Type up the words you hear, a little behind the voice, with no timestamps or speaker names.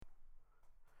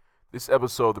This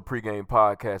episode of the PreGame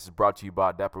Podcast is brought to you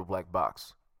by Dapper Black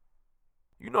Box.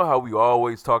 You know how we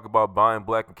always talk about buying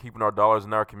black and keeping our dollars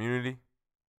in our community?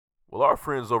 Well, our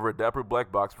friends over at Dapper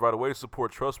Black Box provide a way to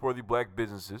support trustworthy black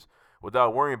businesses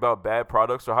without worrying about bad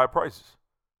products or high prices.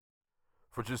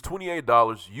 For just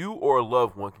 $28, you or a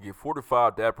loved one can get 4 to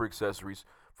 5 Dapper accessories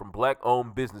from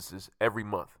black-owned businesses every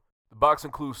month. The box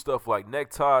includes stuff like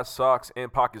neckties, socks,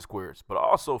 and pocket squares, but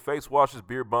also face washes,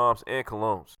 beard bombs, and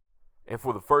colognes. And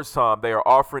for the first time, they are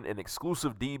offering an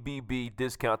exclusive DBB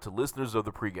discount to listeners of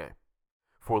the PreGame.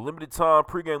 For a limited time,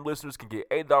 PreGame listeners can get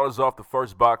 $8 off the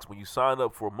first box when you sign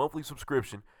up for a monthly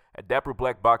subscription at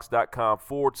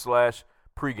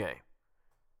dapperblackbox.com/PreGame.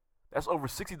 That's over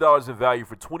 $60 in value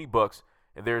for $20,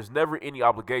 and there is never any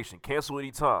obligation. Cancel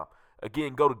anytime.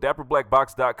 Again, go to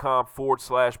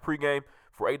dapperblackbox.com/PreGame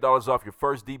for $8 off your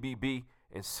first DBB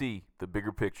and see the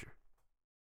bigger picture.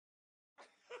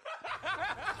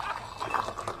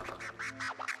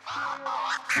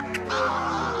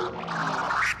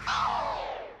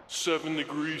 7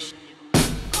 degrees.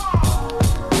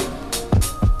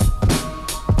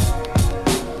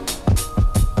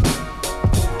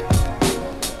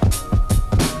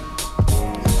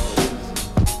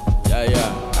 Alright.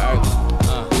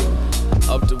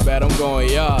 Up to bat, I'm going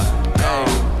yard. Hey,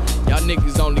 y'all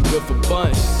niggas only good for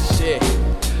bunch. Shit.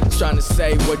 Trying to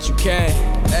say what you can.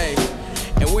 Hey,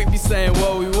 and we be saying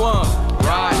what we want.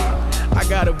 Right. I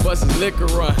gotta bust his liquor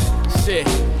run. Shit.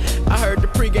 I heard the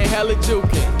PreGame hella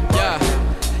jukin'. Yeah.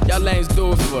 Y'all lanes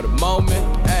do it for the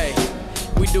moment. Hey,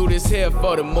 we do this here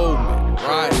for the movement.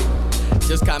 Right.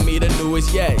 Just got me the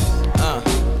newest yes. I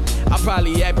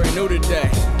probably act brand new today.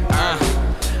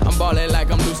 I'm ballin'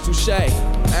 like I'm loose touche.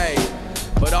 Hey,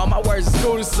 but all my words is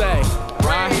cool to say.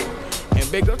 Right. And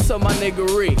big up to my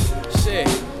niggery. Shit.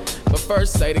 But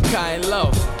first say the kind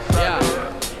low. Yeah.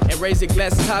 And raise your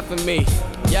glasses high for me.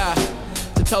 Yeah.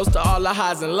 To toast to all the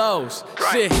highs and lows.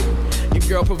 Shit. Your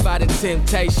girl providing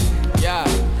temptation. Yeah.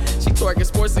 She twerking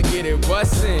sports and get it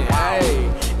bustin'. Hey.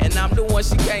 And I'm the one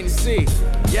she came to see.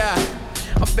 Yeah.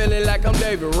 I'm feeling like I'm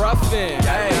David Ruffin.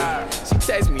 Hey. She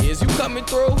text me, is you coming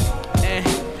through? And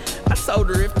I told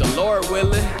her if the Lord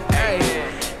willing. Hey.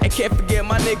 And can't forget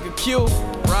my nigga Q.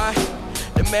 Right?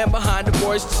 The man behind the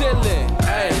boys chillin'.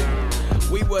 Hey.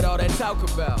 We what all that talk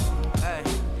about. Hey.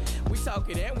 We talk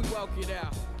it and we walk it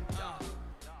out.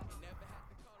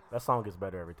 That song gets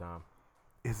better every time.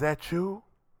 Is that you?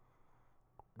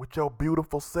 With your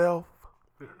beautiful self?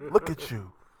 Look at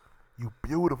you. You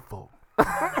beautiful.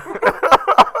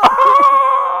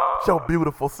 Your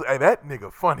beautiful self. Hey, that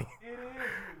nigga funny.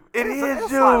 It is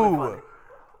you.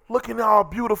 Looking all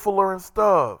beautifuler and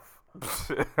stuff.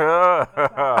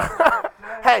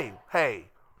 Hey.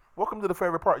 Welcome to the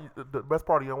favorite part, the best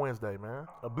party on Wednesday, man.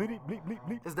 A bleep, bleep, bleep,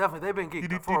 bleep. It's definitely, they've been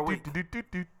geeked for a week.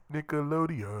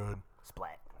 Nickelodeon.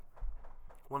 Splat.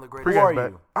 One of the greatest. Who are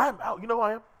Back. you? I'm out. You know who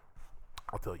I am?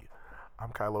 I'll tell you.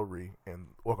 I'm Kylo Ree, and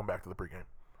welcome back to the PreGame.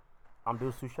 I'm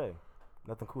Deuce Touche.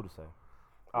 Nothing cool to say.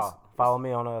 Follow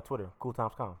me on Twitter,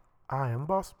 cooltimescom. I am the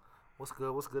boss. What's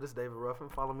good? It's David Ruffin.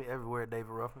 Follow me everywhere at David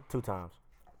Ruffin. 2 times.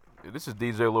 Yeah, this is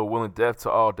DJ Lil Will and Death to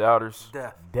all doubters.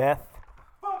 Death.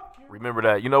 Remember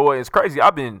that. You know what? It's crazy.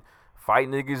 I've been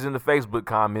fighting niggas in the Facebook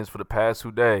comments for the past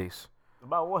 2 days.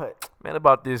 About what? Man,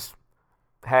 about this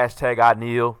hashtag I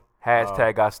kneel,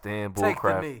 hashtag I stand Take the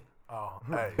bullcrap. knee. Oh,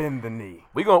 hey. Bend the knee.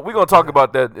 We gonna talk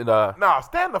about that in Nah,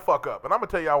 stand the fuck up, and I'm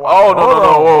gonna tell y'all why. Oh, no.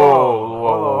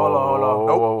 Hold on.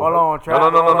 Nope. Hold on, Trap. No.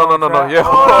 Yeah,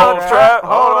 hold on,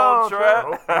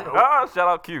 Trap. Shout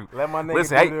out Q. Let my nigga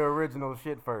Listen, do hey, the original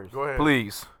shit first. Go ahead.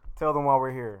 please. Tell them why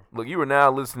we're here. Look, you are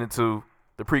now listening to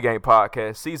the PreGame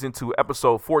Podcast, Season 2,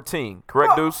 Episode 14.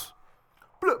 Correct, Deuce?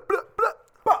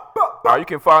 All right, you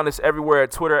can find us everywhere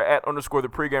at Twitter @_the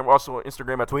PreGame. We're also on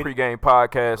Instagram at the Tweet. PreGame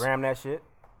Podcast. Gram that shit.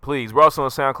 Please, we're also on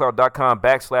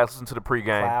SoundCloud.com/listen to the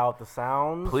PreGame. Cloud the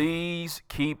sounds. Please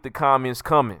keep the comments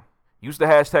coming. Use the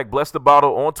hashtag Bless the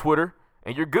Bottle on Twitter,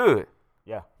 and you're good.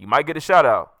 Yeah. You might get a shout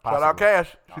out. Shout out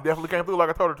Cash. She definitely came through like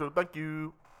I told her to. Thank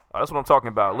you. That's what I'm talking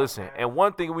about. Listen, and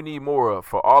one thing we need more of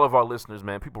for all of our listeners,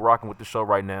 man, people rocking with the show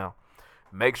right now,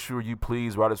 make sure you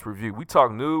please write us a review. We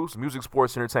talk news, music,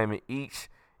 sports, entertainment each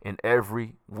and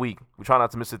every week. We try not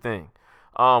to miss a thing.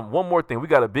 One more thing. We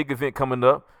got a big event coming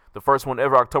up. The first one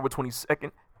ever, October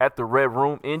 22nd, at the Red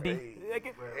Room, Indy.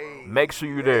 Make sure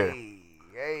you're there.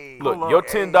 Look, your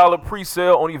 $10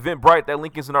 pre-sale on Eventbrite, that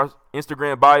link is in our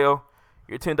Instagram bio.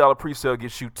 Your $10 pre-sale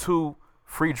gets you 2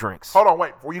 free drinks. Hold on,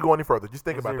 wait. Before you go any further, just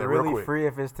think Is about it that really real quick. free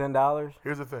if it's $10?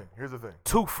 Here's the thing.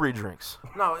 2 free drinks.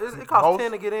 No, it costs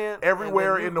 $10 to get in.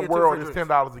 Everywhere and then in the you get 2 world free is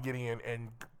drinks. $10 to get in, and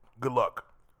good luck.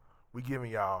 we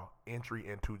giving y'all entry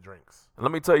and 2 drinks. And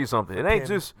let me tell you something. It ain't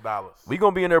just $10. we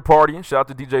gonna be in there partying. Shout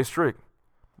out to DJ Strick.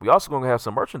 We also gonna have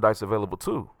some merchandise available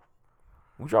too.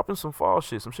 We dropping some fall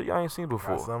shit, some shit y'all ain't seen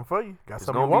before. Got something for you. Got It's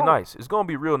something gonna you be want. nice. It's gonna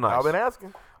be real nice. Y'all been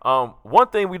asking. One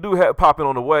thing we do have popping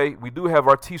on the way, we do have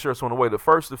our T-shirts on the way. The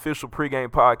first official pregame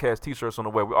podcast T-shirts on the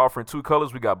way. We're offering 2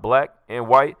 colors. We got black and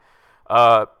white.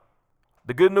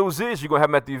 The good news is you're going to have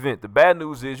them at the event. The bad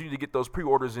news is you need to get those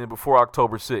pre-orders in before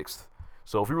October 6th.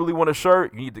 So if you really want a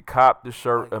shirt, you need to cop the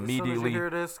shirt immediately. As soon as you hear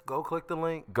this, go click the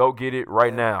link. Go get it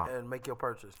right now. And make your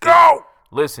purchase. Go!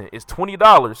 Listen, it's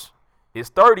 $20. It's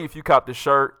 $30 if you cop the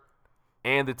shirt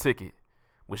and the ticket,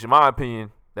 which in my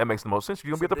opinion, that makes the most sense.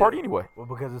 You're going to be at the party anyway. Well,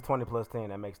 because it's 20 plus 10,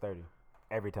 that makes 30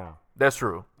 every time. That's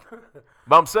true.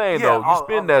 But I'm saying, though, you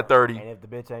spend that 30. And if the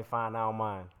bitch ain't fine, I don't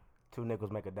mind. 2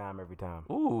 nickels make a dime every time.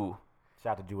 Ooh.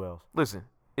 Shout out to Jewels. Listen,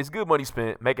 it's good money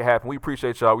spent. Make it happen. We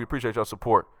appreciate y'all. We appreciate y'all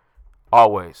support.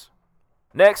 Always.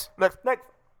 Next.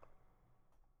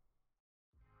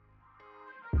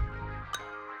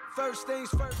 First things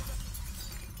first.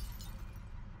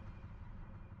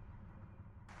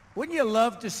 Wouldn't you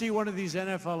love to see one of these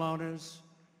NFL owners,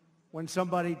 when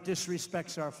somebody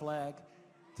disrespects our flag,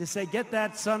 to say, get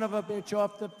that son of a bitch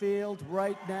off the field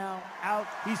right now, out,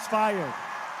 he's fired.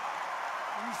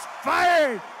 He's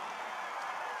fired!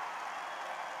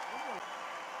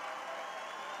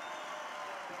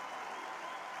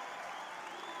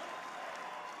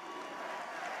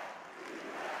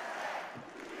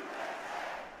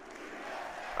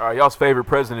 All right, y'all's favorite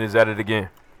president is at it again.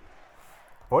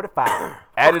 45.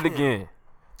 At it again.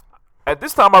 At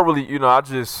this time, I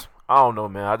don't know,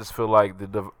 man. I just feel like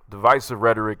the divisive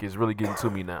rhetoric is really getting to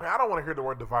me now. Man, I don't want to hear the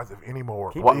word divisive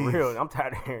anymore. Keep Please. it real. I'm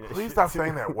tired of hearing this Please shit. stop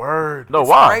saying that word. No, It's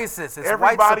why? racist. It's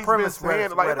Everybody's white been supremacist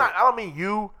saying like it's not, I don't mean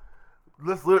you.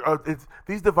 It's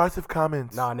these divisive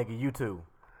comments. Nah, nigga, you too.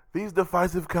 These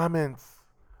divisive comments.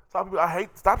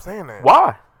 Stop saying that.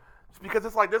 Why? Just because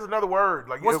it's like there's another word.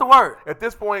 Like What's the word? At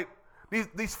this point,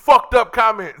 these fucked up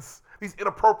comments, these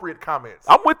inappropriate comments.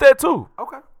 I'm with that too.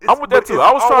 Okay. I'm with that But too. it's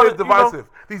I was trying always to divisive.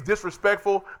 These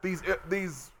disrespectful.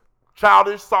 These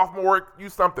childish sophomore.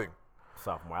 Use something.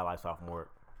 Sophomore. I like sophomore.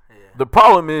 The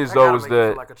problem is though is Make you feel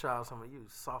that like a child, some of you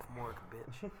sophomore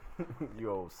bitch. You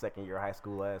old second year high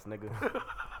school ass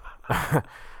nigga.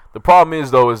 the problem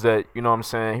is though is that you know what I'm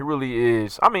saying he really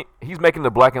is. I mean he's making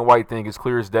the black and white thing as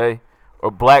clear as day,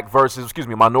 or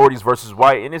minorities versus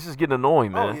white, and this is getting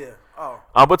annoying, man. Oh yeah.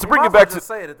 Oh. But to He bring might it as well back to just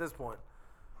say it at this point.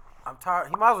 I'm tired.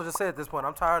 He might as well just say it at this point.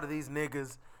 I'm tired of these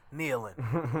niggas kneeling.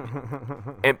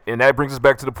 and that brings us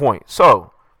back to the point.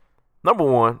 So, number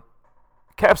one,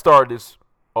 Cap started this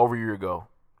over a year ago,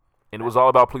 and it was all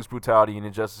about police brutality and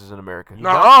injustices in America.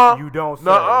 Nuh-uh. You don't say.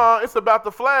 Nuh-uh. It's about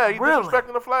the flag. He's Really?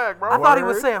 disrespecting the flag, bro. I thought he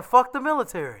was saying fuck the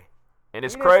military. And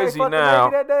it's You didn't say crazy fuck the now.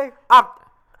 Navy that day?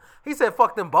 He said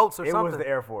fuck them boats or It something. was the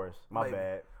Air Force. My Maybe.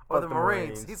 bad. Or Fuck the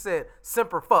Marines. He said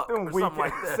semper fuck Them or weak something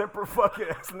like that. Semper fucking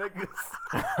ass niggas.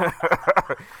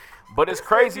 But it's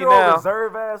crazy You old now.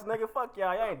 reserve ass nigga. Fuck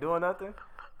y'all. Y'all ain't doing nothing.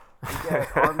 Weak ass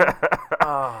army.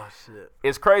 Oh shit.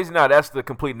 It's crazy now. That's the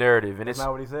complete narrative, and That's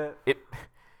not what he said.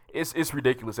 it's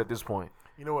ridiculous at this point.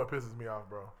 You know what pisses me off,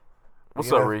 bro? What's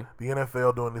up, Ree? The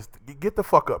NFL doing this. Get the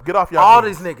fuck up. Get off y'all All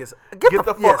knees. these niggas. Get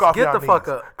the fuck off Get y'all the fuck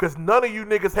knees. up. Because none of you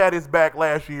niggas had his back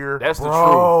last year. That's the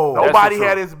Bro, truth. Nobody That's the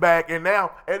had truth. his back. And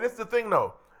now, and it's the thing,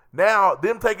 though. Now,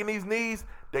 them taking these knees,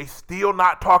 they still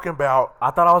not talking about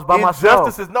I thought I was by myself.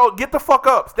 injustices. No, get the fuck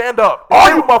up. Stand up.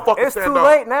 All you motherfuckers It's stand too up.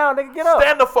 late now, nigga. Get up.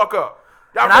 Stand the fuck up.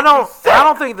 Y'all And I make me sick.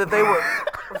 don't think that they were.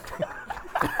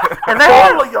 and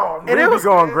All of y'all. and We it be was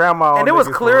going grandma. and on it was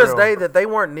niggas for clear as real. day that they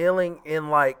weren't kneeling in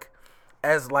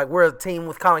we're a team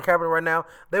with Colin Kaepernick right now.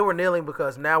 They were kneeling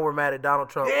because now we're mad at Donald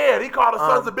Trump. Yeah, he called us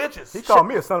sons of bitches. He called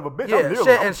me a son of a bitch. Yeah, I'm kneeling.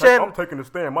 Shan- and Shan- I'm taking the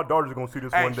stand. My daughter's gonna see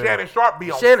this Hey, one day. Shannon Sharp be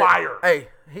on Shannon, fire. hey,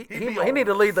 be he on need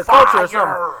to lead the fire. culture or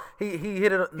something. He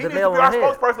hit it He the needs nail to be on our the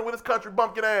head. spokesperson with his country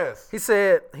bumpkin ass. He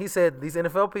said these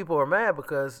NFL people are mad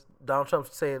because Donald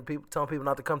Trump's telling people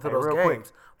not to come to those real quick.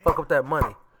 games. Fuck up that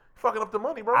money. Fucking up the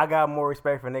money, bro. I got more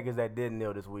respect for niggas that did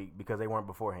kneel this week because they weren't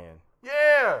beforehand.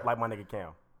 Yeah. Like my nigga Cam.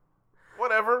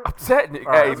 Whatever.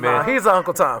 Hey, man. He's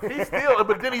Uncle Tom. He still,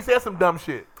 but then he said some dumb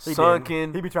shit. He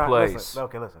Sunken He be trying. place. Listen.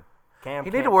 Okay, listen. Cam.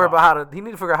 He need can't to worry talk. about He need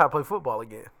to figure out how to play football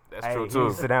again. That's Hey, true he too.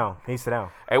 needs to sit down. He needs to sit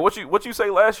down. Hey, what you say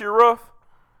last year, Ruff?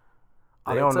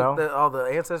 They don't know. All the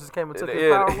ancestors came and took his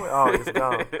Yeah. power away. Oh, it's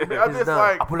gone. I'm It's just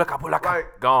done.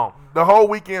 like Gone. the whole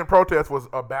weekend protest was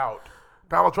about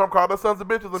Donald Trump called us sons of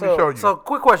bitches. Let me show you. So,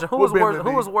 quick question: Who was What worse? business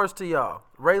Who was these? worse to y'all,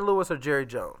 Ray Lewis or Jerry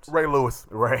Jones? Ray Lewis.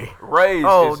 Ray. Ray.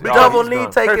 Oh, is- double he's knee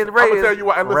done. taking I'm Ray. gonna tell you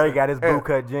what. And listen, Ray got his and boot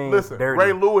cut jeans Listen, dirty.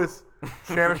 Ray Lewis.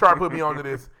 Shannon Sharp put me onto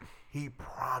this. he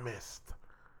promised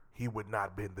he would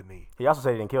not bend the knee. He also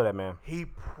said he didn't kill that man. He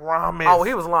promised. Oh,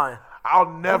 he was lying. I'll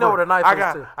never. You know where the knife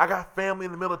is, too. I got family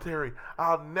in the military.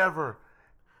 I'll never,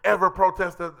 ever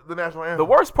protest the national anthem. The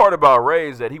worst part about Ray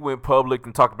is that he went public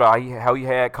and talked about how he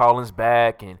had Collins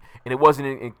back, and it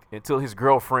wasn't until his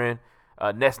girlfriend,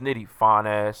 Ness Nitty, fine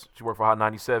ass, she worked for Hot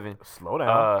 97. Slow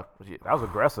down. Yeah, That was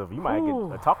aggressive. You might get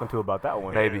a talking to about that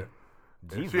one. maybe.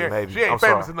 Jesus. she ain't, maybe. she ain't I'm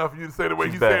famous sorry. enough for you to say the way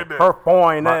She's you bad. said that. Her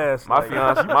fine ass. My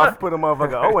fiance, my put a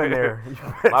motherfucker O in there. You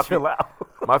better chill out.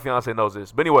 My fiance knows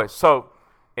this. But anyway, so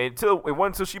it wasn't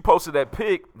until she posted that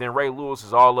pic, then Ray Lewis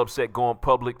is all upset going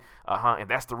public. And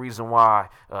that's the reason why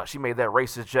she made that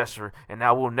racist gesture, and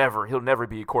now he'll never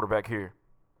be a quarterback here.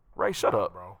 Ray, shut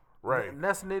up. Bro. Ray.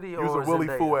 Ness Nitty He or was a Willie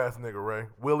Zendaya? Foo ass nigga, Ray.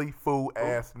 Willie Foo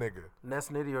ass nigga. Ness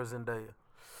Nitty or Zendaya?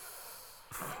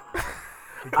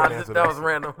 He can't answer That was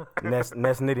random.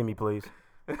 Ness knitting me, please.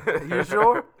 You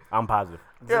sure? I'm positive.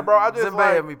 Yeah, bro. I just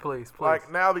Zendaya me, please.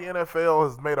 like now the NFL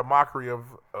has made a mockery of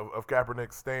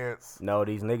Kaepernick's stance. No,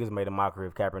 these niggas made a mockery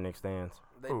of Kaepernick's stance.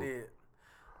 They Who? did.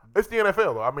 It's the NFL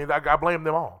though. I mean, I blame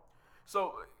them all.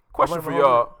 So, question for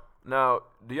y'all. Now,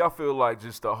 do y'all feel like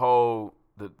just the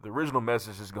original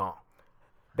message is gone?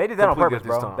 They did that on Completely purpose,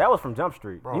 at this bro. time. That was from Jump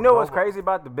Street. Bro, you know what's nobody- crazy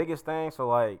about the biggest thing? So,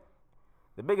 like,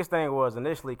 the biggest thing was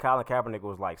initially Colin Kaepernick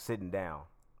was, like, sitting down.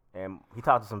 And he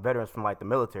talked to some veterans from, like, the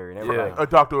military. And they were Yeah. like, I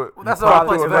talked to it. Well, that's you all talked the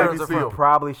place to a veterans Navy are from. SEAL.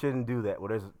 probably shouldn't do that. Well,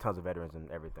 there's tons of veterans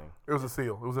and everything. It was a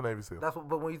SEAL. It was a Navy SEAL. That's what.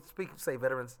 But when you say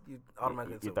veterans, you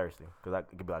automatically You're assume. thirsty. Because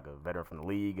it could be, like, a veteran from the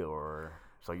league or...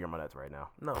 So you're my nuts right now.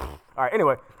 No. All right,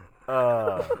 anyway.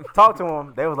 Talk to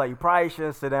him. They was like, you probably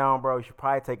shouldn't sit down, bro. You should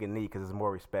probably take a knee because it's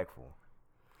more respectful.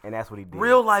 And that's what he did.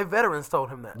 Real life veterans told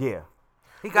him that. Yeah.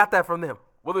 He got that from them.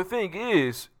 Well, the thing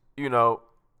is,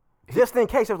 Just in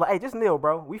case, it was like, hey, just kneel,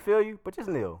 bro. We feel you, but just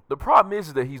kneel. the problem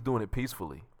is that he's doing it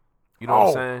peacefully. You know what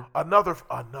I'm saying?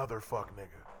 Another fuck nigga.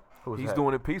 Who was He's that?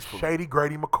 doing it peacefully. Shady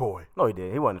Grady McCoy. No, he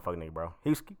did. He wasn't a fucking nigga, bro.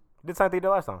 He did the same thing he did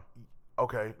last time.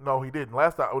 Okay, no, he didn't.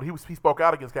 Last time he spoke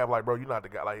out against Cap like, bro, you're not the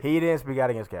guy. Like, He didn't speak out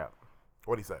against Cap.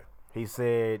 what'd he say? He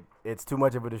said it's too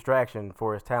much of a distraction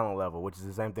for his talent level, which is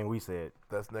the same thing we said.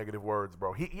 That's negative words,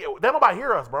 bro. Nobody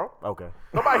hear us, bro. Okay.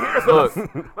 Nobody hears us.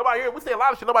 Nobody hears. We say a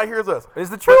lot of shit. Nobody hears us. It's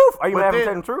the truth. Are you But mad for then-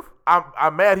 telling the truth?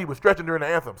 I'm mad he was stretching during the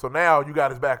anthem. So now you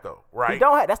got his back though, right? He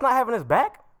don't. That's not having his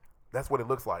back. That's what it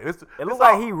looks like. It looks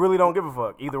like he really don't give a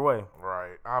fuck either way.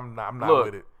 Right. I'm not Look.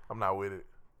 with it. I'm not with it.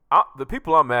 The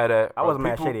people I'm mad at I are wasn't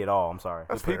mad people, shady at all. I'm sorry.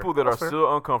 the That's fair. people that are That's fair.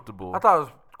 still uncomfortable. I thought it was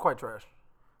quite trash.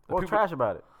 What's people- trash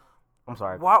about it? I'm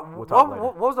sorry. What We'll talk later.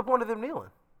 was the point of them kneeling?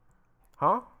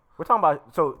 Huh? We're talking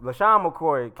about. So LaShawn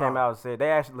McCoy came out and said they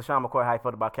asked LaShawn McCoy how he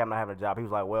felt about Cap not having a job. He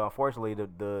was like, well, unfortunately,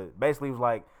 basically he was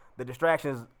like the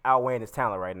distractions outweighing his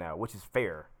talent right now, which is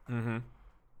fair. Mm-hmm.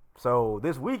 So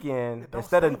this weekend, Don't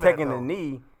instead say of that, taking though. the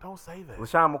knee, Don't say that.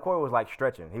 LaShawn McCoy was like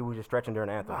stretching. He was just stretching during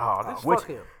the anthem. Fuck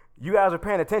him. You guys are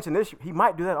paying attention. He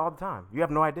might do that all the time. You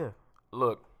have no idea.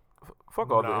 Look, fuck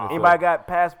all the Nah. NFL. Anybody got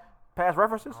past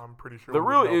references? I'm pretty sure. The we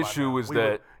real would know by issue now. is We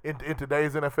that- would- in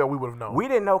today's NFL we would have known. We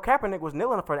didn't know Kaepernick was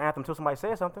kneeling for the anthem until somebody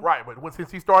said something. Right, but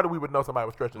since he started, we would know somebody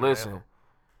was stretching. during the Listen, anthem.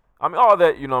 I mean, all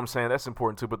that, you know what I'm saying, that's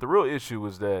important too. But the real issue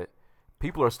is that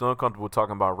people are still uncomfortable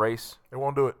talking about race They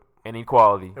won't do it. and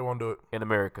equality They won't do it. in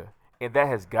America. And that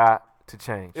has got to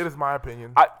change. It is my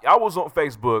opinion. I was on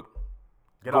Facebook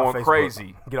Get off going Facebook.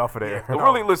 crazy. Get off of there. Yeah. But No,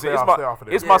 really, listen, stay it's off- my stay off of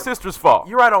there. it's Yeah. my sister's fault.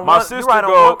 You right on my one. sister You right on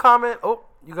go- one comment. Oh,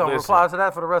 you gonna Listen, reply to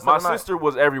that for the rest My of the night? sister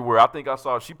was everywhere. I think I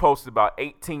saw she posted about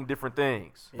 18 different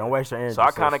things. Don't waste your energy. So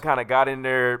I sis. kind of got in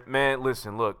there, man.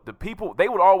 Listen, look, the people they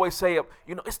would always say,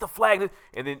 it's the flag,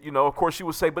 and then of course she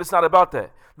would say, but it's not about that.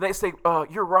 They say,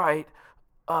 you're right,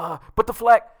 but the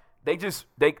flag.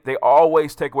 They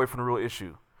always take away from the real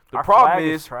issue. The Our problem flag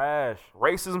is trash.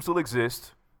 racism still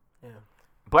exists. Yeah.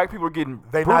 Black people are getting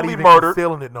They not brutally even murdered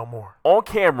concealing it no more. on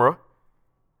camera.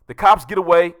 The cops get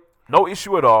away, no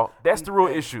issue at all. That's the real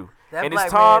issue. That And black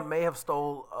it's time. man may have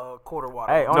stole a quarter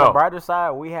water. Hey, on No. the brighter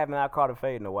side, we have not caught a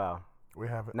fade in a while. We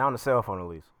haven't. Not on the cell phone, at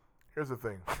least. Here's the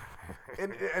thing,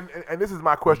 and this is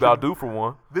my question. About due for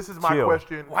one. This is my Chill.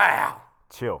 question. Wow.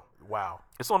 Chill. Wow.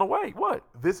 It's on the way. What?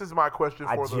 This is my question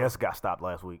I for just got stopped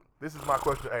last week. This is my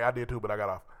question. Hey, I did too, but I got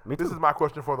off. Me This too. is my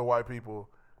question for the white people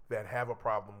that have a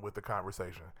problem with the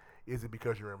conversation. Is it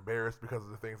because you're embarrassed because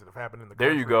of the things that have happened in the country?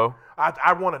 There you go.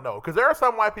 I want to know because there are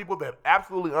some white people that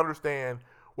absolutely understand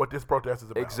what this protest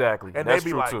is about. Exactly. And That's they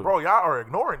be true, like, too. bro, y'all are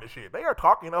ignoring the shit. They are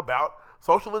talking about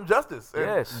social injustice and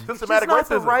Yes. systematic It's not racism.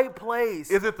 the right place.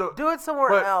 Is it the Do it somewhere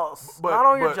but- else, but- not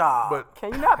on your but- job. But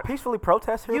Can you not peacefully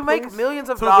protest here, you make please? millions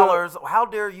of To the- dollars. How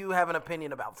dare you have an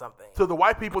opinion about something? to the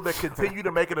white people that continue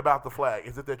to make it about the flag,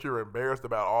 is it that you're embarrassed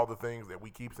about all the things that we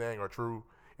keep saying are true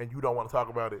and you don't want to talk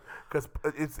about it? Because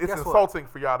it's Guess what? insulting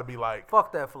for y'all to be like,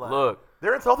 Fuck that flag. Look,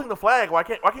 they're insulting the flag. Why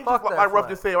can't you Fuck just, that like Ruff flag.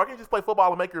 just said, why can't you just play football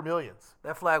and make your millions?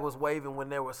 That flag was waving when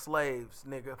there were slaves,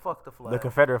 nigga. Fuck the flag. The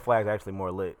Confederate flag's actually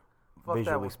more lit, Fuck that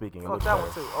visually one. speaking. It Fuck looks that better.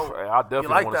 one too. Oh, I definitely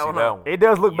like want to that see one, that huh? one. It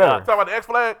does look better. Talking about the X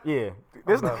flag? Yeah.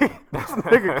 This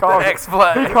nigga calls X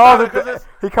flag. He calls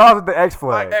it the X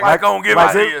flag. Like, gonna give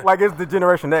like, it to it- you. like it's the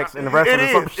Generation X and the rest It of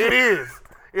some is. shit. It is.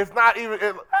 It's not even.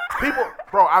 People,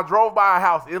 bro, I drove by a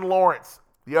house in Lawrence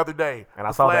the other day. And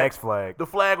I saw the X flag. The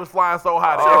flag was flying so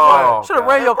high. The Oh, X flag. Should have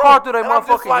ran And your bro, car through that and I'm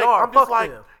just motherfucking like, yard. I'm just Fuck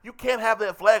like, them. you can't have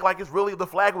that flag like it's really the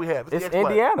flag we have. It's It's the X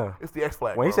Indiana. Flag. It's the X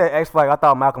flag. When he bro. said X flag, I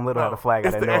thought Malcolm Little No, had a flag I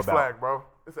it's didn't the know X about. flag, bro.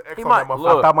 It's an X He on might- that motherfucker.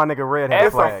 Look. I thought my nigga Red had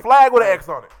It's a flag. a flag with an X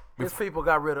on it. His people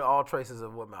got rid of all traces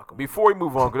of what Malcolm. Before we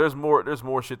move on, because there's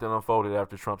more shit that unfolded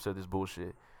after Trump said this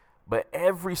bullshit. But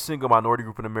every single minority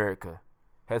group in America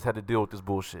has had to deal with this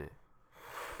bullshit.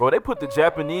 Bro, they put the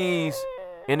Japanese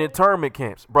in internment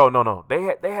camps. Bro, no.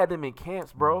 They had them in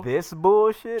camps, bro. This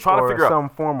bullshit Trying to or figure out- some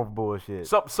form of bullshit?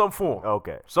 Some form.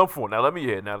 Okay. Some form. Now let me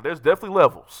hear. Now there's definitely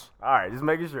levels. All right, just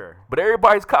making sure. But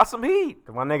everybody's caught some heat.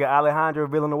 'Cause my nigga Alejandro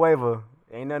Villanueva,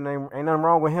 ain't nothing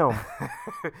wrong with him.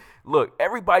 Look,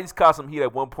 everybody's caught some heat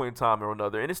at one point in time or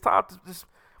another, and it's time to just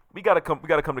we gotta come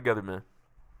together, man.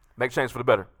 Make change for the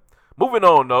better. Moving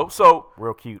on though, so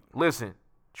Real cute. listen,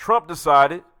 Trump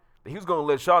decided that he was gonna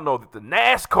let y'all know that the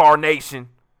NASCAR nation,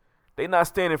 they not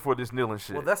standing for this kneeling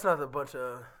shit. Well, that's not a bunch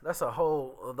of. That's a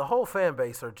whole. The whole fan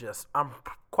base are just. I'm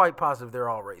quite positive they're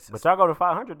all racist. But y'all go to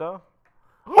 500 though.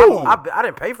 I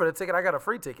didn't pay for the ticket. I got a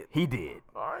free ticket. He did.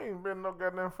 I ain't been no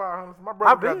goddamn 500. My I've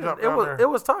brother got been. jumped It down was there. it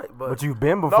was tight, But you've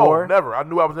been No, before. never. I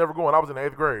knew I was never going. I was in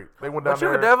 8th grade. They went down But you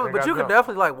there. could definitely. and But got you could jumped.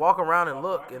 definitely like walk around and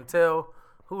look and tell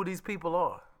who these people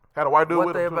are. Had a white dude what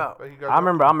with they him, too. about. He got I jumped.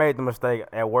 remember I made the mistake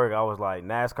at work. I was like,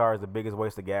 NASCAR is the biggest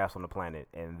waste of gas on the planet,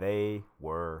 and they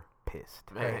were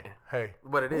pissed. Man. Hey,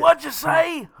 But it is. What'd you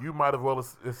say? you might as well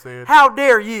have said How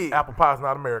dare you? apple pie's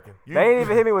not American. You, They didn't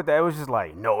even hit me with that. It was just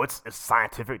like, no, it's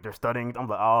scientific. They're studying. I'm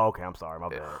like, oh, okay, I'm sorry, my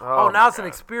bad. Oh, now it's an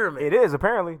experiment. It is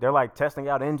apparently. They're like testing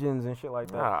out engines and shit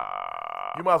like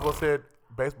that. you might as well said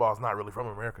baseball's not really from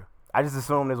America. I just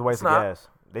assumed it's a waste It's of not. gas.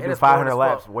 They And do it's boring 500 as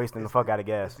laps, fuck. wasting the fuck out of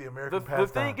gas. It's the American The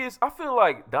pastime. thing is, I feel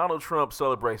like Donald Trump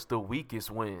celebrates the weakest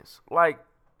wins. Like,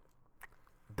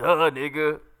 duh,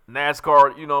 nigga.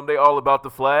 NASCAR, you know, they all about the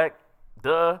flag.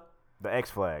 Duh. The X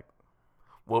flag.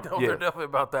 Well, No, yeah, they're definitely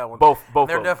about that one. both They're of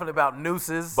them. definitely about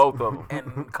nooses Both of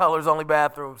them. and colors only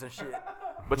bathrooms and shit.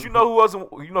 But you know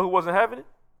who wasn't having it?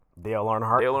 Dale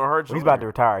Earnhardt. Dale Earnhardt He's Jr. about to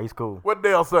retire. He's cool. What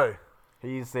Dale say?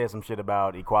 He said some shit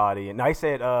about equality. And no, he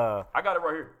said, I got it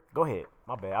right here. go ahead.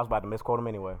 My bad. I was about to misquote him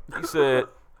anyway. He said,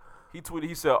 he tweeted,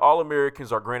 he said, all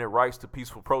Americans are granted rights to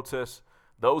peaceful protests.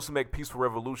 Those who make peaceful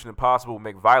revolution impossible will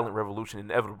make violent revolution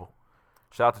inevitable.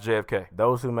 Shout out to JFK.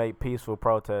 Those who make peaceful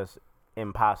protests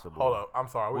impossible. Hold up. I'm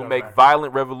sorry. Will gotta make back up.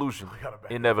 violent revolution gotta back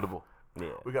up. inevitable. Yeah.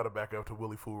 We got to back up to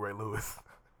Willie Fool Ray Lewis.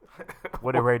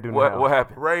 What did Ray do What now? what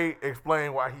happened? Ray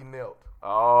explained why he knelt.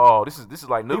 Oh, this is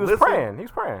like He news. was Listen. praying. He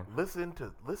was praying. Listen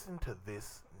to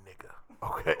this nigga,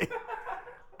 okay?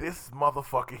 This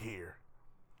motherfucker here.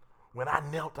 When I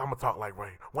knelt, I'm gonna talk like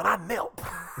Ray. When I knelt,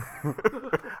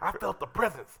 I felt the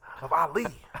presence of Ali,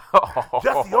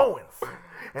 Jesse Owens,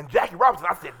 and Jackie Robinson.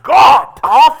 I said, God,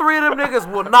 All three of them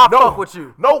niggas will not fuck with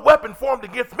you. no weapon formed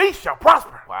against me shall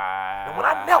prosper. Wow. And when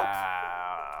I knelt,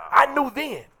 I knew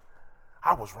then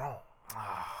I was wrong.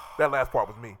 That last part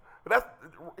was me. But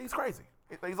he's crazy.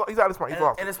 He's out of his mind. He's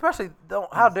lost. And especially,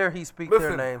 how dare he speak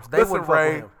their names? They wouldn't fuck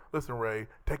Ray. with him. Listen, Ray.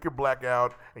 Take your black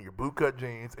out and your bootcut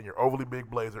jeans and your overly big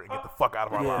blazer and get the fuck out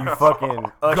of our You lives. fucking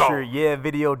Usher, yeah,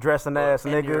 video dressing ass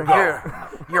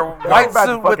nigga. Your white about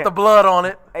to suit with fucking- the blood on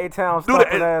it. A-Town Do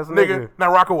stumping that, ass nigga. nigga.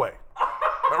 Now rock away.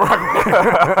 Now rock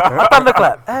away.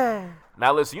 Thunderclap.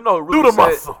 Now listen, you know who Do really the said,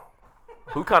 muscle.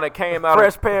 who kind of came out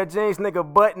Fresh of, pair of jeans,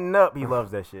 nigga, button up. He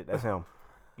loves that shit. That's him.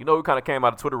 you know who kind of came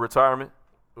out of Twitter retirement?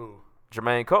 Ooh.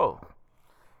 Jermaine Cole.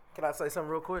 Can I say something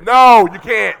real quick? No, you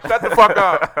can't. Shut the fuck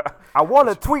up. I want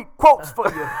to tweet quotes for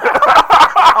you.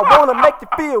 I want to make you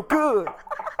feel good.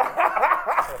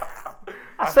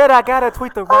 I said I gotta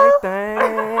tweet the right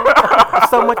thing.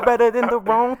 So much better than the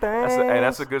wrong thing.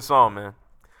 That's a good song, man.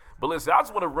 But listen, I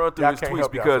just want to run through Y'all his can't tweets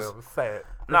help because yourselves. It's sad.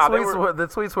 nah, they tweets were, the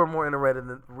tweets were more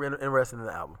interested than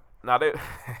the album. Now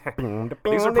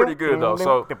these are pretty good though.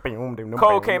 So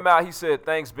Cole came out. He said,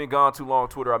 "Thanks, been gone too long.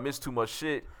 Twitter, I missed too much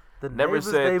shit. Never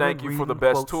said thank you for the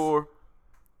best tour.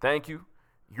 Thank you.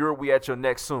 We at your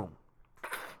next soon."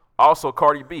 Also,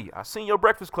 Cardi B, I seen your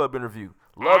Breakfast Club interview.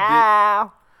 Loved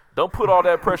it. Don't put all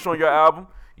that pressure on your album.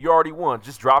 You already won.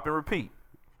 Just drop and repeat.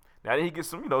 Now then he gets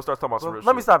some, starts talking about some real shit.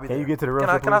 Let me stop you Can there. you get to the real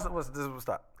shit, Can I please?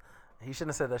 stop? He shouldn't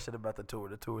have said that shit about the tour.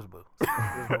 The tour's boo.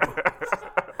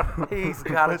 He's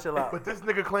gotta chill out. But this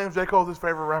nigga claims J. Cole's his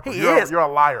favorite rapper. He You're is. You're a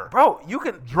liar. Bro, you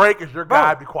can. Drake is your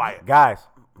guy. Be quiet. Guys,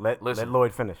 let Listen.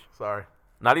 Lloyd finish. Sorry.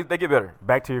 Now they get better.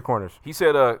 Back to your corners. He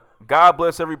said, God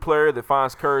bless every player that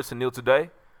finds courage to kneel today,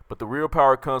 but the real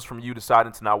power comes from you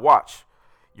deciding to not watch.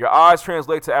 Your eyes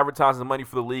translate to advertising money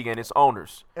for the league and its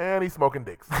owners. And he's smoking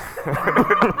dicks.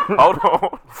 Hold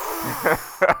on.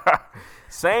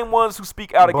 Same ones who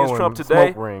speak out against Trump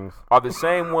today are the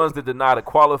same ones that denied a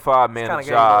qualified man a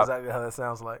job. Exactly how that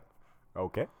sounds like.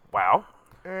 Okay. Wow.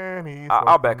 And he's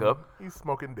I'll back up. He's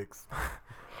smoking dicks.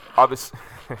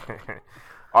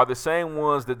 Are the same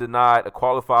ones that denied a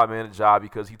qualified man a job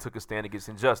because he took a stand against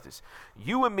injustice.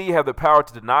 You and me have the power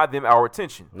to deny them our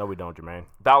attention. No, we don't, Jermaine.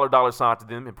 $$ to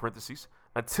them in parentheses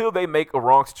until they make a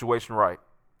wrong situation right.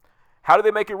 How do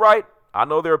they make it right? I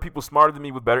know there are people smarter than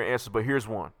me with better answers, but here's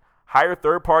one. Hire a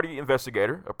third-party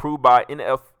investigator approved by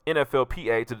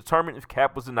NFLPA to determine if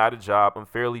Cap was denied a job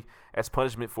unfairly as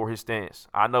punishment for his stance.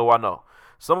 I know.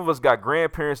 Some of us got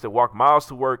grandparents that walk miles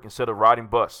to work instead of riding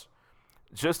bus,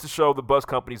 just to show the bus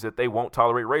companies that they won't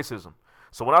tolerate racism.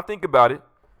 So when I think about it,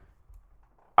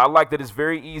 I like that it's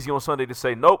very easy on Sunday to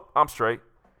say, nope, I'm straight.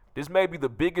 This may be the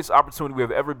biggest opportunity we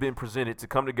have ever been presented to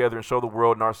come together and show the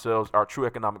world and ourselves our true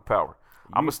economic power.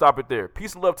 I'm going to stop it there.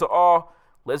 Peace and love to all.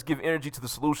 Let's give energy to the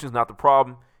solutions, not the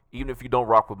problem, even if you don't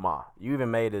rock with mine. You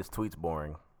even made his tweets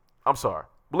boring. I'm sorry.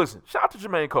 But listen, shout out to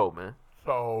Jermaine Cole, man.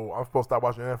 So I'm supposed to stop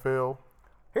watching NFL?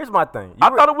 Here's my thing. I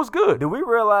thought it was good. Do we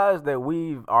realize that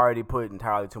we've already put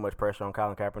entirely too much pressure on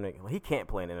Colin Kaepernick? He can't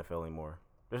play in the NFL anymore.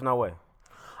 There's no way.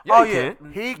 Yeah,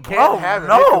 He can't have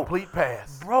a complete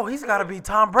pass. Bro, he's got to be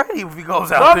Tom Brady if he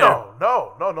goes out there.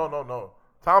 No.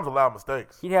 Tom's allowed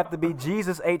mistakes. He'd have to be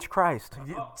Jesus H. Christ.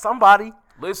 Somebody.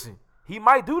 Listen, he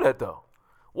might do that, though.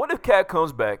 What if Cat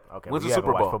comes back, wins the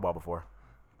Super Bowl? Football before.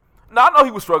 No, I know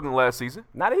he was struggling last season.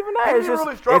 Not even that. He It's didn't just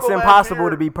really struggle it's last impossible year.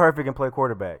 to be perfect and play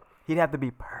quarterback. He'd have to be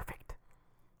perfect.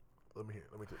 Let me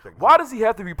check this Why out. does he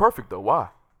have to be perfect, though? Why?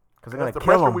 Because they're going That's to the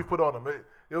kill pressure him. we put on him.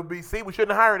 It'll be, see, we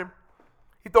shouldn't have hired him.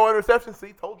 He throw interceptions,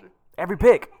 see, told you. Every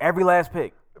pick. Every last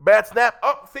pick. Bad snap.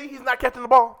 Oh, see, he's not catching the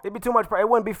ball. It'd be too much. It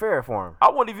wouldn't be fair for him. I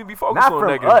wouldn't even be focused Not on from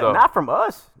negative, us. though. Not from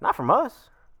us. Not from us.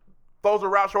 Throws a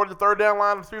route short at the third down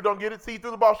line, and the don't get it. See, he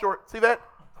threw the ball short. See that?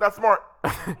 It's not smart.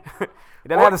 He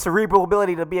doesn't have the cerebral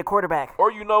ability to be a quarterback.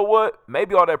 Or you know what?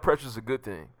 Maybe all that pressure is a good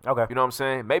thing. Okay. You know what I'm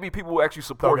saying? Maybe people will actually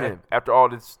support Okay. him after all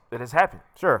this that has happened.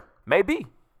 Sure. Maybe.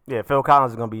 Yeah, Phil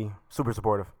Collins is going to be super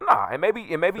supportive. Nah, and maybe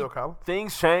Phil Collins?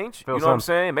 things change. Phil You know what I'm Sims.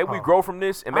 saying? Maybe we grow from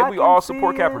this, and maybe we all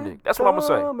support Kaepernick. That's what I'm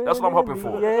going to say. That's what I'm hoping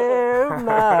for.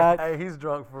 Yeah, Hey, he's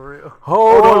drunk for real.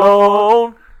 Hold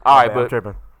on. All right, I'm but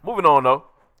tripping. moving on, though.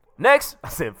 Next. I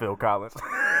said Phil Collins.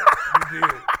 You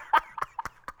did.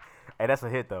 Hey, that's a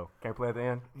hit, though. Can't play at the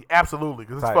end. Absolutely,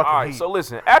 because it's Tight. fucking All right, heat. so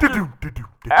listen. After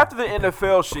the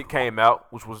NFL shit came out,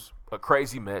 which was a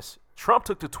crazy mess, Trump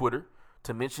took to Twitter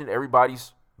to mention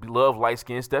everybody's beloved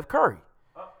light-skinned Steph Curry.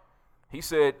 He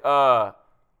said,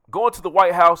 going to the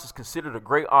White House is considered a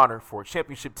great honor for a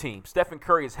championship team. Stephen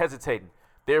Curry is hesitating.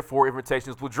 Therefore,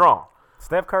 invitation is withdrawn.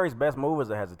 Steph Curry's best move is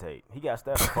to hesitate. He got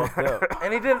Steph fucked up.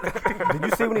 And he didn't. Did you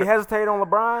see when he hesitated on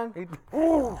LeBron?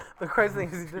 The crazy thing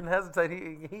is he didn't hesitate.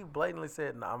 He blatantly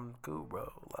said, "Nah, I'm cool,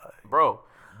 bro." Like, Bro,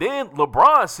 then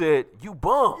LeBron said, you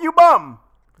bum. You bum.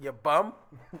 you bum.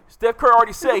 Steph Curry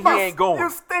already said he ain't You going.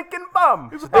 stinking bum.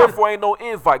 So therefore, ain't no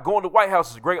invite. Going to the White House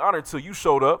is a great honor until you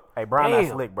showed up. Hey, Brian Damn.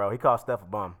 not slick, bro. He called Steph a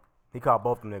bum. He called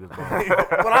both them niggas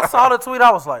bum. When I saw the tweet,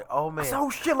 I was like, "Oh man." Oh,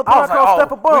 shit, I LeBron was like, called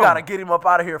Steph a bum. we gotta get him up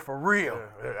out of here for real.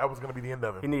 Yeah, that was going to be the end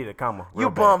of He it. needed a comma. You real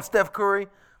bad. bum, Steph Curry.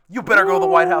 You better go to the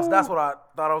White House. That's what I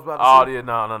thought I was about to Oh, say. yeah,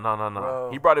 no.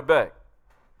 Bro. He brought it back.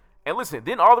 And listen,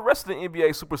 then all the rest of the NBA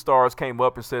superstars came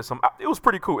up and said something. It was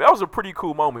pretty cool. That was a pretty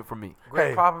cool moment for me. Greg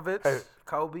Hey, Popovich, hey.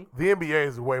 Kobe. The NBA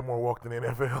is way more woke than the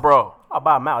NFL. Bro. I'll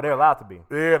buy them out. They're allowed to be.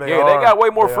 Yeah, they Yeah, are. they got way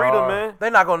more They freedom, are. man. They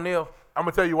not gonna kneel. I'm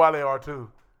going to tell you why they are, too.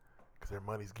 Because their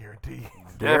money's guaranteed.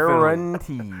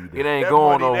 Guaranteed. It ain't That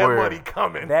going money, nowhere. That money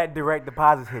coming. That direct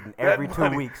deposit's hitting every That 2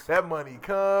 money- weeks. That money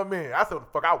coming. I said what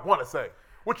the fuck I want to say.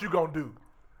 What you going to do?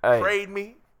 Hey. Trade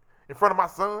me in front of my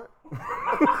son?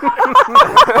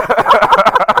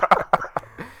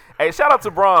 Hey, shout out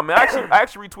to Bron, man. I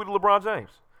actually retweeted LeBron James.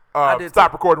 I did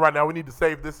Stop too. recording right now. We need to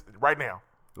save this right now.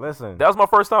 Listen, That was my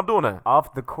first time doing that.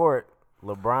 off the court,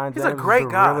 LeBron James He's a great is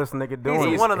the guy. realest nigga doing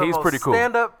He's it. one of the He's most pretty cool.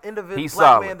 stand-up individual He's black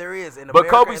solid. man there is in But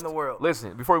America Kobe's, and the world.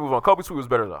 listen, before we move on, Kobe's tweet was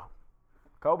better though.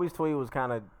 Kobe's tweet was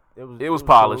kind of It was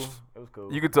polished. Cool. It was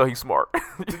cool. You could tell he's smart.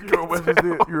 You hear what West just did?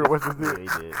 You hear what West just did? Yeah, he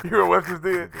did. You hear what West just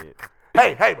did? He did.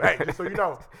 Hey, just so you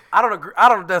know, I don't agree. I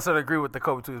don't necessarily agree with the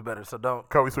Kobe tweet is better. So don't.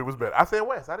 Kobe Sweet was better. I said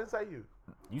West. I didn't say you.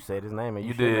 You said his name and you,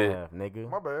 You shouldn't did. have, nigga.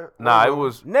 My bad. Nah, it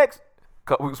was Next.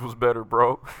 Kobe's was better,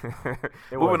 bro. It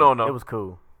Moving wasn't. on though. It was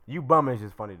cool. You bum is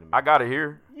just funny to me. I got it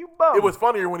here. You bum. It was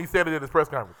funnier when he said it at his press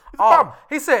conference. He's a Oh, bum.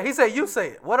 he said you say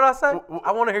it. What did I say?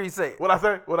 I want to hear you say it. What I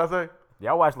say? What I say?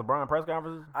 Y'all watch LeBron press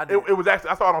conferences? I did. It was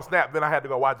actually I saw it on Snap. Then I had to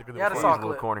go watch it because Yeah, it was I He's funny. a saw little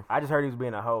clip. corny. I just heard he was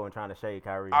being a hoe and trying to shade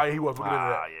Kyrie. He was. We'll get into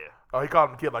that. Yeah. Oh, he called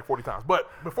him kid like 40 times. But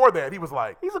before that, he was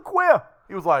like, He's a queer.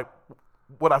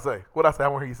 what I say? What I say? I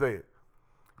want to hear you say it.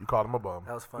 You called him a bum.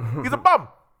 That was funny. He's a bum.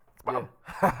 Bum.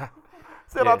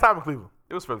 Say it all the time in Cleveland.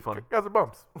 It was really funny. You guys are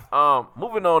bums.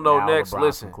 Moving on though. Now Next, LeBron from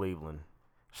listen. Cleveland.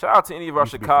 Shout out to any of our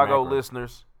Used to be Chicago from Akron.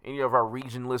 listeners, any of our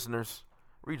region listeners.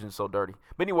 Region's so dirty.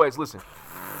 But anyways, listen.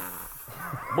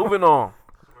 Moving on.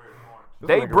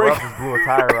 They Nigga bring Ruff just blew a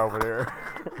tire over there.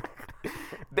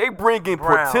 they bringing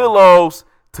Brown. Portillo's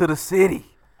to the city.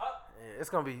 Yeah, it's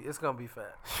gonna be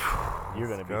fat. You're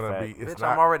gonna be Gonna fat. be. It's Bitch,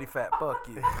 not. I'm already fat. Fuck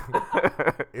you.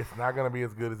 It's not gonna be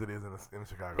as good as it is in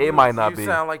Chicago. It might not you be.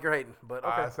 sound like you're hating, but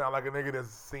okay. I sound like a nigga that's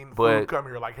seen But- food come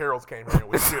here, like Harold's came here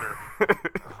with shitter.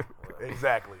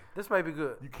 Exactly. This may be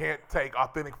good. You can't take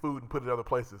authentic food and put it other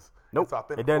places. Nope. It's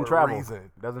authentic It doesn't for a travel.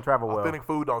 reason. Doesn't travel well. Authentic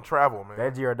food don't travel, man.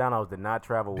 That Giordano's did not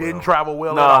travel well. Didn't travel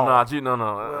well at all. No.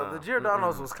 Well, the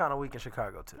Giordano's was kind of weak in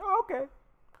Chicago too. Oh, okay.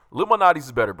 Illuminati's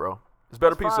is better, bro. It's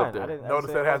better That's piece fine. up there. I didn't Notice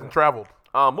say that it hasn't wasn't. traveled.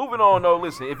 Moving on though,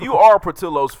 listen. If you are a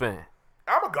Portillo's fan,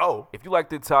 I'ma go. if you like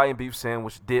the Italian beef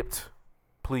sandwich dipped,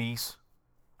 please,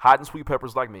 hot and sweet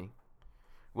peppers like me,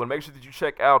 you want to make sure that you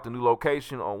check out the new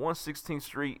location on 116th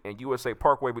Street and USA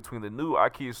Parkway between the new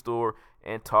IKEA store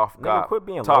and Top Nigga, quit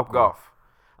being Top local. Golf.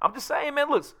 I'm just saying, man.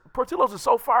 Look, Portillo's is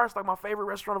so fire. It's like my favorite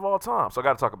restaurant of all time. So I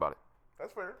got to talk about it.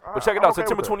 That's fair. But check it out,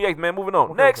 September 28th, man. Moving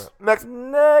on. Next,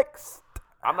 Next.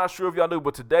 I'm not sure if y'all knew,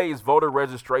 but today is voter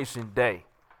registration day.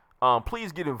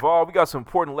 Please get involved. We got some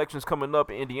important elections coming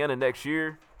up in Indiana next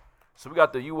year. So we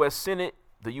got the U.S. Senate,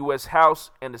 the U.S.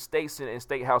 House, and the state Senate and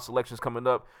state House elections coming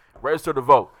up. Register to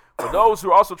vote. For those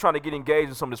who are also trying to get engaged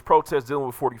in some of this protest dealing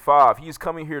with 45, he is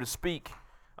coming here to speak.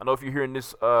 I know if you're hearing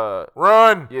this,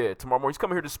 Run. yeah, tomorrow morning. He's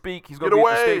coming here to speak. He's going Get to be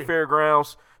at the away. state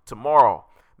fairgrounds tomorrow.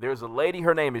 There's a lady.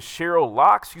 Her name is Cheryl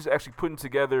Locks. She's actually putting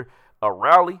together a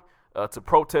rally to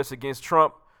protest against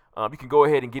Trump. You can go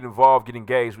ahead and get involved, get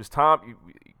engaged. It's time. You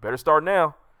better start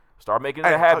now. Start making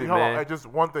it a habit, hold on. man. Hey, just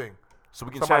one thing. So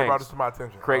we can Somebody change. brought this to my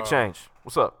attention. Create change.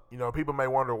 What's up? You know, people may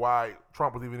wonder why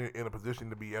Trump was even in a position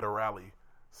to be at a rally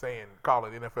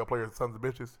calling NFL players sons of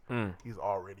bitches. He's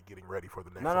already getting ready for the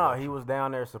next No, election. he was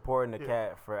down there supporting the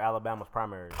cat for Alabama's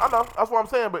primary. I know. That's what I'm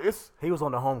saying, but He was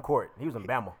on the home court. He was in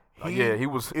Bama. Yeah, he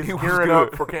was. Is He was gearing good.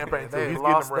 up for campaign too. They He's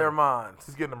lost getting them their ready. minds.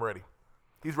 He's getting them ready.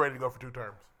 He's ready to go for 2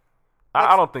 terms.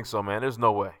 I don't think so, man. There's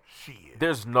no way. Shit.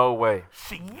 There's no way.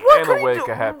 Shit. Ain't no way it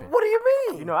could happen. What do you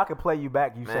mean? You know, I could play you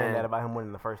back you saying Man. that about him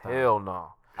winning the first time. Hell no.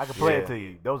 I could play Yeah. it to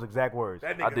you. Those exact words.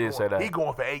 That I nigga did say that. He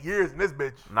going for 8 years in this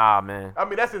bitch. Nah, man. I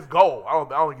mean, that's his goal. I don't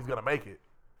think he's gonna make it.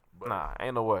 But Nah,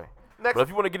 ain't no way. Next. But if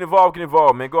you want to get involved,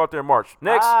 man. Go out there and march.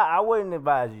 Next. I wouldn't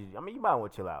advise you. I mean, you might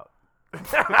want to chill out.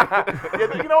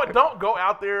 Yeah, you know what? Don't go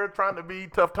out there trying to be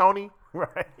tough Tony.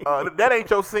 Right. That ain't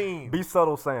your scene. Be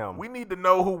subtle, Sam. We need to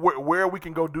know where we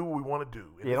can go do what we want to do.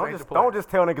 And yeah, this don't ain't just the place. don't just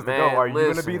tell niggas Man, to go. Are you gonna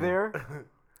be listen. there?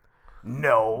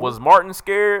 No. Was Martin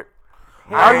scared?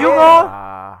 Are you going?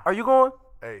 Are you going?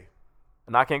 Hey,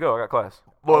 And I can't go. I got class.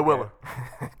 Lloyd Willer.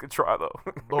 Good try though.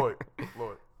 Lloyd.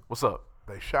 What's up?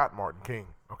 They shot Martin King.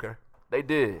 Okay, They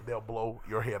did. they'll blow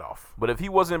your head off. But if he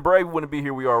wasn't brave, we wouldn't be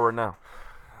here we are right now.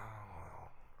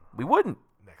 We wouldn't.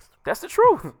 Next. That's the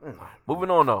truth. Moving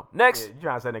on though. Next. You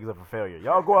trying to set niggas up for failure?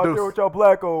 Y'all go out Deuce. there with y'all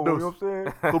black old. You Deuce. know what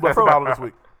I'm saying? Who bust the bottle this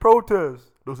week? Protest.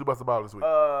 Who bust the bottle this week?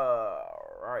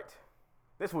 Right.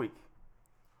 This week,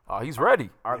 Oh, he's ready.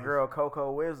 our girl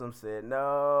Coco Wisdom said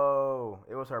no.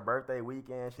 It was her birthday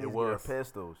weekend. She It needs to get was. a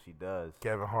pistol. She does.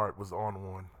 Kevin Hart was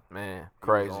on one. Man, It was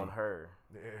crazy. on her.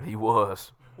 He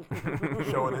was.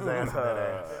 Showing his ass in that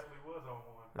ass.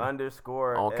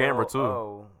 Underscore On camera, too.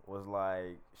 LO was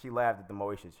like, she laughed at the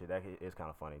Moesha shit. That is kind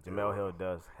of funny. Jamel Hill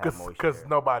does have Moesha. Because hair.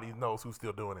 nobody knows who's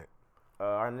still doing it.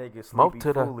 Our nigga Smoke Sleepy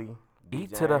to the- Fooly, D.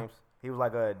 eat to the- James, he was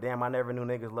like, damn, I never knew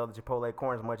niggas love the Chipotle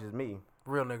corn as much as me.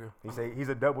 Real nigga. He say he's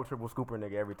a double, triple scooper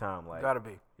nigga every time. Like, Gotta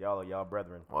be. y'all are y'all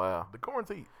brethren. Wow. The corn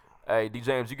teeth. Hey, D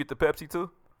James, you get the Pepsi too?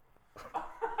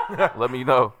 Let me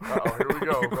know. Oh, here we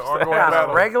go. The We ongoing got a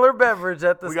battle. regular beverage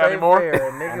at the We got any state more? fair,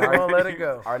 and niggas won't let it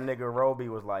go. Our nigga Roby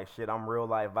was like, shit, I'm real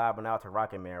life vibing out to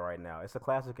Rocket Man right now. It's a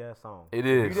classic ass song. It If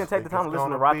you is. didn't take the time to It's listen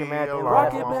to gonna Rocket be Man, a then long,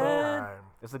 Rocket long Man. time.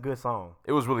 it's a good song.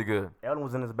 It was really good. Elton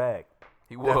was in his bag.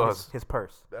 He was. His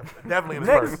purse. Definitely in his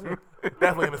purse.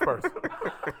 Definitely in his purse.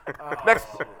 Next.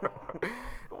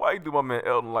 Why you do my man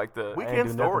Elton like that? I ain't Weekend do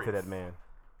nothing stories. to that man.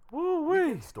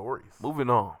 Woo-wee. Stories. Moving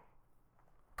on.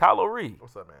 Kylo Ree.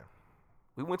 What's up, man?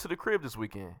 We went to the crib this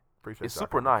weekend. Appreciate It's y'all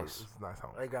super coming through. nice. It's a nice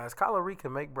home. Hey guys, Kylo Ree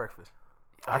can make breakfast.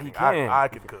 He can. I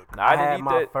can cook. Nah, I I didn't had eat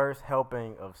my that. first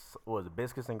helping of what was it,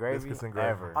 biscuits and gravy? Biscuits and gravy.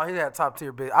 Ever. Oh, he had top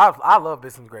tier biscuits. I love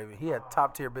biscuits and gravy. He had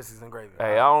top tier biscuits and gravy.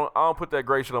 Hey, I don't put that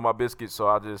gray shit on my biscuits, so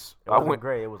I It I wasn't went.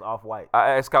 gray. It was off white.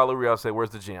 I asked Kylo Ree. I said,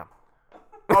 "Where's the jam?"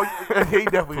 Oh, he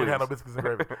definitely didn't have no biscuits and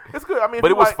gravy. It's good. I mean, if But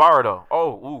you it was like, fire though.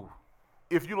 Oh, ooh.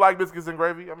 if you like biscuits and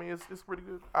gravy, I mean, it's pretty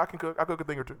good. I can cook. I cook a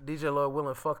thing or two. DJ Lord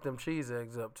Willin fucked them cheese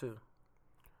eggs up too.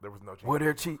 There was no cheese. Were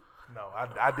there cheat? No,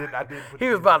 I didn't. Put He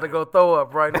cheese was about in to there. go throw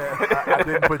up right now. I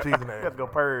didn't put cheese in there. Let's go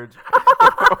purge.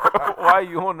 Why are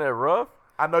you on that rough?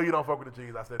 I know you don't fuck with the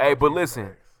cheese. I said. Hey, no but cheese in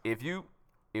listen, eggs.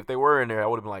 if they were in there, I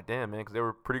would have been like, damn, man, because they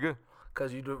were pretty good.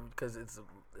 Because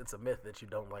it's a myth that you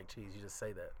don't like cheese. You just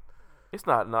say that. It's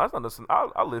not. No, it's not. Listen,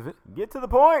 I live it. Get to the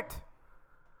point.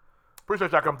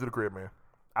 Appreciate y'all coming to the crib, man.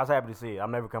 I was happy to see it.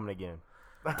 I'm never coming again.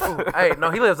 Hey, no,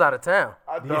 he lives out of town.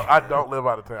 I don't live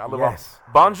out of town. I live Yes.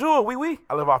 Bonjour, oui, oui.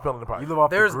 I live off Pelham Pike. You live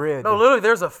off There's the grid. literally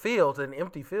there's a field, an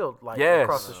empty field, like Yes.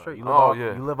 across the street. You live Oh, off,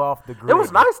 yeah. You live off the grid. It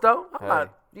was nice though. I'm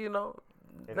Hey. not,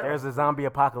 If there's a zombie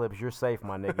apocalypse, you're safe,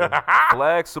 my nigga.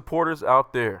 Flag supporters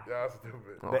out there. Yeah, that's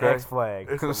stupid. The Okay. X flag.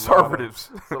 It's a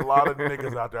Conservatives. It's a lot of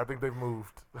niggas out there. I think they've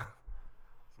moved. It's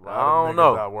a lot I of don't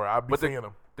niggas know. out where I be But seeing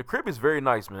them. The crib is very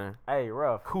nice, man. Hey,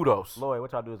 rough. Kudos. Lloyd,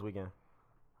 what y'all do this weekend?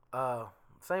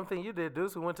 Same thing you did,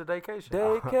 Deuce. We went to vacation.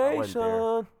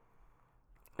 Vacation.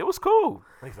 It was cool.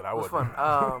 He said I It was wasn't.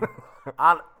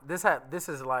 fun. This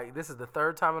is the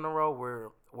third time in a row where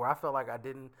I felt like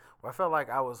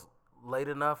I was late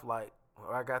enough, like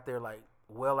where I got there like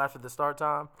well after the start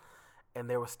time, and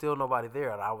there was still nobody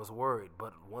there, and I was worried.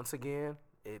 But once again,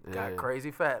 it Yeah. got crazy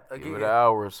fat Give again, it an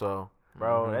hour or so.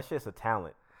 Bro, that shit's a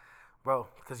talent. bro.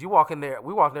 Because you walk in there,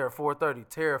 we walked in there at 4:30,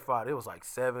 terrified. It was like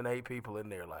 7-8 people in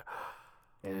there, like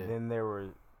And then there were,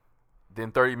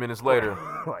 Then 30 minutes later,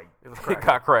 like, it was it cracking.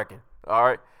 got cracking. All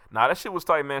right. Nah, that shit was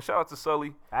tight, man. Shout out to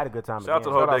Sully. I had a good time. Shout out to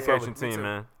the again. whole Shout out vacation Sully. Me team, too.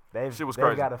 man. They've, shit was they've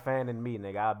crazy. got a fan in me,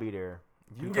 nigga. I'll be there.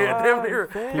 Yeah, damn near.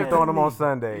 Keep throwing them on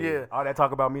Sunday. Yeah. All that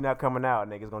talk about me not coming out,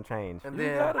 niggas gonna change. And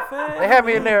then they had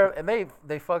me in there, and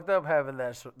they fucked up having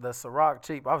the Ciroc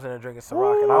cheap. I was in there drinking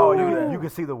Ciroc, and I Oh, don't do that. you can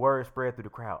see the word spread through the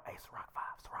crowd. Hey, Ciroc 5,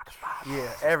 Ciroc is 5.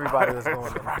 Yeah, everybody was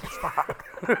going there.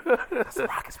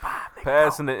 Ciroc is 5, nigga.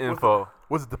 Passing the info.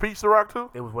 Was it the peach Ciroc too?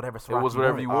 It was whatever Ciroc It was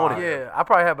whatever you wanted. Yeah, I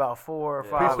probably had about 4 or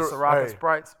 5 Peach Ciroc and hey.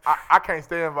 Sprites. I can't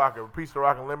stand vodka. Peach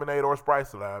Ciroc and lemonade or Sprite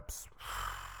slaps.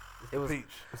 It was Peach.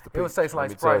 It's the it peach. was taste Let like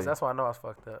me tell Sprites. you. That's why I know I was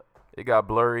fucked up. It got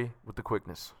blurry with the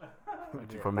quickness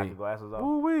for Knock me. your glasses off.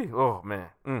 Ooh-wee. Oh, man.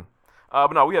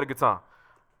 But no, we had a good time.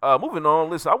 Moving on.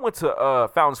 Listen, I went to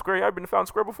Fountain Square. You ever been to Fountain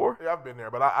Square before? Yeah, I've been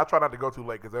there, but I try not to go too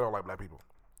late because they don't like black people.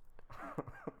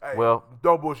 Hey, Well-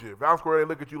 don't bullshit. Fountain Square, they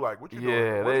look at you like, what you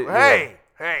Yeah, doing? they-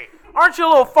 Hey, Aren't you a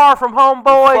little far from home,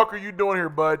 what the boy? fuck are you doing here,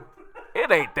 bud?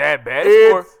 It ain't that bad.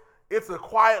 It's It's a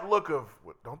quiet look of,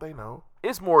 what, don't they know?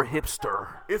 more hipster.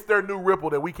 It's their new Ripple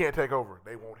that we can't take over.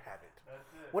 They won't have it.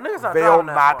 Well, niggas not They'll driving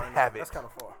that not far. have it. That's kind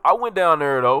of far. I went down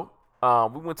there, though.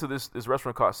 We went to this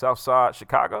restaurant called Southside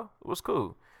Chicago. It was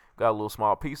cool. Got a little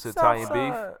small pizza, Italian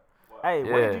beef. Southside. Hey,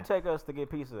 where did Yeah. you take us to get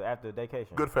pizza after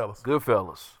vacation? Goodfellas.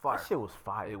 Goodfellas. Fire. That shit was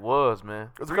fire. It was, man.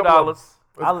 There's a $3. couple of them.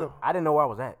 There's a I didn't know where I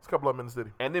was at. couple of them in the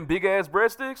city. And then big ass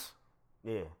breadsticks.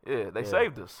 Yeah, Yeah, they Yeah.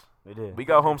 saved us. they did. We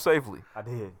got home safely. I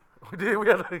did. We did. We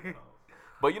had to.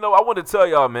 But I wanted to tell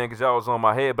y'all, man, because y'all was on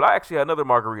my head. But I actually had another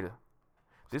margarita.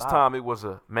 This time it was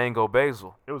a mango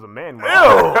basil. It was a man.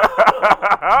 Mango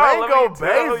tell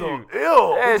basil. you.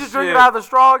 Ew. That Did you drink shit it out of the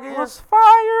straw again? was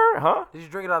fire, huh? Did you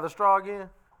drink it out of the straw again?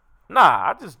 Nah,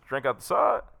 I just drank out the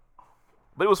side.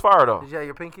 But it was fire though. Did you have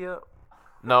your pinky up?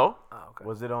 No, Oh, okay.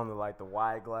 Was it on the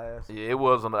wide glass? yeah, it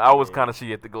was on. I was kind of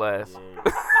shit at the glass,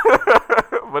 Yeah.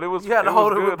 but it was. You had to it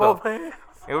hold was it good, with both though. hands.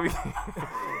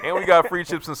 And we got free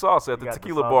chips and salsa at the got the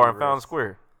tequila salty bar in Fountain wrist.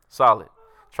 Square. Solid.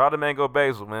 Try the mango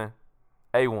basil, man.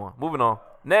 A1. Moving on.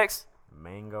 Next.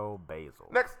 Mango basil.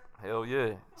 Next. Hell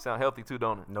yeah. Sound healthy too,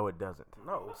 don't it? No, it doesn't.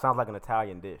 No. Sounds like an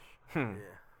Italian dish. Yeah.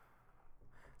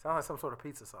 Sounds like some sort of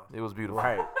pizza sauce. It was beautiful.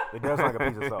 Right. It does sound like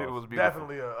a pizza sauce. It was beautiful.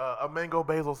 Definitely a mango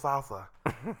basil salsa.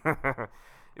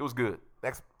 It was good.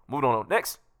 Next. Moving on.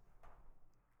 Next.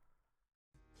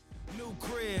 New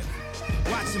crib,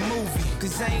 watch a movie,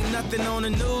 cause ain't nothing on the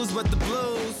news but the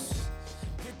blues.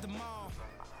 Hit the mall.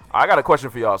 I got a question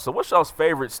for y'all. So, what's y'all's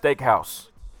favorite steakhouse?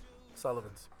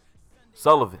 Sullivan's.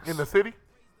 Sullivan's. In the city?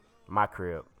 My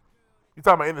crib. You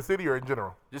talking about in the city or in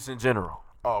general? Just in general.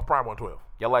 Oh, Prime 112.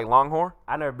 Y'all like Longhorn?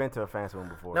 I never been to a fancy one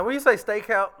before. Now, when you say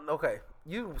steakhouse, okay,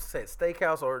 you said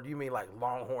steakhouse, or do you mean like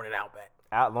Longhorn and Outback?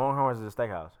 Longhorns is a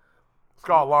steakhouse. It's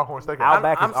called Longhorn Steakhouse.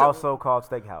 Outback I'm is saying- also called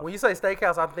steakhouse. When you say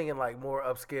steakhouse, I'm thinking like more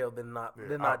upscale than not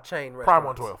chain Prime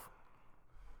restaurants.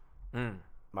 112.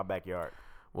 My backyard.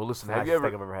 Well, listen, Nicest have you ever?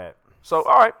 steak I've ever had. So,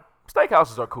 all right,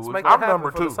 steakhouses are cool. Let's make I'm that happen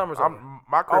number for the 2. summer's over.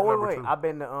 My crib Oh number wait, 2. I've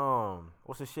been to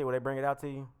what's the shit where they bring it out to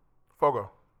you? Fogo.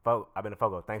 I've been to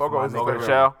Fogo. Thanks Fogo to is my a Okay, nigga. steakhouse.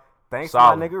 Chow. Thanks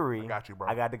Solid. to my nigga Ree. I got you, bro.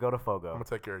 I got to go to Fogo. I'm going to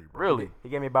take care of you, bro. Really? He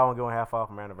gave me buy one get one half off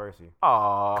for my anniversary.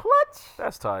 Aw, clutch.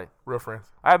 That's tight. Real friends.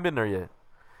 I haven't been there yet.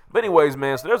 But anyways,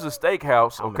 man, so there's a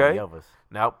steakhouse, How okay? many of us?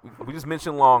 Now, we just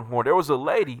mentioned Longhorn. There was a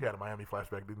lady. You had a Miami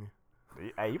flashback, didn't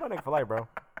you? Hey, you my nigga for life, bro.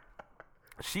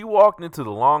 She walked into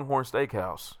the Longhorn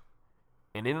Steakhouse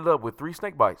and ended up with 3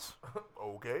 snake bites.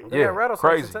 Okay. They Yeah, got rattlesnakes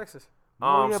crazy. in Texas.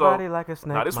 Move your body like a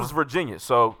snake. Now this was ma. Virginia.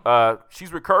 So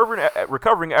she's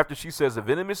recovering after she says a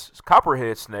venomous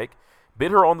copperhead snake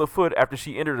bit her on the foot after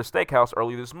she entered a steakhouse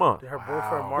early this month. Did her boyfriend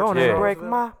Gonna Martin Yeah. break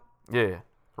my. Yeah.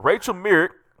 Rachel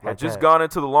Merrick had Like just that. gone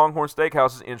into the Longhorn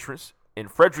Steakhouse's entrance in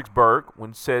Fredericksburg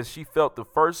when says she felt the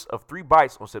first of 3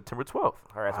 bites on September 12th.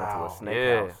 Her ass went to a snake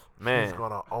Yeah, house. man. She's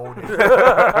going to own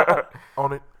it.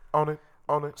 Own it. Own it.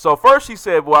 Own it. So first she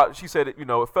said,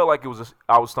 it felt like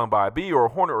I was stung by a bee or a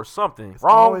hornet or something. It's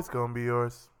always going to be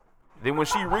yours. Then when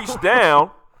she reached down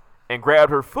and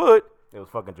grabbed her foot, It was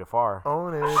fucking Jafar.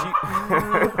 Own it.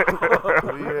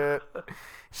 Yeah.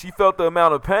 she felt the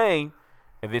amount of pain,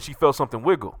 and then she felt something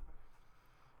wiggle.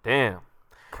 Damn.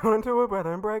 Come into it,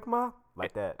 brother, and break my.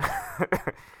 Like that.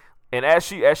 And as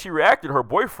she reacted, her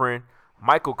boyfriend,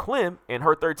 Michael Clem, and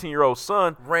her 13-year-old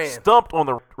son Ran. stumped on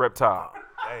the reptile,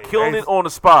 Hey, killing they- it on the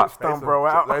spot. they some- bro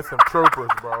out. They some troopers,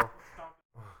 bro.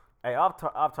 Hey, off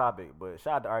topic, but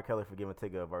shout out to R. Kelly for giving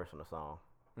Tigger a verse on the song.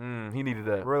 He needed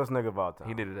that. Realest nigga of all time.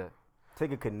 He needed that.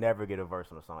 Tigger could never get a verse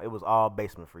on the song. It was all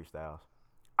basement freestyles.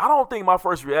 I don't think my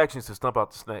first reaction is to stump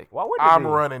out the snake. Why would it I'm be?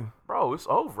 running. Bro, it's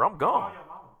over. I'm gone.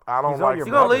 I don't He's on like your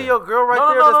You gonna brother. leave your girl right No,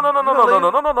 there? no, That's- no, no, you no, gonna no,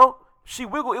 leave- no, no, no. She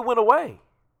wiggled. It went away.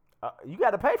 You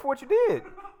got to pay for what you did.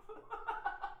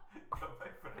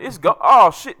 It's go.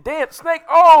 Oh shit! Damn snake.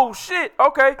 Oh shit.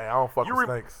 Okay. Hey, I don't fuck You with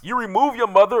snakes. You remove your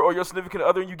mother or your significant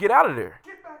other and you get out of there.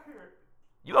 Get back here.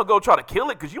 You don't go try to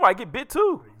kill it because you might get bit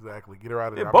too. Exactly. Get her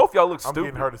out of Yeah, there. both y'all look I'm stupid.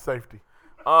 getting her to safety.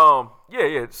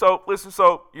 Yeah. So listen.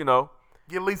 So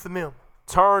Get Lisa and them.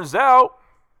 turns out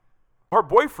her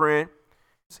boyfriend,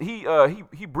 he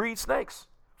breeds snakes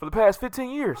for the past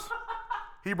 15 years.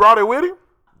 He brought it with him?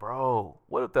 Bro,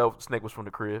 what if that snake was from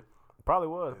the crib? Probably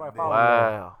was. Probably followed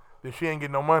Wow. Then she ain't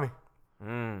getting no money.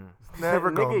 Mm. It's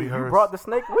never Nigga, gonna be you hers. brought the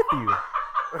snake with you.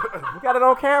 You got it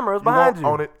on camera. It's behind you.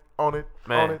 Own it. Own it.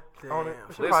 Man. Own it. Own it.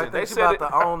 She Listen, probably they think she said about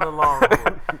it- to own the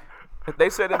Longhorn. They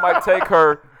said it might take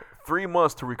her 3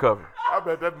 months to recover. I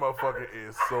bet that motherfucker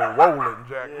is so swollen,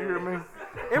 Jack. You hear me?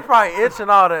 It probably itching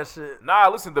all that shit. Nah,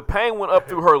 listen, the pain went up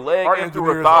through her leg Our and through her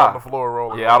engineer's on the thigh. floor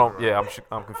rolling. Yeah, over.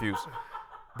 I'm confused.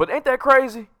 But ain't that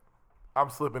crazy? I'm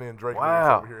slipping in Drake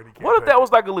Wow. over here. And he can't What if take that it.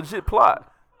 was like a legit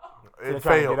plot? It trying to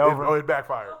failed. get over? It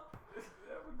backfired.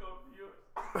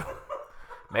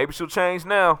 Maybe she'll change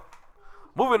now.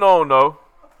 Moving on though.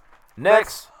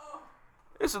 Next,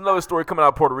 this is another story coming out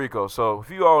of Puerto Rico. So if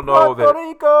you all know Puerto that,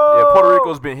 Rico. yeah, Puerto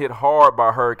Rico's been hit hard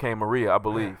by Hurricane Maria, I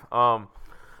believe.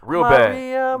 Real bad.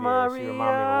 Maria, Yeah, she Maria.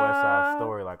 reminded me of a West Side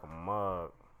Story like a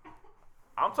mug.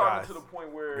 I'm talking Guys. to the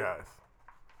point where Guys.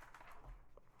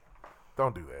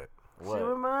 Don't do that. She What?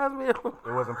 reminds me of.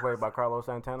 It wasn't played by Carlos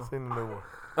Santana? Send the new one.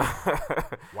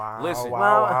 Wow. Listen.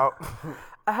 Wow. Wow.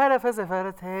 I had a festival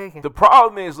to take. the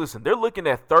problem is, listen, they're looking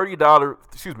at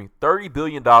 $30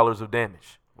 billion of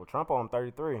damage. Well, Trump on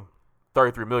 33.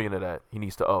 33 million of that he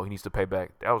needs to pay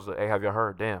back. That was hey, have you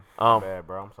heard? Damn. Bad,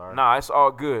 bro. I'm sorry. Nah, it's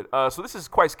all good. So this is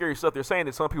quite scary stuff. They're saying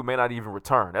that some people may not even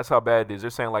return. That's how bad it is. They're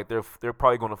saying like they're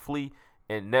probably going to flee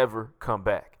and never come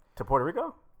back. To Puerto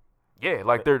Rico? Yeah,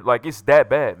 like it's that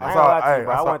bad, I man. ain't gonna lie to hey, you,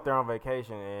 bro. I I saw- went there on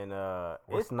vacation, and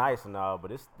it's nice and all,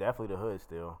 but it's definitely the hood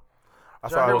still. I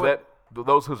Y'all heard saw what-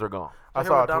 Those hoods are gone. I You hear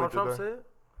saw what a Donald tweet Trump today. said?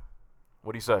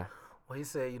 What do you say? Well, he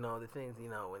said, the things,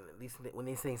 when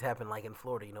these things happen, like in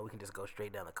Florida, we can just go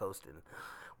straight down the coast and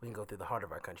we can go through the heart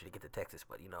of our country to get to Texas.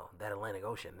 But that Atlantic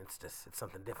Ocean, it's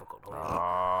something difficult.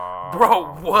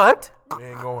 Bro, what? We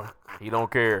ain't going. He don't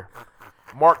care.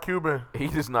 Mark Cuban. He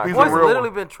just not. He's Boy's a real literally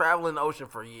one. been traveling the ocean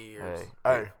for years.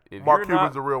 Hey, if Mark you're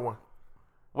Cuban's not- a real one.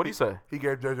 What do you say? He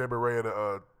gave J.J. Barea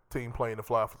the team plane to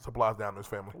fly supplies down to his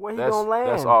family. Where he gonna land?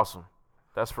 That's awesome.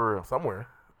 That's for real. Somewhere.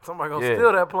 Somebody gonna Yeah.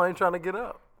 steal that plane trying to get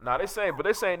up. Nah, they're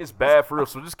saying it's bad for real.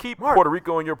 So just keep Puerto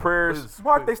Rico in your prayers.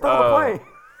 Mark, they stole the plane.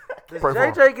 Does Pray for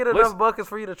JJ get enough Listen. buckets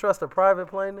for you to trust a private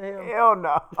plane to him? Hell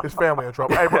no. His family in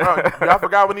trouble. Hey, bro, y'all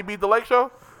forgot when he beat the Lake Show?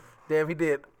 Damn, he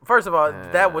did. First of all,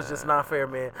 that was just not fair,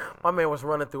 man. My man was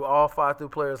running through all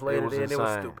 5 players later, was and it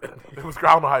was insane. stupid. It was, I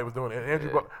don't know how he was doing it. Andrew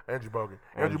Bogut.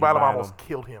 Andrew Bynum almost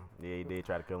killed him. Yeah, he did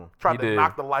try to kill him. Tried He to did.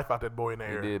 knock the life out that boy in the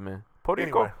He air. did, man. Puerto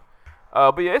Rico. Anyway.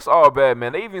 But yeah, it's all bad,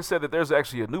 man. They even said that there's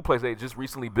actually a new place they just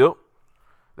recently built.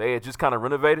 They had just kind of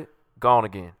renovated. Gone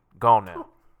again. Gone now.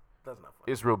 That's not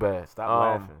funny. It's real bad. Stop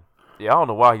laughing. Yeah, I don't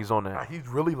know why he's on that. He's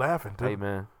really laughing, too. Hey,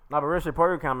 man. No, but real shit,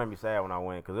 Puerto Rico kind of made me sad when I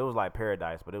went because it was like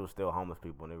paradise, but it was still homeless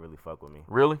people and they really fuck with me.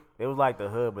 Really? It was like the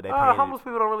hood, but they painted Homeless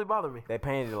people don't really bother me. They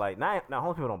painted it like not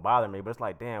homeless people don't bother me, but it's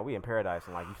like damn, we in paradise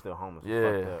and like you still homeless. It's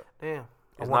Yeah. fucked up. Damn.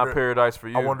 It's wonder- not paradise for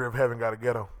you. I wonder if heaven got a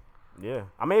ghetto. Yeah,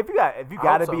 I mean if you got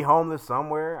to hope be so. homeless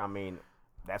somewhere, I mean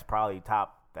that's probably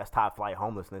top flight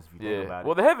homelessness if you think Yeah. about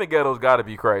Well, it. the Heaven Ghetto's got to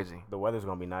be crazy. The weather's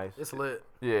gonna be nice, It's lit.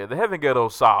 Yeah, the Heaven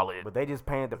Ghetto's solid. but they just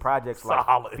painted the projects like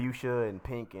Solid. fuchsia and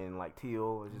pink and like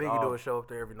teal. It's just Biggie all- do a show up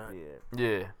there every night. Yeah,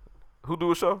 Yeah. Who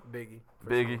do a show? Biggie. for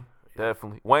Biggie. sure.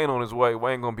 Definitely. Wayne on his way.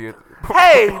 Wayne gonna be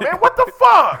Hey, man, what the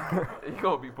fuck? he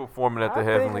gonna be performing at the I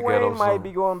Heavenly think Ghetto Wayne might soon.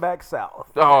 be going back south.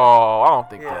 Oh, I don't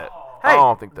think Yeah. that. Hey, I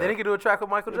don't think then he that. can do a track with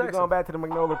Michael He'll be Jackson. going back to the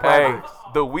Magnolia Hey, projects.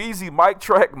 the Wheezy Mike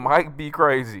track might be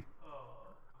crazy.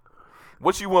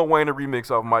 What you want Wayne to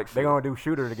remix off Mike's They shit? gonna do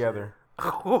Shooter together.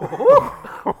 That boy be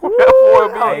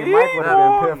Hey, Mike would have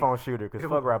boy. been Piff on Shooter because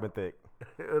fuck Robin Thicke.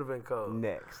 It would have been cold.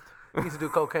 Next. He used to do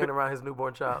cocaine around his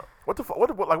newborn child. What the fuck? What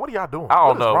are y'all doing? I don't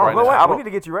What is know wrong right with now. y'all? I We don't- need to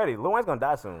get you ready. Lil Wayne's gonna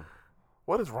die soon.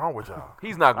 What is wrong with y'all?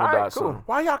 He's not gonna All die right, cool. soon.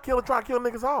 Why y'all trying to kill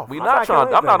niggas off? We I'm not not trying.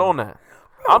 killing I'm not anything. on that.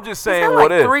 I'm just He's saying had what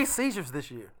like if. 3 seizures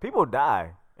this year. People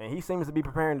die, and he seems to be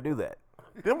preparing to do that.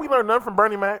 Didn't we learn nothing from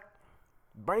Bernie Mac?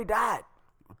 Bernie died.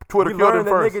 Twitter We killed him learned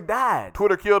the first. nigga died.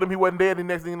 Twitter killed him. He wasn't dead. And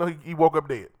next thing you know, he woke up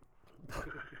dead.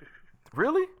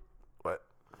 Really? But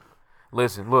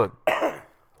Listen, look.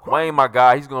 Wayne, my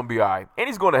guy, he's gonna be all right, and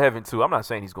he's going to heaven too. I'm not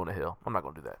saying he's going to hell. I'm not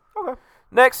gonna do that. Okay.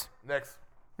 Next. next,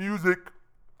 music.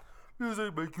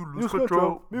 Music make you lose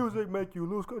control. Music make you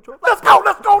lose control. Let's go.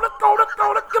 Let's go. Let's go. Let's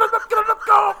go. Let's get it. Let's get it. Let's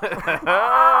go. Fat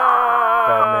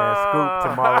man Scoop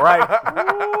to my right.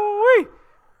 Woo-wee.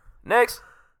 Next.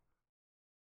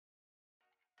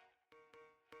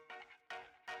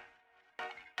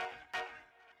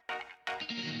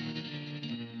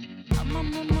 I'm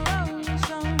on my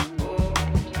motion.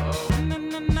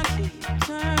 And I keep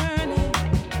turning.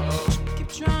 Keep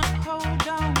trying to hold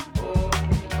on.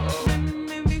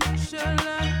 Maybe you should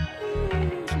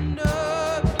loosen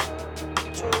up.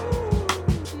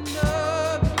 Loosen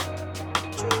up.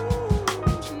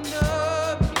 Loosen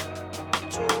up.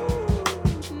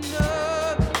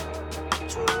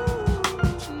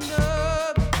 Loosen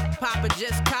up. Papa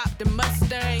just copped a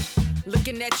Mustang.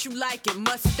 Looking at you like it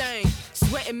Mustang.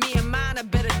 Sweating me and mine, I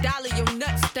better dollar your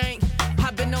nuts stank.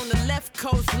 I've been on the left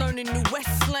coast learning new West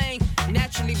slang.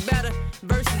 Naturally better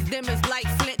versus them is like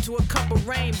Flint to a couple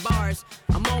rain bars.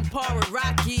 I'm on par with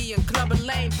Rocky and Clubber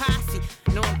Lane Posse.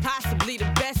 No, I'm possibly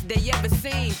the best they ever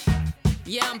seen.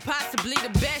 Yeah, I'm possibly the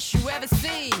best you ever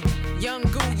seen. Young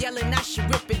goo yelling, I should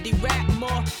rippity rap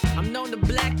more. I'm known to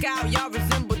black out, y'all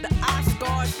resemble the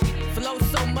Oscars. Flow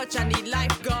so much, I need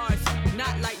lifeguards.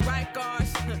 Not like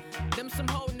Rikers, them some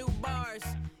whole new bars.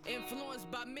 Influenced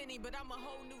by many, but I'm a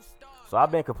whole new star. So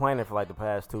I've been complaining for like the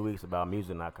past 2 weeks about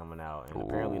music not coming out, and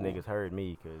apparently niggas heard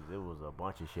me because it was a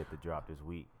bunch of shit that dropped this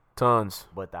week. Tons.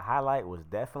 But the highlight was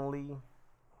definitely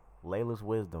Layla's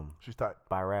Wisdom She's tight.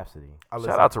 by Rhapsody. Shout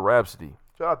out to Rhapsody.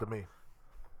 Shout out to me.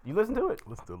 You listen to it?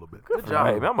 Listen to a little bit. Good Hey, job.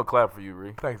 man, I'm gonna clap for you,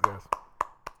 Ree. Thanks, guys.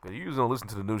 Cause you don't listen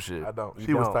to the new shit. I don't. You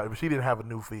She was don't. tight, but she didn't have a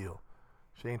new feel.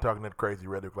 She ain't talking that crazy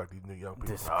rhetoric like these new young people.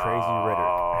 This crazy rhetoric.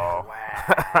 Oh,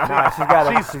 Nah, she's got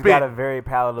She she's spit. got a very Yeah,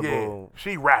 palatable.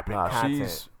 she rapping. nah, content.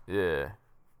 she's yeah.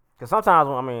 Cause sometimes,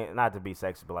 I mean, not to be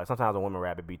sexy, but like sometimes when women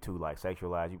rap, it be too like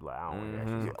sexualized. You be like, I don't want to hear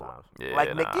that shit sometimes. Yeah,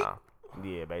 Like Nicki? nah.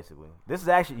 Yeah, basically. This is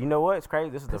actually, you know what? It's crazy.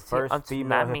 This is the Pussy first on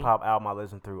female tsunami. hip hop album I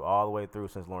listened through all the way through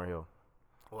since Lauryn Hill.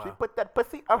 She Wow. put that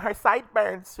pussy on her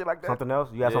sideburns. Shit like that. Something else?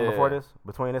 You got something before Yeah. this?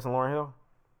 Between this and Lauryn Hill?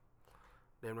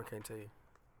 Damn, I can't tell you.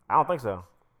 I don't think so.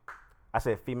 I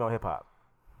said female hip hop.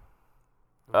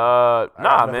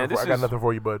 Nah, man. This I got is nothing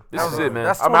for you, bud. this is it, man.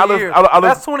 That's I 20 mean, years. I listen-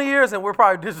 That's 20 years, and we're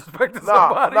probably disrespecting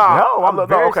somebody. No, I'm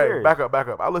very okay. serious. Back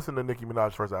up. I listened to Nicki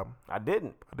Minaj's first album. I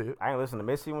didn't. I did. I ain't listen to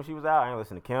Missy when she was out. I ain't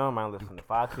listen to Kim. I ain't listen to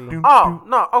Foxy. Oh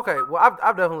no, okay. Well,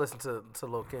 I've definitely listened to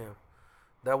Lil Kim.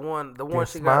 That one, the one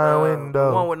Kiss she my got, the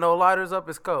window. one with no lighters up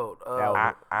is cold.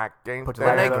 I can't Put stand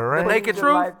your naked- the the rain. naked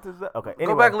truth? Okay. Go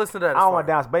Anyway, back and listen to that. I It's don't want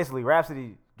fire. down. Basically,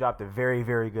 Rhapsody dropped a very,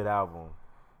 very good album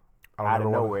I don't out of know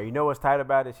what- nowhere. You know what's tight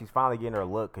about it? She's finally getting her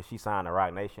look because she signed to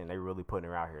Rock Nation. They really putting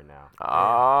her out here now.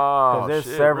 Oh, Because there's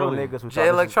shit, several really? niggas who Jay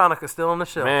thought this Electronica still on the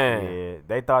shelf. Man. yeah,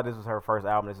 they thought this was her first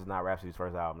album. This is not Rhapsody's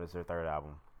first album. This is her third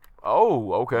album.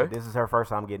 Oh, okay. This is her first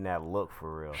time getting that look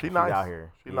for real. She She's nice. out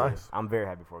here. She Yeah, nice. I'm very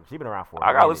happy for her. She's been around for a I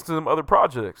gotta minute. listen to them other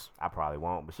projects. I probably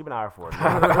won't, but she been out here for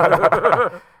a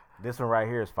minute. This one right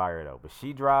here is fire though. But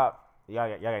she dropped. Y'all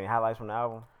got any highlights from the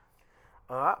album?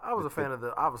 I was a fan of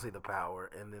obviously the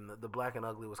Power, and then the Black and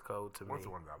Ugly was cold to me. What's the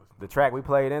one that I listened to? The track we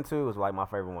played into was like my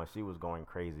favorite one. She was going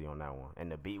crazy on that one,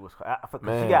 and the beat was.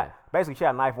 Man. She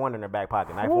got Knife Wonder in her back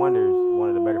pocket. Knife Wonder is one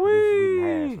of the better producers we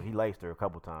had, so he laced her a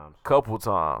couple times. Couple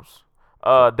times.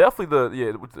 Definitely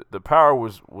the Power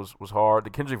was hard.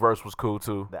 The Kendrick verse was cool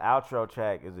too. The outro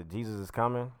track is Jesus is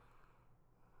Coming,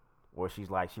 where she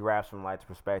raps from like the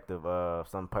perspective of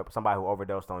somebody who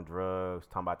overdosed on drugs,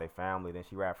 talking about their family. Then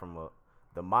she raps from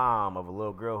the mom of a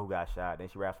little girl who got shot. Then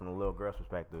she raps from the little girl's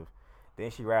perspective.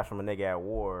 Then she raps from a nigga at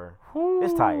war.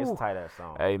 It's tight. It's a tight ass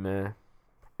song. Hey man,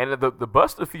 and the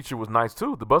Busta feature was nice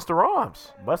too. The Busta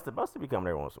rhymes. Busta become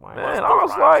there once in a while. Man, I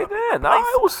was like, man, nah,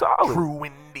 it was solid. True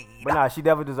indeed. But nah, she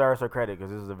definitely deserves her credit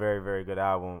because this is a very, very good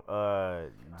album.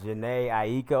 Janae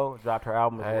Aiko dropped her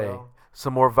album as Hey, well.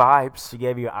 some more vibes. She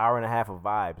gave you an hour and a half of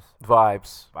vibes.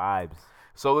 Vibes.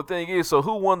 So the thing is,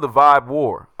 who won the vibe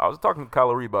war? I was talking to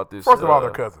Kylerie about this. First of all,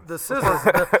 they're cousins. The Scissors,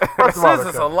 the First of all,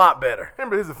 Scissors they're a lot better.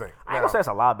 Remember, here's the thing. I ain't gonna say it's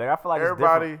a lot better. I feel like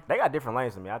Everybody- it's different. They got different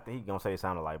lanes to me. I think he gonna say it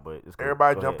sounded like, but it's cool.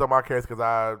 Everybody Go jumped ahead. on my case because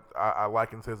I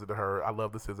liken SZA to her. I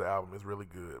love the SZA album. It's really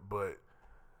good. But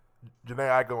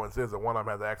Janae Aiko and SZA, one of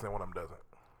them has an accent, one of them doesn't.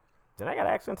 Janae got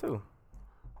an accent too.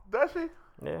 Does she?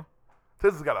 Yeah.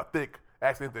 SZA's got a thick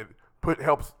accent that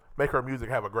helps make her music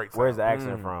have a great sound. Where's the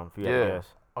accent from? If you had to Yeah. guess.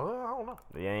 I don't know.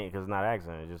 It ain't because it's not an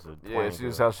accent. It's just a Yeah, twang it's to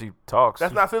just it. how she talks.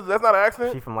 That's not SZA. That's not an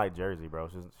accent. She from like Jersey, bro.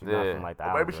 She's not Yeah. from like the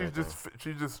Well, maybe islands or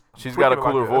anything. She's got a tweaking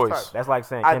it cooler like that. voice. That's tight. That's like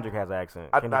saying I- Kendrick has an accent.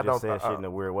 I Kendrick just don't- says shit in a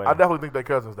weird way. I definitely think they're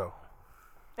cousins though.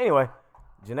 Anyway,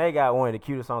 Janae got one of the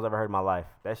cutest songs I've ever heard in my life.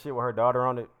 That shit with her daughter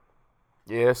on it.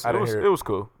 Yes, I it didn't was hear it. it was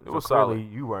cool. It So was clearly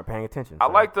solid. you weren't paying attention. I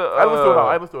son. like the. I listened to it all.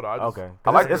 I listened to it all. I just, Okay.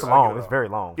 I like it's it. long. It's very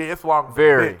long. Yeah, it's long.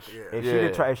 Very. Bitch. If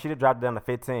Yeah. she'd have dropped it down to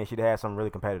 15, she'd have had something really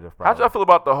competitive. How Probably. y'all feel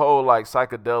about the whole like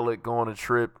psychedelic going a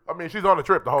trip I mean, she's on the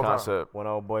trip the whole time. concept? When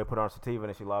old boy put on sativa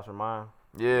and she lost her mind.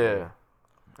 Yeah.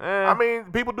 I mean,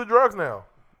 people do drugs now.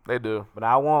 They do. But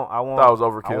I want Thought it was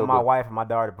overkill, I want my but- wife and my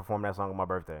daughter to perform that song on my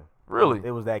birthday. Really?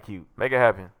 It was that cute. Make it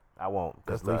happen. I won't,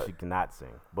 because That's at least tight. she cannot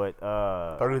sing. But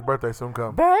 30th birthday soon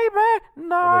come. Baby, it is on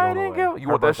the nightingale. way. You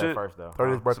Her want that birthday shit? first though?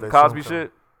 30th birthday. Some Cosby soon come.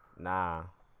 shit? Nah,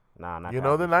 not You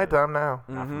know the Cosby shit. nighttime now.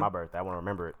 Not for my birthday. I want to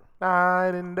remember it. Night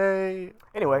and day.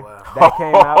 Anyway, Wow. that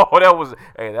came out. Oh, that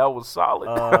was solid.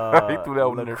 he threw that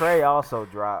one in there. Lecrae also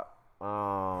dropped. It's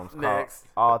called Next.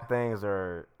 All Things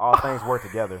Work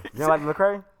Together. You know like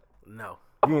Lecrae? No,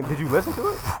 Did you listen to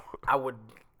it?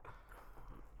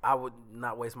 I would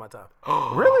not waste my time.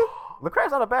 Really?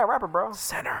 Lecrae's not a bad rapper, bro.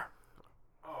 Center.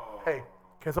 Hey,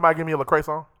 can somebody give me a Lecrae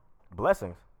song?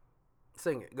 Blessings.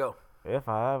 Sing it, go. If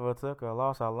I ever took a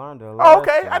loss, I learned a lesson. Oh,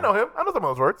 okay. I know him. I know some of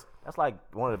those words. That's like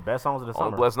one of the best songs of the On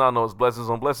summer. blessings, I know it's blessings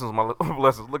on blessings. My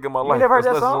blessings. Look at my life. never heard It's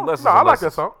that lessons song? on lessons No, on I like that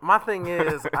lessons. song. My thing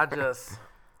is, I just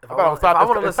if I I thought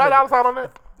want to is listen, Ty Dolla $ign on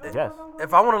that? Yes.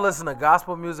 if I want to listen to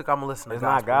gospel music, I'm gonna listen to It's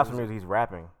not gospel music. music. He's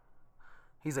rapping.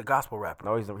 He's a gospel rapper.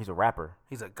 No, he's a rapper.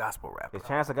 He's a gospel rapper. Is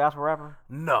Chance a gospel rapper?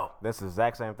 No, That's the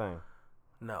exact same thing.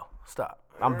 no, stop.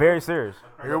 I'm very serious.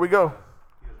 Here we go.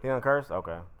 He don't curse?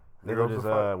 Okay. Neither goes does the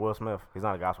fuck. Will Smith. He's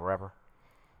not a gospel rapper.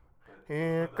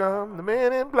 Here come the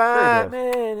men in black.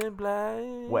 Man in black.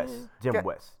 West. Jim Ga-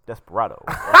 West. Desperado.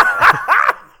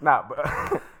 Nah,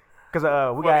 but because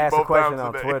we got asked a both question times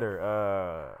on today.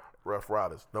 Twitter. Rough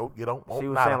Riders. Nope, you don't. She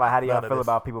was nada, saying like, how do y'all none of feel this.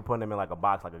 about people putting him in like a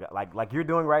box, like you're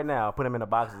doing right now, put him in a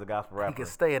box as a gospel He rapper? can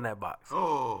stay in that box.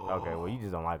 Okay, well you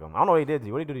just don't like him. I don't know what he did to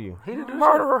you. What did he do to you? He did do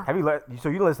Murderer. Have you so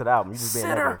you listened to the album? You just being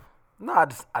negative. No,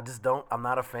 I just don't. I'm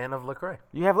not a fan of Lecrae.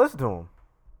 You have listened to him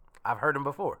I've heard him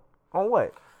before. on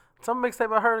what? Some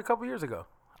mixtape I heard a couple years ago.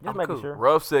 Just I'm making cool. sure.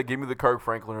 Ruff said, "Give me the Kirk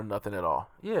Franklin or nothing at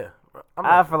all." Yeah,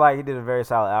 I feel like he did a very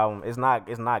solid album. It's not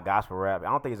gospel rap. I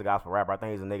don't think he's a gospel rapper. I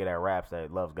think he's a nigga that raps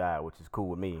that loves God, which is cool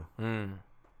with me.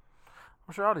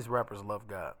 I'm sure all these rappers love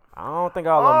God. I don't think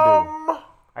all of them do.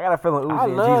 I got a feeling Uzi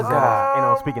and love Jesus God. ain't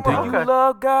on speaking Do terms. you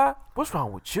love God? What's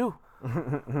wrong with you?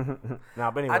 Nah,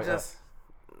 but anyway,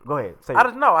 go ahead. Say I it.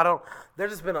 don't know. I don't.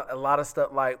 There's just been a lot of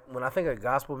stuff. Like when I think of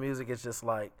gospel music, it's just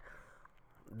like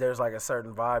there's like a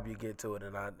certain vibe you get to it,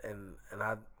 and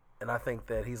I think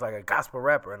that he's like a gospel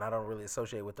rapper, and I don't really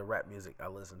associate with the rap music I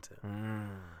listen to.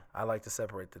 I like to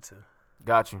separate the two.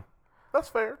 Got you. That's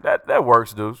fair. That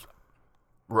works, dudes.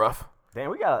 Rough. Damn,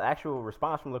 we got an actual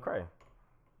response from Lecrae.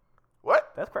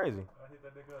 What? That's crazy.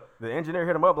 The engineer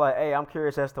hit him up like, "Hey, I'm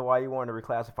curious as to why you wanted to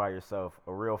reclassify yourself,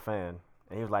 a real fan."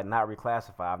 And he was like, "Not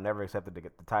reclassify. I've never accepted the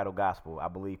title gospel. I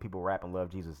believe people rap and love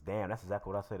Jesus." Damn, that's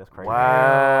exactly what I said. That's crazy.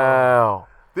 Wow.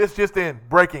 This just in.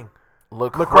 Breaking.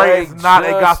 Lecrae Lecrae is not a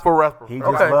just- gospel rapper. He just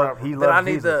Okay. loves. He Then loves I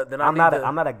need Jesus. the- then I I'm need not. the-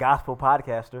 I'm not a gospel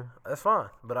podcaster. That's fine,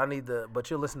 but I need the.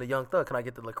 But you listen to Young Thug. Can I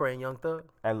get the Lecrae and Young Thug?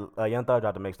 And Young Thug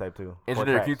dropped the mixtape too.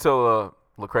 Engineer, can you tell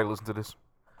Lecrae to listen to this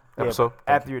episode?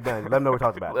 After you're done, let him know what we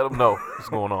talked about. Let him know what's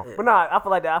going on. But no, I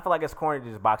feel like that. I feel like it's corny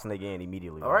to just boxing again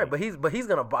immediately. All right, but he's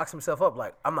gonna box himself up.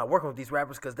 Like I'm not working with these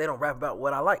rappers because they don't rap about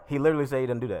what I like. he literally said he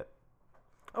didn't do that.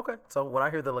 Okay, so when I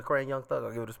hear the Lecrae and Young Thug,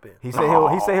 I'll give it a spin. He said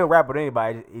he'll rap with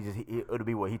anybody. It'll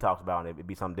be what he talks about, and it'd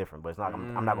be something different. But it's not.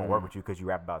 I'm not gonna work with you because you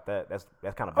rap about that. That's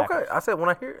kind of backwards. Okay, I said when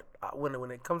I hear it,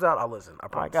 when it comes out, I'll listen. I All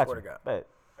promise. right, got Swear you. to God. Bet.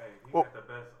 He got the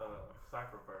best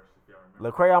cipher verse, if y'all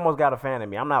remember. Lecrae almost got a fan of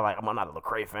me. I'm not not a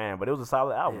Lecrae fan, but it was a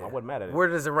solid album. I wasn't mad at it. Where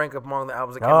does it rank among the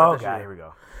albums that came out Oh this God, year? here we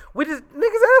go. We just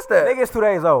niggas asked that. Nigga's 2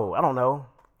 days old. I don't know.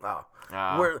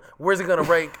 Oh. Where's it gonna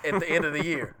rank at the end of the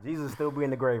year? Jesus still be in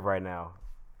the grave right now.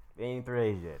 It ain't 3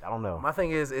 days yet. I don't know. My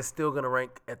thing is, it's still gonna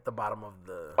rank at the bottom of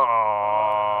the.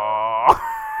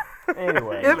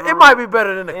 Anyway, It might be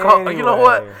better than the Cole. You know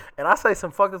what? Anyway. And I say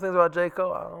some fucking things about J.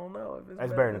 Cole. I don't know if it's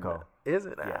It's better than Cole. that. Is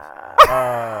it? Yes.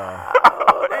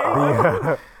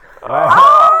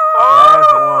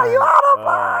 You out of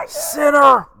line.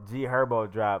 Sinner. G Herbo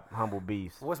dropped Humble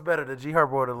Beast. What's better, the G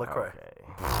Herbo or the Lecrae?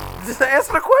 Okay. Just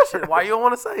answer the question. Why you don't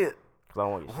want to say it? 'Cause I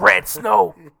don't want you. Red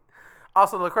Snow.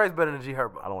 Also, Lecrae's better than G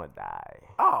Herbo. I don't want to die.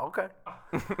 Oh, okay.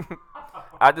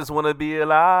 I just want to be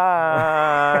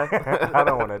alive. I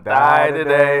don't want to die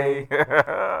today. today.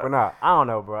 But no, I don't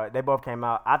know, bro. They both came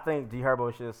out. I think G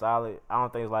Herbo shit is solid. I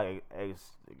don't think it's like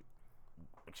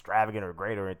extravagant or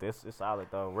great or anything. It's solid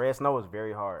though. Red Snow is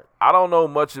very hard. I don't know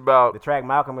much about. The track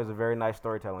Malcolm is a very nice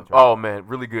storytelling track. Oh man,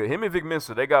 really good. Him and Vic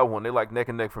Mensa, they got one. They like neck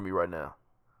and neck for me right now.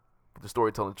 The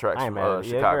storytelling tracks I ain't from mad at it.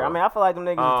 Yeah, Chicago. I mean, I feel like them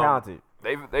niggas are talented.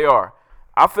 They are.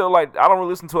 I feel like I don't really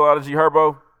listen to a lot of G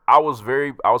Herbo. I was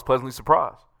pleasantly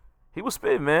surprised. He was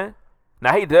spitting, man.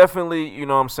 Now he definitely, you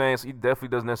know what I'm saying, so he definitely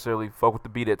doesn't necessarily fuck with the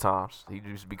beat at times. He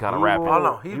just be kind of rapping. Oh,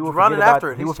 no. He's will running forget about-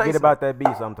 after it. He He's will forget chasing about that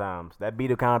beat sometimes. That beat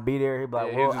will kind of be there. He'll be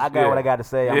like, Yeah, well, he's just- I got what yeah. I got to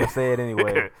say. I'm going to say it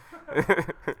anyway.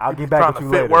 I'll get back Trying with to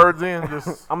you fit later. words in.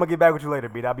 Just I'm going to get back with you later,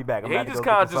 beat. I'll be back. He just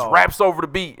kind of just raps over the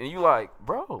beat, and you like,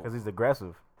 bro. Because he's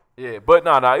aggressive. Yeah, but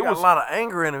no, He it got was. a lot of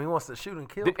anger in him. He wants to shoot and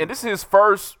kill. And this is his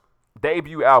first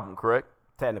debut album, correct?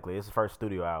 Technically, it's his first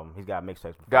studio album. He's got mixtapes.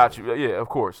 before Got this. you. Yeah, of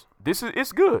course.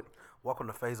 It's good. Welcome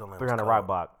to Phase on 300 Rock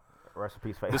Block. Rest in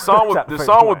peace, Faith. The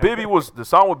song with Bibby was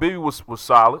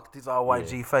solid. These all white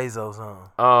G Fazos,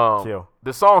 huh? Chill.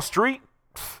 The song Street,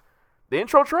 the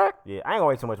intro track. Yeah, I ain't gonna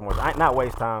wait too much more. I ain't not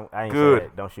waste time. I ain't Good. say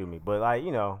that. Don't shoot me. But like,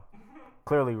 you know,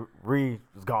 clearly Reed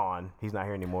is gone. He's not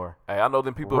here anymore. Hey, I know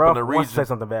them people Ruff up in the wants to say region.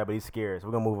 something bad, but he's scared. So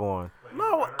we're gonna move on.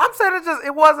 No, I'm saying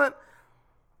it wasn't.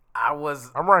 I was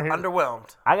I'm right here.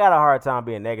 underwhelmed. I got a hard time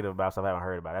being negative about stuff I haven't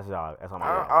heard about. That's all my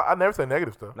bad. I never say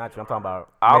negative stuff. Not you. I'm talking about.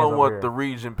 I man's don't over want here. the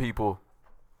region people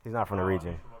He's not from the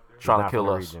region. trying not to kill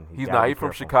from the us. region. He's gotta not. be He's from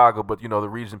careful. Chicago, but you know the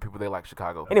region people they like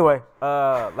Chicago. Anyway,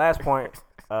 last point.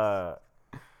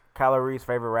 Kylo Reed's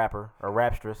favorite rapper or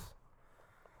rapstress,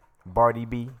 Barty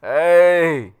B,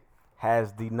 Hey,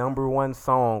 has the #1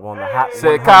 song on the Hot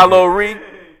said 100 Kylo Reed.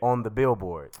 on the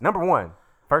Billboard. #1,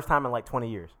 first time in like 20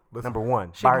 years.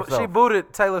 #1 She by herself. she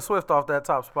booted Taylor Swift off that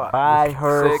top spot. by Said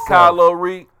herself. Kylo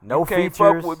Reed. No you can't features.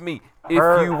 fuck with me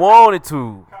Her- if you wanted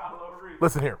to.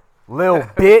 Listen here. Lil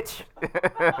bitch.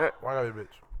 Why gotta be a bitch?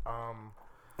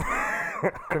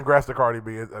 Congrats to Cardi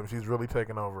B. She's really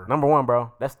taking over. #1,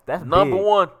 bro. That's Number big.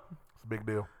 one. It's a big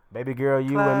deal. Baby girl,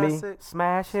 you and me, Classic.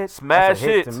 smash it, Smash That's a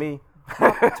hit it. to me.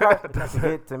 That's a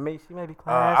hit to me. She may be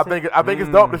classic. I think it's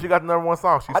dope that she got the #1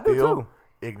 song. She's I do still too.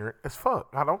 ignorant as fuck.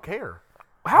 I don't care.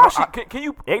 How she can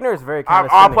you? Ignorance is very I'll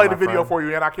condescending. play the my video friend. for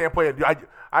you, and I can't play it.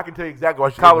 I can tell you exactly why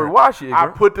she's Kylo, ignorant. why she I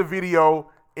ignorant? put the video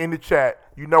in the chat.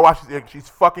 You know why she's ignorant. She's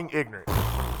fucking ignorant.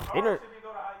 Ignorant,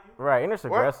 right? Ignorance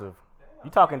aggressive. You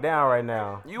talking down right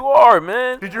now? You are,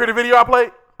 man. Did you hear the video I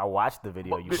played? I watched the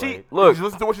video you played. Look, Did you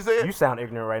listen to what she said? You sound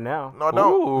ignorant right now. No, I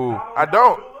don't. Ooh. I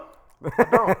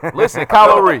don't. Listen,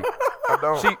 Kylo Ree. I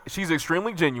don't. She's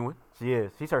extremely genuine. She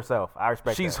is. She's herself. I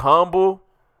respect She's that. humble.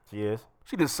 She is.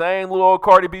 She the same little old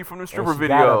Cardi B from the And stripper she videos.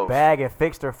 got a bag and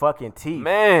fixed her fucking teeth.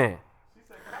 Man.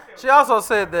 She also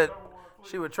said that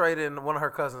she would trade in one of her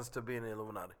cousins to be in the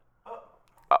Illuminati.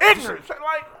 Ignorant.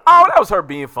 Like, Oh, that was her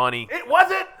being funny. it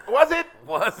was it. Was it?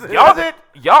 Was it?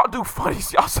 Y'all do funny.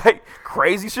 Y'all say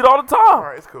crazy shit all the time. All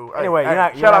right, it's cool. Anyway, Hey, you're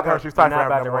not. shout You're out not to her. gonna- She's you're tight not for having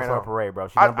about to number rain on one her song. parade, bro.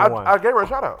 She's I number one. gave her a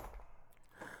shout out.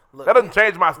 Look, That doesn't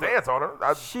change my stance on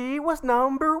her. She was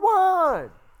number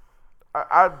one.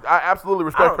 I absolutely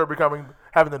respect her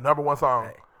having the number one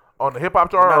song on the hip hop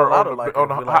chart We're not or allowed on to like the, her on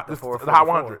the, if we hot, like the the 444. Hot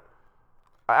 100.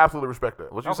 I absolutely respect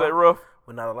that. What you say, Ruff?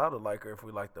 we're not allowed to like her if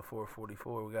we like the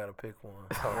 444. We gotta pick one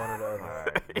or the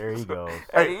other. There he goes.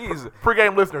 Hey, easy.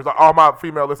 Pre-game listeners, all my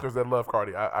female listeners that love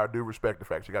Cardi, I do respect the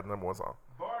fact she got the number one song.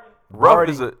 Ruff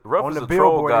Barty is a on the troll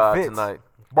billboard, it god fits. tonight.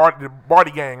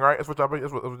 Barty gang, right? That's what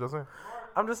y'all saying.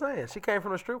 I'm just saying, she came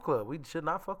from the strip club. We should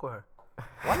not fuck with her.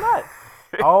 Why not?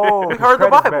 Oh, We heard the credit's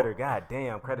Bible. better. God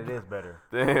damn, credit is better.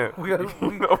 Damn.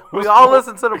 We all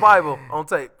listen to the Bible on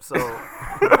tape, so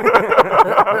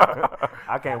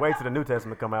I can't wait till the New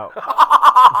Testament come out.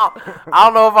 I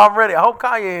don't know if I'm ready. I hope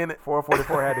Kanye in it.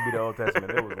 444 had to be the Old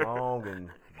Testament. It was long and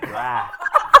dry.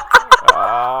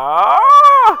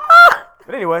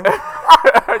 But anyway,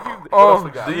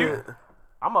 Do you?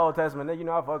 I'm an Old Testament nigga. You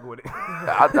know I fuck with it.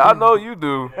 I know you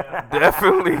do.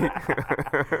 Definitely.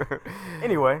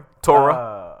 Anyway,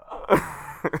 Torah.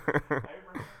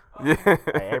 Yeah.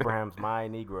 hey, Abraham's my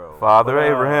Negro. Father But,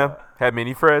 Abraham had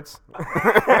many friends.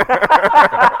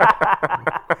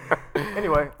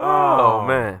 Anyway, Oh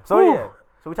man. so yeah,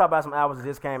 so we talk about some albums that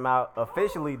just came out.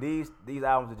 Officially, these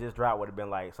albums that just dropped would have been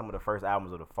like some of the first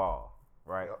albums of the fall,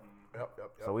 right? Yep.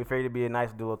 So we figured it'd be a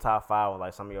nice to do a little top 5 with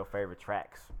like some of your favorite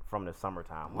tracks from the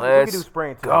summertime. we Let's could do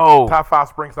spring too. go. Top 5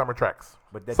 spring summer tracks.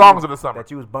 But that Songs you, of the summer.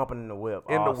 that you was bumping in the whip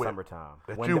In all the whip. summertime.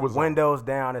 That you was on. windows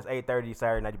down. It's 8:30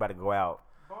 Saturday night. You about to go out.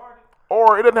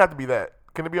 Or it doesn't have to be that.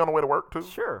 Can it be on the way to work too?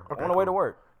 Sure, Okay, on the way to cool.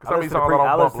 work. 'Cause some of I these listen to songs I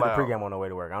don't bump the loud. pregame on the way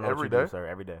to work. I don't know Every what you do, day? sir.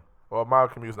 Every day, Well, my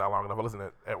commute's not long enough. I listen to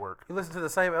it at work. You listen to the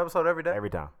same episode every day? every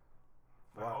time.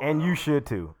 And you should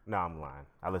too. No, I'm lying.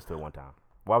 I listened to it one time.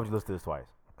 Why would you listen to this twice?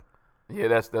 Yeah,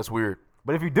 that's weird.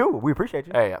 But if you do, we appreciate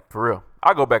you. Hey, for real.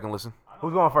 I'll go back and listen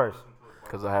Who's going first?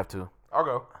 because I have to. I'll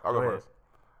go ahead. first.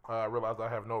 I realized I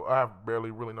have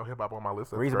barely really no hip hop on my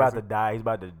list. That's He's about to crazy. die. He's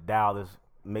about to dial this,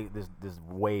 make this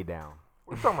way down.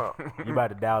 What you talking about? You about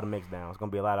to dial the mix down. It's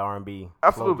gonna be a lot of R&B,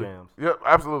 Absolutely. slow jams. Yep,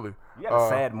 absolutely. You got a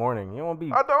sad morning. You don't want to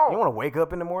be. I don't. You want to wake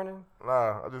up in the morning?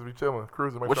 Nah, I just be chilling,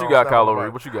 cruising. make What sure you I'm got, snapping Kylo on Ree?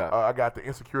 the What you got? I got the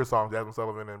Insecure song, Jasmine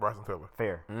Sullivan and Bryson Tiller.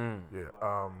 Fair.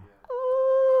 Yeah.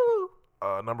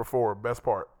 Number 4, best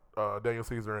part, Daniel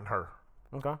Caesar and Her.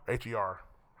 Okay. Her.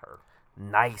 Her.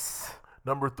 Nice.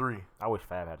 Number 3, I wish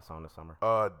Fab had a song this summer.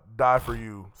 Die for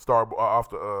You, off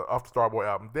the Starboy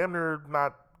album. Damn near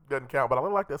doesn't count, but I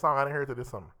really like that song. I didn't hear it till this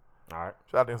summer. All right.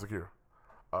 Shout out to Insecure.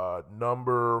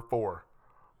 Number 4,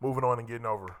 Moving On and Getting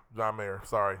Over, John Mayer.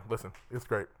 Sorry, listen, it's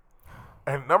great.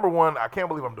 And number 1, I can't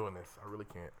believe I'm doing this. I really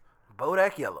can't.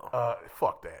 Bodak Yellow.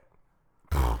 Fuck that.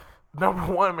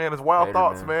 Number 1, man, is Wild Hater,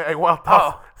 Thoughts, man. man. Hey, Wild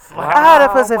Thoughts. slapped. I had a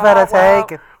pussy for the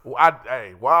taking.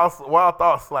 Hey, Wild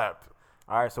Thoughts slapped.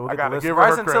 All right. So we'll I get the gotta list. give her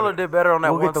Bryson credit. Tiller did better on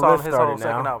that We'll get one the song list his whole started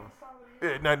second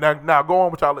now. album. Now go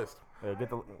on with y'all list. Yeah, we'll get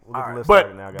the list But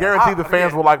started now, guys. guarantee the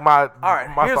fans will like my All right,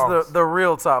 my here's songs. the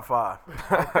real top 5.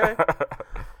 Okay.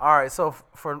 All right, so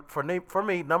for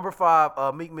me, number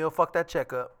 5, Meek Mill, Fuck That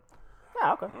Checkup.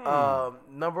 Yeah, okay.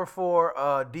 Number 4,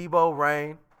 Debo,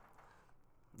 Rain.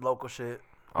 Local shit.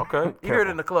 Okay. You heard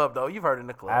it in the club though. You've heard it in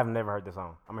the club. I've never heard this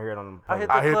song. I'm gonna hear it on the. I hit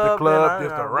I hit the club and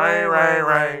just to rain, rain,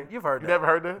 rain. You've heard You that. never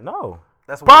heard that? No.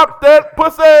 That's Pop that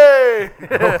pussy.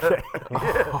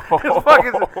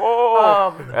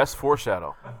 That's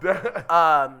foreshadow.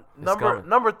 coming.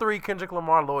 Number 3, Kendrick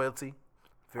Lamar, Loyalty.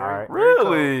 All right.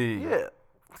 Really? Yeah.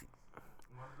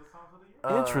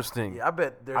 Interesting. Yeah, I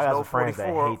bet there's I got no some friends that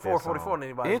 44, hate that 444 song. in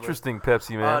anybody's list. Interesting,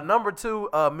 Pepsi man. Number 2,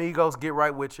 Migos, Get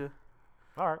Right With You.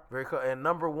 All right. Very cool. And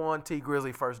number 1, T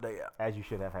Grizzly, First Day Out. As you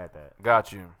should have had that.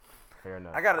 Got you. Fair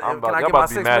enough. I got it. I'm Can about- I y'all get my about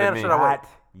to be 6 mad at man or me. should I wait? Not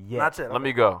yet. Not yet. Let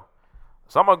me go.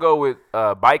 So I'm gonna go with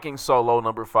Biking Solo,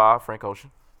 number 5, Frank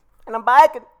Ocean. And I'm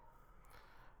biking.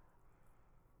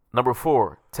 Number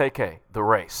 4, TK, The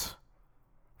Race.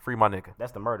 Free my nigga.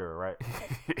 That's the murderer, right?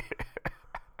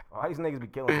 Why these niggas be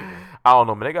killing people? I don't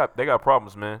know, man. They got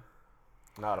problems, man.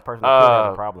 No, the person that killed has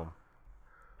a Uh, problem.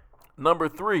 Number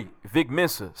 3, Vic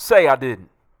Mensa, Say I Didn't.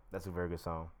 That's a very good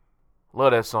song.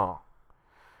 Love that song.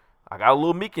 I got a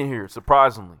little Meek in here,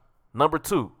 surprisingly. Number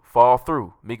 2, Fall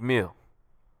Through, Meek Mill.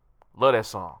 Love that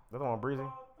song. That the one Breezy?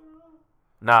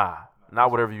 Nah,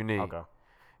 not Whatever You Need. Okay.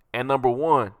 And number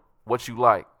 1, What You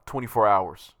Like, 24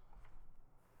 Hours.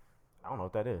 I don't know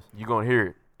what that is. You gonna hear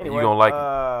it. Anyway, And you gonna like it.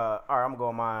 All right, I'm gonna go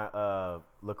on mine.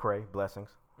 Lecrae, Blessings.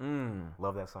 Mm.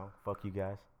 Love that song. Fuck you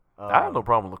guys. I have no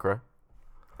problem with Lecrae.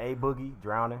 A Boogie,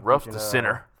 Drowning. Rough featuring, the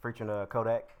Sinner. Featuring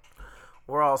Kodak.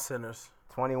 We're all sinners.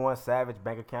 21 Savage,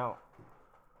 Bank Account.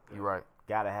 You right.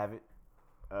 Gotta have it.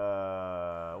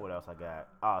 What else I got?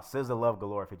 SZA Love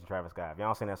Galore featuring Travis Scott. If y'all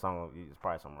don't seen that song, it's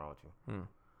probably something wrong with you.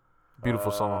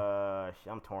 Beautiful song.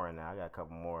 I'm torn now. I got a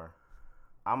couple more.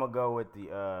 I'm gonna go with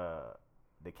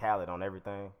the Khaled on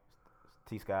Everything.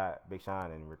 T. Scott, Big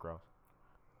Sean, and Rick Ross.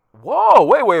 Whoa,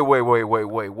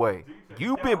 wait.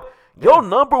 You've been your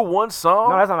number 1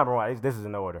 song? No, that's not number 1. This is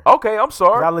in no order. Okay, I'm 'Cause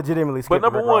sorry. I legitimately skipped But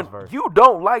number Rick 1, Ross verse. you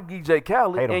don't like DJ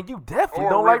Khaled, Hate him. and you definitely Or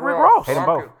don't Rick like Rick Ross. Ross. Hate them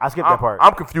both. I skipped that part.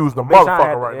 I'm confused. The Big Sean motherfucker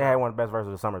had, right had now. one of the best verses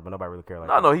of the summer, but nobody really cared like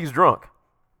No, that. no, he's drunk.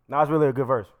 No, it's really a good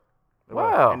verse. It was.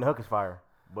 Wow. And the hook is fire.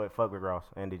 But fuck Rick Ross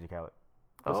and DJ Khaled.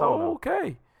 Good song, though.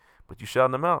 Okay. But you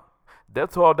shouting them out.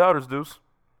 Death to all doubters, Deuce.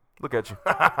 Look at you.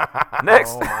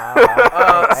 Next. Oh,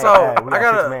 my. So, we I got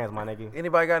gotta- 6 mans, my nigga.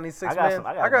 Anybody got any 6 I got mans? some-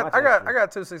 I got a bunch of I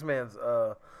got 2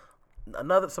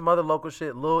 6-mans. Some other local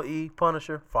shit. Lil E,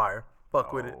 Punisher, fire.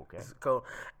 Fuck with it. okay. It's cool.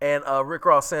 And Rick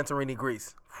Ross, Santorini,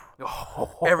 Greece.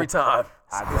 Every time.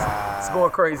 It's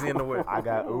going crazy in the whip. I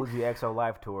got Uzi XO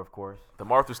Life Tour, of course. The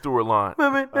Martha Stewart line.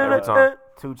 Every time.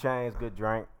 2 Chainz, Good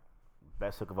Drink.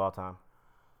 Best hook of all time.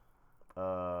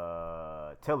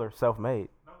 Tiller, Self-Made.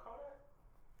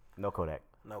 No Kodak.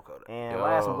 No Kodak. And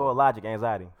last one, go with Logic,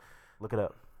 Anxiety. Look it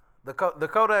up. The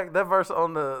Kodak, that verse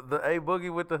on the A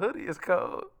Boogie with the hoodie is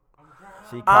cold.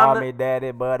 She called me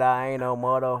daddy, but I ain't no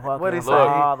motherfucking What he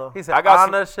father. say? He said, I got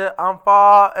on the shit, I'm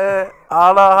falling.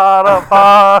 I know how to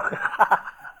fall.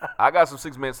 I got some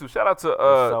 6 men too. Shout out to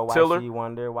So why Tiller. she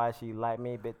wonder why she like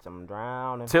me, bitch? I'm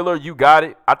drowning. Tiller, you got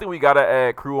it. I think we gotta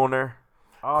add Crew on there.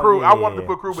 Oh, Crew. I yeah. wanted to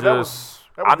put Crew, but that was Just,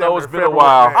 that was I know damn it's near been a February.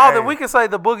 while. Hey, Oh, then we can say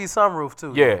the Boogie Sunroof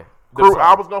too. Yeah. the Crew. song.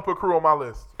 I was gonna put Crew on my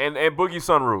list. and Boogie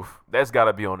Sunroof. That's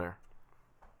gotta be on there.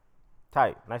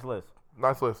 Tight. Nice list.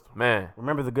 Nice list. Man.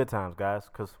 Remember the good times, guys,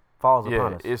 because fall's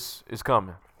upon Yeah, us. it's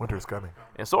coming. Winter's coming.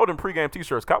 And sold in pregame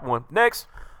t-shirts. Cop one. Next.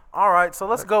 All right, so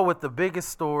let's go with the biggest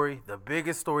story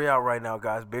out right now,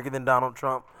 guys. Bigger than Donald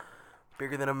Trump,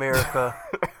 bigger than America.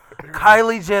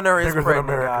 Kylie Jenner is Bigger than pregnant,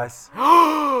 America. guys.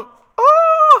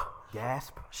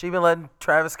 Gasp. She been letting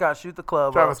Travis Scott shoot the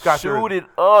club Travis up. Scott, Shoot you're, it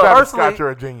up. Travis Personally- Scott, you're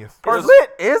a genius.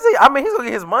 Is he? I mean, he's gonna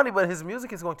get his money, but his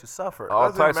music is going to suffer. All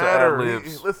Doesn't types of matter.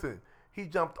 ad-libs. Listen, he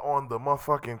jumped on the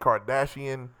motherfucking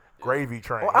Kardashian gravy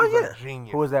train. Oh, He's yeah. a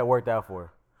genius. Who was that worked out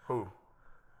for? Who?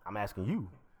 I'm asking you.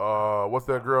 What's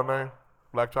that girl name?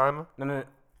 Black China? No.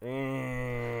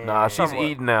 Nah, she's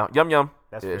eating now. Yum yum.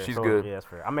 That's yeah, fair. she's So, good. Yeah, that's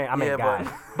fair. I mean, yeah, guys.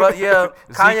 but yeah,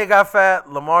 Kanye got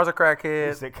fat. Lamar's a He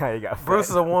crackhead. said Kanye got fat. Bruce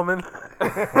is a woman.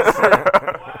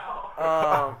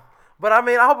 But I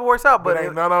mean, I hope it works out. But But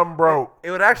ain't none of them broke.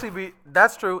 it would actually be.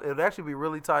 That's true. It would actually be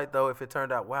really tight though if it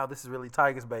turned out. Wow, this is really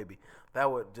Tiger's baby. That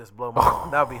would just blow my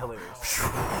mind. That would be hilarious.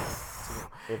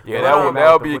 Yeah,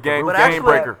 that would be a game But game actually,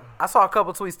 breaker. I saw a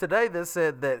couple tweets today that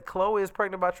said that Chloe is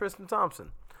pregnant by Tristan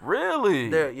Thompson. Really?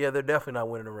 They're definitely not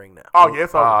winning the ring now. Oh, yeah,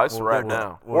 it's over. Ah, it's right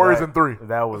now. Warriors in 3.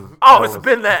 That was. Oh, that it's was-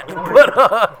 been that.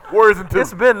 But Warriors in 2.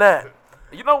 it's been that.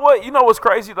 You know what? You know what's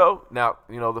crazy though? Now,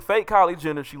 the fake Kylie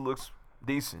Jenner, she looks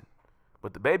decent.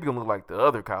 But the baby gonna look like the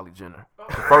other Kylie Jenner.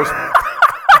 The first one.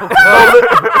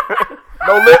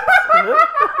 No lip.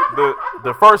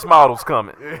 The first model's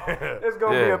coming. It's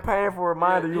gonna be Yeah. a painful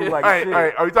reminder. You like Hey, shit.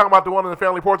 hey, are you talking about the one in the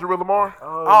family portrait with Lamar?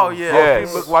 Oh yeah. Yes.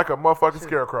 She looked like a motherfucking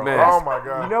scarecrow. Man. Oh my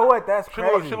god. You know what? That's she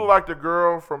crazy, looked like the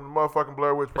girl from the motherfucking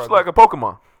Blair Witch She's Project. like a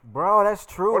Pokemon. bro. That's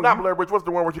true. Well, not Blair Witch. What's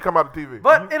the one where she come out of TV?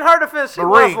 But in her defense, she The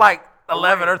was Ring. like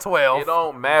 11 or 12. It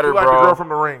don't she matter, like the bro. girl from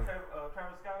The Ring.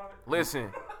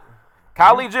 Listen,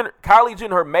 Kylie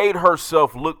Jenner made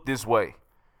herself look this way.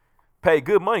 Pay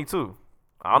good money too.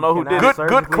 I don't know who did it.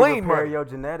 Good, clean repair money. your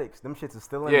genetics. Them shits is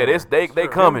still in Yeah, there. they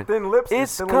coming. Thin lips is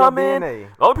It's still in your coming. DNA.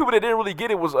 The only people that didn't really get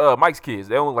it was Mike's kids.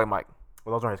 They don't look like Mike.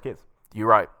 Well, those aren't his kids. You're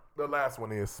right. The last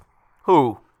one is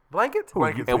Who? Blanket?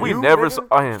 Blanket. And we You, never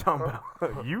nigga? saw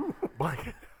him. You?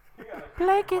 Blanket.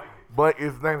 Blanket. But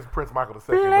his name's Prince Michael II,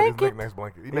 but his nickname's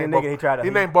Blanket. He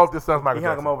named both his sons Michael He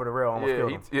hung Jackson. him over the rail, almost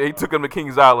killed him. He took him to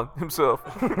Kings Island himself.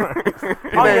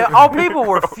 Oh yeah, all people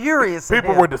were furious. at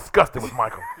People him. were disgusted with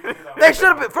Michael. They should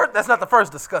have been. First, that's not the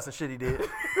first disgusting shit he did. With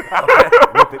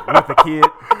the kid.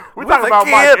 We talking about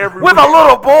kid, Mike every with week. a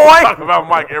little boy. Talking about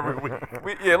Mike every week.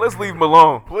 Let's leave him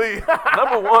alone. Please.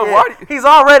 Number one, why? He's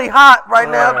already hot right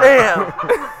now. Damn,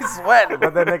 he's sweating.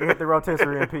 Let that nigga hit the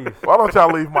rotisserie in peace. Why don't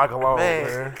y'all leave Mike alone,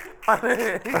 Man. man?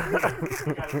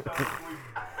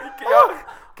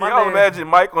 Can y'all imagine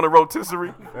Mike on a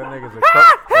rotisserie? That nigga's a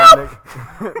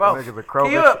that nigga's a crow.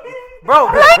 Can you, bro,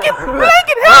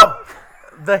 blanket, help!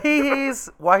 The hee-hees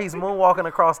while he's moonwalking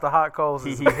across the hot coals.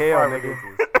 He hell, nigga.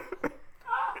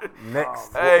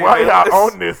 Next. Hey, Why man, y'all this-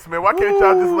 on this, man? Why can't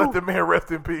y'all just let the man rest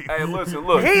in peace? Hey, listen,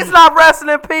 look. He's not resting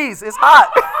in peace. It's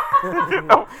hot.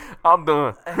 I'm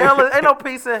done. Hell, ain't no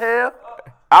peace in hell.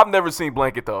 I've never seen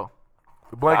Blanket though.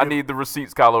 Blanket, I need the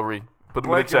receipts, Kylo Ree. Put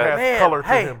them in the Blanket chat. has Man, color to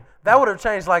hey, him. that would have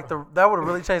changed that would have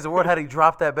really changed the world had he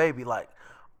dropped that baby. Like,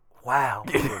 wow,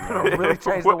 really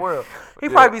changed the world.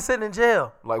 He'd probably be sitting in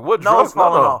jail. Like what Nose drugs?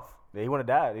 falling off. Yeah, he would have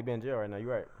died. He'd be in jail right now.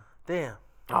 You're right. Damn.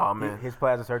 Oh man. His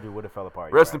plastic surgery would have fell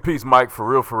apart. Rest in peace, Mike. For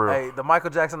real, for real. Hey, the Michael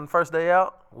Jackson first day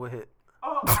out will hit.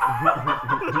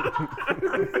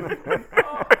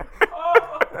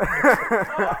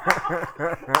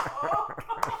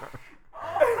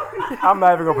 I'm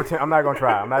not even gonna pretend. I'm not gonna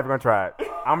try. I'm not even gonna try it.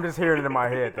 I'm just hearing it in my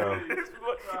head though.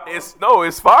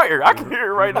 It's fire. I can hear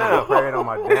it right now. Praying on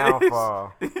my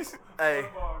downfall. Hey,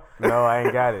 No, I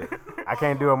ain't got it. I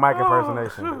can't do a mic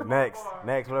impersonation. Next.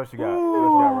 What else you got? What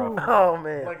else you got, Ruff? oh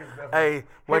man. Hey, him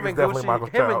Blake's and definitely Michael's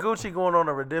Gucci, child. Gucci going on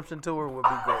a redemption tour would be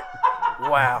great.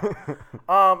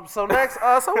 Wow. So next,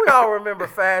 so we all remember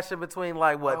fashion between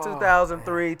like what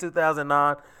 2003,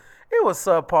 2009. It was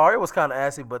subpar. It was kind of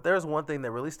assy, but there's one thing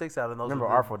that really sticks out in those. Remember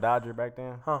Artful Dodger back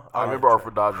then? Huh? I remember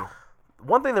Arthur Dodger.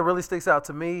 One thing that really sticks out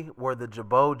to me were the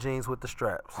Jabot jeans with the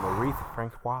straps. Maurice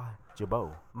Francois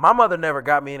Jabot. My mother never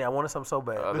got me any. I wanted some so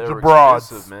bad. They were Jabrods.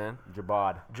 expensive, man.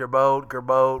 Jabod. Jabot,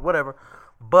 Gerbode, whatever.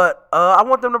 But I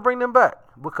want them to bring them back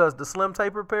because the slim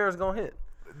taper pair is gonna hit.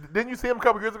 Didn't you see him a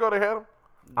couple years ago? They had him.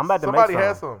 I'm about to Somebody make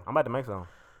had some. some. I'm about to make some.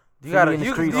 You See gotta, me in the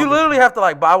you streets. literally have to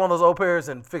like buy one of those old pairs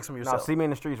and fix them No, yourself. see me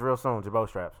in the streets real soon. Jabot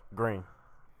straps. Green.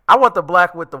 I want the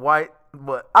black with the white,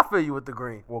 but I feel you with the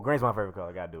green. Well, green's my favorite color.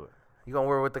 I gotta do it. You gonna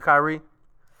wear it with the Kyrie?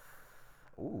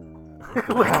 Ooh.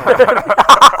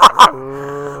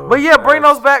 But yeah, bring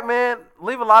those back, man.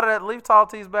 Leave a lot of that. Leave tall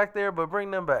tees back there, but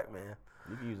bring them back, man.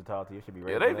 You can use a tall tee. It should be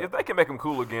ready. Yeah, for that. if they can make them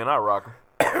cool again, I rock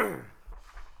them.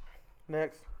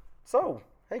 Next. So,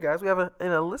 hey guys, we have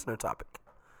a listener topic.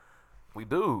 We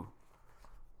do.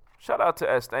 Shout out to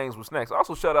As Things with Snacks.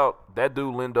 Also shout out that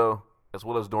dude Lindo as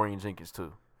well as Dorian Jenkins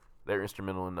too. They're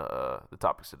instrumental in the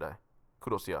topics today.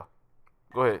 Kudos to y'all.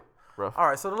 Go ahead, Ruff. All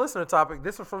right, so the listener topic,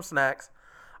 this is from Snacks.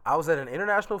 I was at an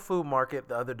international food market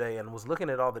the other day and was looking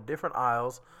at all the different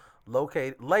aisles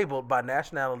labeled by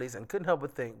nationalities and couldn't help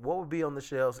but think, what would be on the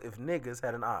shelves if niggas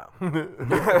had an aisle?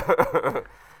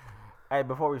 Hey,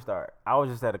 before we start, I was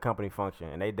just at a company function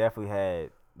and they definitely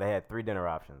had 3 dinner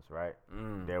options, right?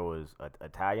 There was an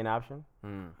Italian option,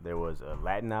 there was a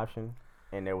Latin option,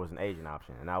 and there was an Asian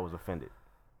option, and I was offended.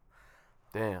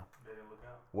 Damn.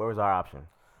 Where was our option?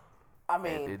 I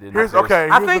mean, Here's okay.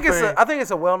 I here's think the it's thing. I think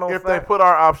it's a well-known If fact. they put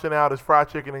our option out as fried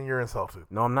chicken and you're insulted.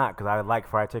 No, I'm not, because I like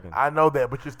fried chicken. I know that,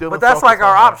 but you're still But that's like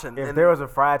our option. If And- there was a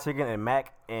fried chicken and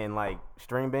mac and like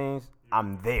string beans,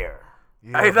 I'm there.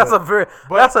 hey, that's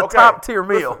a top tier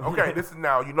meal. Okay, this is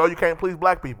now, you can't please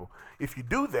black people. If you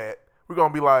do that, we're going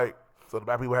to be like, so the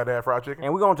black people had to have fried chicken?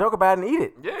 And we're going to joke about it and eat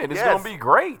it. Yeah, and it's Yes. gonna be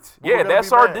great. We're Yeah, gonna that's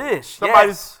be our mad. dish. Somebody's,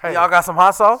 Yes. hey, Y'all got some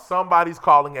hot sauce? somebody's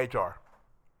calling HR.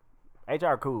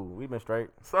 HR cool. We've been straight.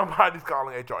 Somebody's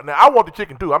calling HR. Now, I want the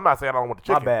chicken, too. I'm not saying I don't want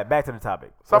the My chicken. bad. Back to the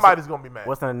topic. Somebody's going to be mad.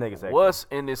 What's in the nigga section? What's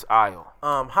in this aisle?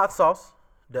 Hot sauce.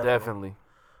 Definitely.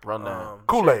 Run down.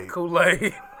 Kool-Aid.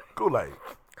 Kool-Aid. Kool-Aid.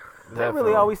 Is that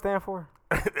really all we stand for?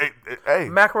 Hey,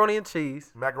 Macaroni and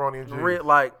cheese. macaroni and cheese.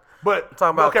 Like, But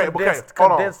talking about okay, hold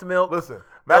on. condensed milk. Listen,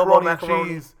 elbow macaroni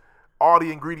and cheese, all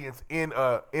the ingredients in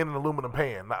an aluminum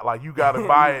pan. Not like you gotta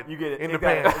buy it. You get it. in It the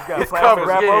got- pan. it's got It's plastic covered.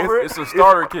 wrap Yeah, over it? It's a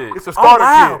starter kit. It's a starter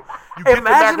wow. kit. You get the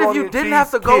Imagine if macaroni you and didn't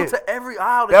have to cheese go kit. to every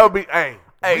aisle. That would be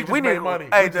Hey, we just need made money.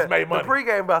 Hey, We just made money. The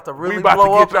pregame about to really about to blow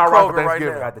get up in y'all right for Kroger right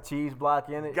Thanksgiving. now. Got the cheese block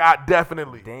in it. God,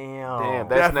 definitely. Damn.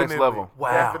 That's Definitely. next level.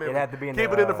 Wow. Definitely. It had to be in Keep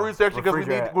the, it in the fruit section because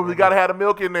refrigerator. we gotta have the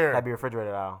milk in there. That'd be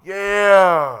refrigerated aisle.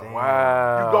 Yeah.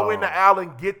 Wow. You go in the aisle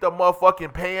and get the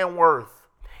motherfucking pan worth.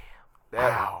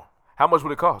 That- Wow. How much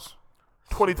would it cost?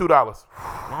 $22.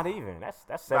 Not even.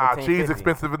 That's Nah, $17.50. cheese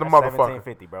expensive as the That's motherfucker.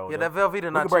 $17.50, bro. Yeah, that Velveeta We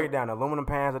not can break cheap. it down. Aluminum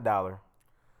pans $1.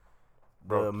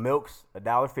 Bro. The milk's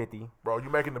 $1.50. Bro, you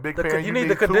making the big The- pan. you need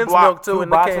the two condensed blocks. milk, too. Two in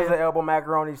the boxes can. of elbow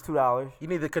macaronis $2. You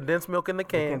need the condensed milk in the The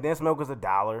can. condensed milk is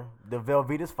 $1. The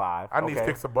Velveeta's $5. I need okay.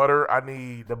 sticks of butter. I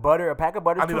need The butter, a pack of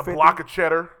butter I is need a $2.50. block of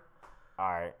cheddar. All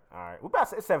right. We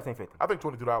about it's $17.50. I think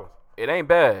 $22. It ain't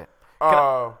bad.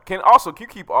 Can you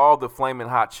keep all the flaming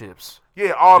hot chips?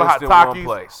 Yeah, all the hot Just in one Takis,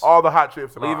 place. all the hot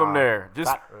chips. Leave them there.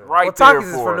 Just Well, right there Takis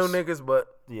is for new us. niggas, but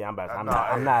Yeah, I'm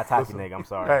Nah, not a Taki listen. nigga. I'm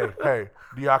sorry. Hey,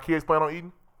 do y'all kids plan on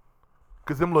eating?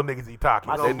 Cause them little niggas eat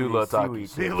Takis. They do love seaweed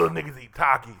Takis. These little niggas eat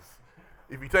Takis.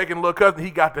 If you taking little cousin,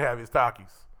 he got to have his Takis.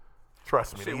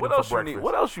 Trust me. they Shit, eat what them else for you need? breakfast.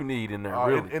 What else you need in there?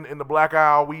 Really? In the black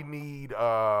aisle, we need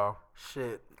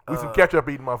shit. we some ketchup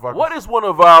eating motherfuckers. What is one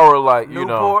of our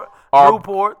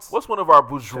Newports. What's one of our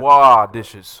bourgeois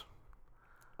dishes?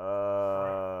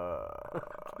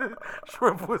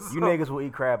 Shrimp with You niggas will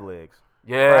eat crab legs.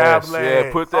 Yes, Crab yeah.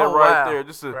 legs. Put that Oh, right wow. there.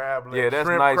 Just a, Crab legs, yeah, that's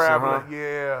shrimp, nice, crab huh? leg,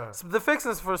 yeah. The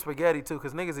fixings for spaghetti too,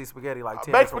 because niggas eat spaghetti like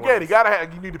 10 Baked different spaghetti. ways. Gotta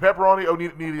have. You need the pepperoni. Or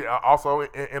need it also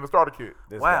in the starter kit.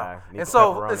 This Wow. guy needs And the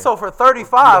so pepperoni. for You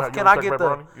 35, don't can I take get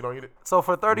pepperoni? the? You don't eat it. So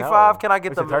for 35, No. can I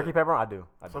get It's the a turkey pepperoni? I do.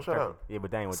 So shut turkey. up. Yeah,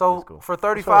 but dang, with So this cool. for Shut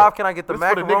 35, up. can I get the This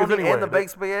for the niggas macaroni anyway. and the They-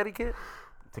 baked spaghetti kit?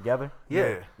 Together?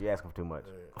 Yeah. You asking for too much.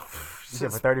 You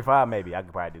said for 35, maybe. I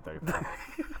could probably do 35.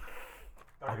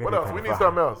 I could What do else? We need 35.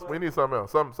 something else. We need something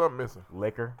else. Something missing.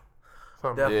 Liquor.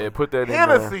 Something. Definitely. Yeah, put that in there.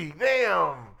 Hennessy.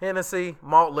 Damn. Hennessy,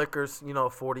 malt liquors,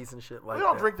 40s and shit like We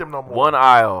don't that. drink them no more. One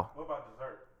aisle. What about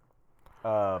dessert?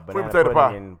 Banana potato pudding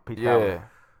pie. and peach Yeah. cobbler.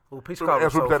 Ooh, peach And cobbler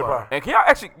sweet so potato fire. pie. And can y'all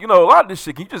actually, a lot of this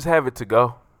shit, can you just have it to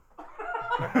go?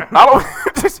 I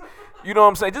don't just, you know what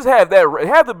I'm saying? Just have that.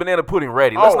 Have the banana pudding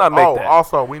ready. Let's not make that.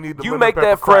 Also, we need the You lemon make pepper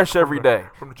that crack fresh from every the- day.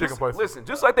 from the chicken Just- place. Listen,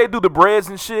 just like they do the breads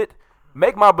and shit,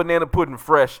 make my banana pudding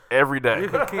fresh every day. You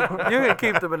can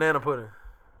keep the banana pudding.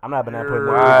 I'm not a banana pudding.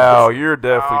 Wow, you're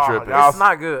definitely Oh, tripping. y'all- It's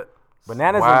not good.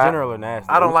 Bananas Wow. in general are nasty.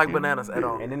 I don't like bananas at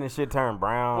all. And then the shit turn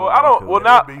brown. Well, I don't. Cool. Well,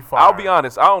 not. It'd be I'll fire. be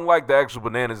honest. I don't like the actual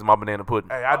bananas in my banana pudding.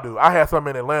 Hey, I do. I had some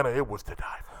in Atlanta. It was to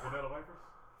die for. Vanilla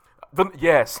wafers?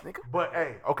 Yes, nigga. But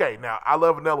hey, okay, now I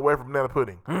love vanilla wafer banana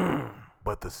pudding.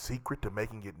 But the secret to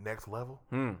making it next level,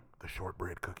 the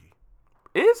shortbread cookie.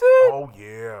 Is it? Oh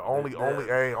yeah, only The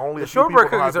a few shortbread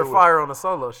people know how cookies to are do it. fire on the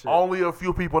solo shit. Only a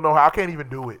few people know how. I can't even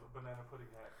do it. Banana pudding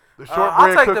hat. The I'll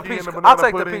shortbread take cookie the peach. and the banana I'll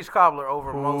take pudding. the peach cobbler over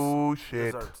Oh most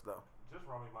shit! desserts though. Just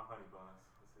roll me my honey buns.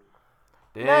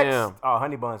 Damn. Oh,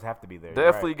 honey buns have to be there. You're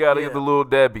Definitely right. got to Yeah. get the little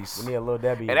Debbies. We need a little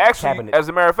Debbie And actually, cabinet. as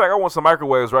a matter of fact, I want some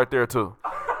microwaves right there too.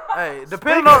 Hey,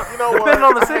 depending on You know what? depending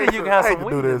on the I city, hate you to- can have I hate some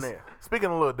to weed do in this. there. Speaking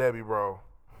of Little Debbie, bro,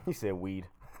 He said weed.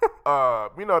 you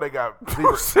know they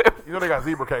got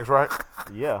zebra cakes, right?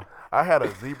 Yeah. I had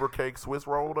a zebra cake Swiss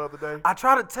roll the other day. I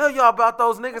tried to tell y'all about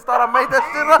those niggas. Thought I made that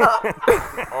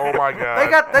shit up. Oh my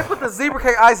god! They put the zebra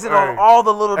cake icing Hey. on all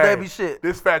the little Hey, Debbie shit.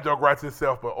 This fat joke writes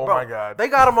itself, but oh Bro, my god! They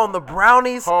got them on the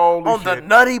brownies, Holy on the shit.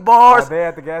 nutty Are bars. they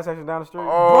at the gas station down the street?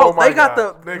 Oh Bro, my they got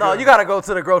god! the Nigga. no. You gotta go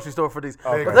to the grocery store for these.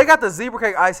 Okay. But they got the zebra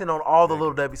cake icing on all the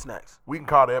little Debbie snacks. We can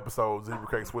call the episode "Zebra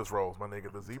Cake Swiss Rolls," my nigga.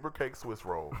 The zebra cake Swiss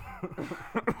roll.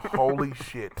 Holy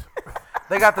shit!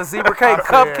 They got the zebra cake I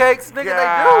cupcakes, said, nigga.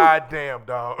 God damn,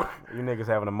 dog. You niggas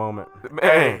having a moment. Man,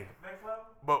 Hey,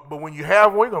 but when you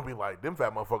have one, you're gonna be like, them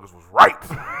fat motherfuckers was right.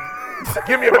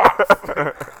 Give me a box.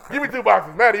 Give me 2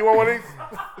 boxes. Maddie, you want one of these?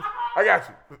 I got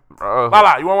you.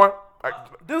 Lala, you want one?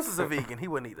 Deuce is a vegan. He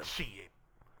wouldn't eat them. Shit.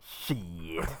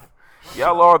 Shit.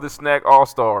 y'all are the snack all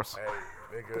stars.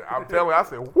 Hey, nigga, I'm telling you, I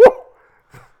said, whoo.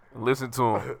 Listen to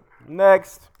them.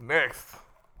 Next. Next.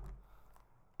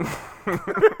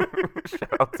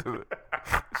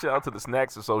 Shout out to the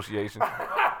Snacks Association.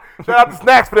 Shout out to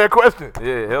Snacks for that question.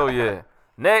 Yeah, hell yeah.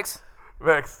 Next.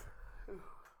 Next.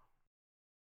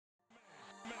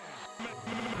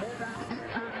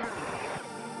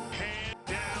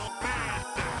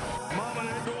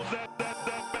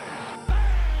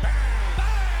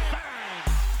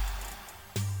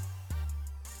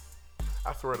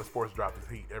 I swear the sports drop is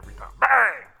heat every time.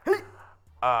 Bang! Heat!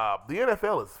 The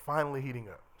NFL is finally heating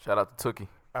up. Shout out to Tookie.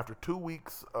 After 2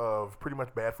 weeks of pretty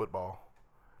much bad football,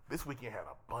 this weekend had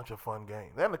a bunch of fun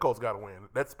games. And the Colts got to win.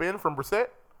 That spin from Brissett,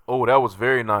 Oh, that was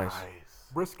very nice.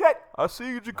 Brisket. I see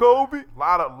you, Jacoby.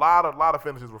 lot of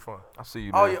finishes were fun. I see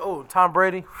you. Oh man. yeah. Oh, Tom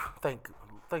Brady. Thank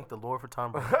the Lord for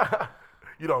Tom Brady.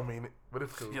 You don't mean it, but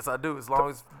it's cool. Yes, I do. As long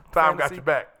as Tom got fantasy- your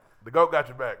back. The GOAT got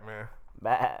your back, man.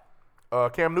 Bad.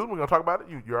 Cam Newton, we're gonna talk about it.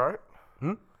 You all right?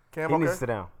 Cam, He okay? needs to sit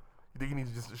down. You think he needs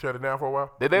to just shut it down for a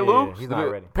while? Did they Yeah, lose? he's Did not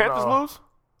the ready. Panthers No. lose?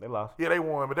 They lost. Yeah, they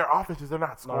won, but their offenses, they're not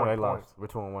No, scoring they points. lost.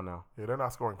 We're 2-1 now. Yeah, they're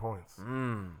not scoring points.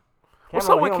 What's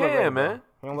Cam up with he don't look ready, Cam, bro. man?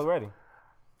 He don't look ready.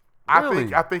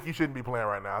 Really? I think he shouldn't be playing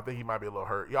right now. I think he might be a little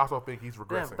hurt. You also think he's Damn,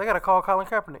 regressing. they got to call Colin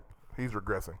Kaepernick. He's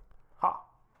regressing. Ha.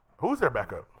 Who's their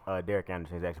backup? Derek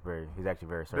Anderson is actually very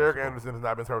serviceable. Derek Anderson has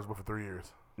not been serviceable for 3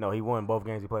 years. No, he won both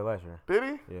games he played last year. Did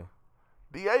he? Yeah.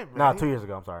 DA, man. No, 2 years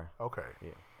ago. I'm sorry. Okay. Yeah.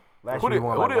 Last Who year did, he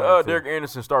won who like did 1 or 2. Derek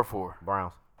Anderson start for?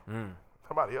 Browns.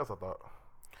 Somebody else, I thought.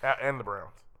 And the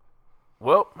Browns.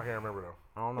 Well, I can't remember though.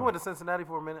 I don't He know. went to Cincinnati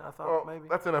for a minute, I thought, Well, maybe.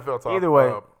 that's NFL talk. Either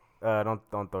way,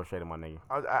 don't throw shade at my nigga.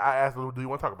 I asked, do you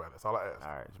want to talk about it? That's all I asked.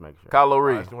 All right, just make sure. Kylo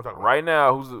Reed. Alright, so we'll talk about Right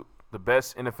now, who's the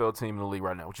best NFL team in the league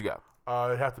right now? What you got?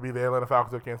 It has to be the Atlanta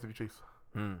Falcons or Kansas City Chiefs.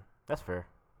 That's fair.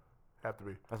 Have to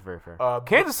be. That's very fair.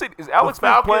 Kansas City, is Alex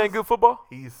Smith Falcons- playing good football?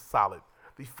 He's solid.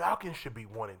 The Falcons should be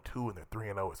 1-2 and they're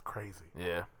 3-0. It's crazy.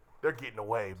 Yeah. They're getting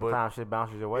away, but Sometimes shit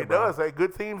bounces your way. it bro. does. Hey,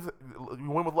 good teams,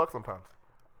 you win with luck sometimes.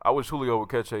 I wish Julio would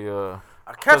catch a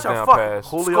Catch a touchdown fucking pass.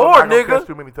 Julio. Julio Score, not gonna nigga. catch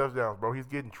too many touchdowns, bro. He's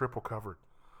getting triple covered.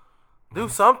 Do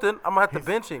something. I'm going to have to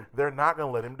bench him. They're not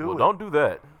gonna let him do Well, it. don't do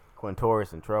that.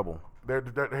 Quintorius in trouble.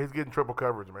 He's getting triple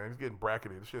coverage, man. He's getting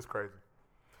bracketed. This shit's crazy.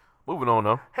 Moving on,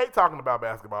 though. Hate talking about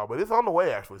basketball, but it's on the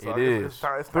way actually. So It I guess is. It's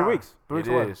time. It's 3 time. weeks. 3 weeks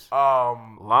It away. is.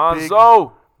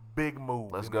 Lonzo, big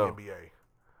move. Let's in go. The NBA.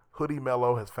 Hoodie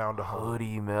Melo has found a home.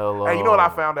 Hoodie Melo. Hey, you know what I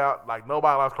found out? Like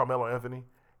nobody likes Carmelo Anthony.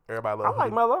 Everybody I loves. like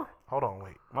Hoodie. Melo. Hold on,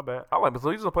 wait. My bad. I like him, so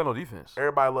he doesn't play no defense.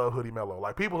 Everybody love Hoodie Melo.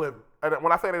 Like people have. And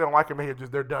when I say they don't like him,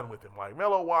 they're done with him. Like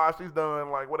Melo washed, he's done.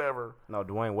 Like whatever. No,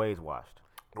 Dwayne Wade's washed.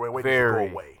 Wait, Very.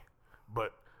 go away.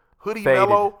 But Hoodie Faded.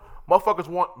 Melo, motherfuckers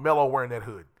want Melo wearing that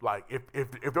hood. Like if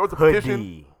there was a petition,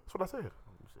 Hoodie. that's what I said.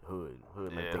 Hood.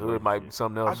 Hood. Yeah, Hood might be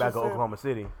something else. I Back just to said- Oklahoma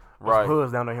City. Right.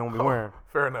 Hoods down there he won't be wearing.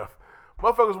 Fair enough.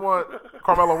 Motherfuckers want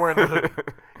Carmelo wearing the hood.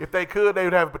 If they could, they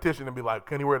would have a petition and be like,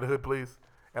 "Can he wear the hood, please?"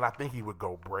 And I think he would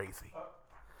go brazy.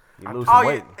 You lose Oh, some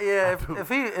weight. yeah.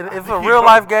 If a real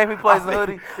life game he plays the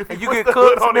hoodie If and he you puts get the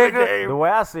hood cooked, on in the nigga. game, The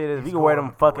way I see it is, if you can wear them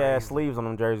going fuck ass crazy. sleeves on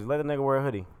them jerseys, let the nigga wear a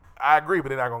hoodie. I agree, but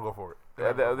they're not gonna go for it.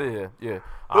 Yeah. Hoodie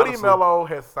Honestly, Melo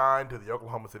has signed to the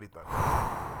Oklahoma City Thunder.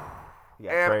 He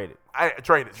got And traded.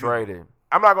 Traded. excuse me. Traded.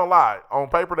 I'm not gonna lie. On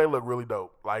paper, they look really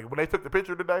dope. Like when they took the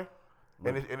picture today,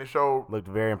 and it showed Looked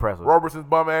very impressive. Roberson's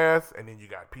bum ass, and then you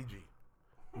got PG,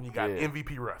 and you got Yeah.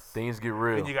 MVP Russ, Things get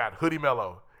real. then you got Hoodie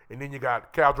Melo, and then you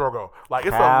got Cal Drogo. Like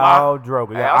it's a Kyle lot.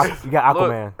 Drogo. Hey, You got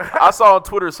look, Aquaman. I saw on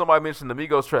Twitter somebody mentioned the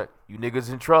Migos track. You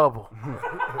niggas in trouble.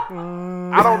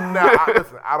 Listen.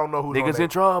 I don't know who's on Niggas their, in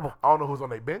trouble. I don't know who's on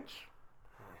their bench.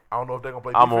 I don't know if they're gonna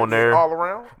play. I'm on defense there. all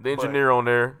around. The but engineer on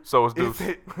there. So is If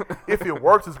Deuce. if it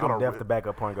works, it's I'm gonna. def the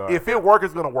backup point guard. If it works,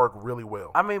 it's gonna work really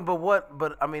well. I mean,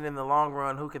 but I mean, in the long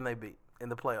run, who can they beat in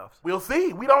the playoffs? We'll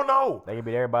see. We don't know. They can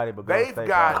beat everybody but Golden They've State.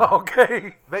 got- probably.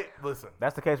 Okay. They listen.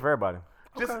 That's the case for everybody.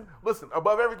 Just listen.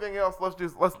 Above everything else, let's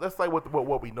say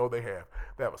what we know they have.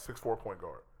 They have a 6'4" point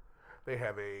guard. They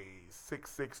have a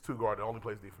 6'6" guard that only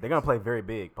plays defense. They're gonna play very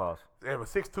big. Pause. They have a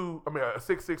 6'6"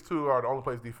 guard that only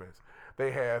plays defense. They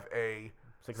have a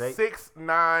 6'8"?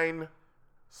 6'9"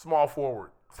 small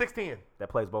forward. 6'10" That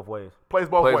plays both ways. plays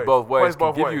both Plays ways. both ways. Plays Can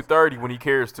both give ways. you 30 when he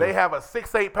cares to. They have a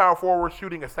 6'8" power forward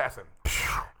shooting assassin,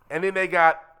 and then they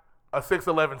got a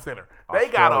 6'11" center. They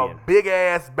got a Australian. big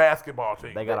ass basketball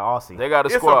team. They got an Aussie. They got a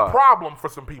It's squad. a problem for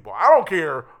some people. I don't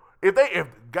care if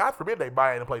God forbid they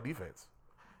buy in and play defense.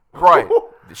 Right.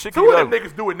 The shit Two can of them get ugly.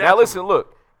 niggas do it Now naturally. listen,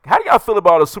 look. How do y'all feel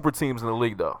about the super teams in the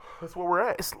league, though? That's where we're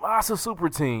at. It's lots of super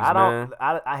teams, I man.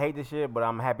 don't. I hate this shit, but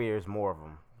I'm happy there's more of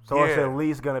them. So it's Yeah. at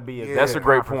least gonna be a Yeah. That's good a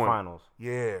great conference point. Finals.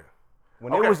 Yeah.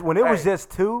 When Okay. it was Hey. just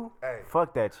two, Hey.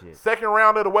 fuck that shit. Second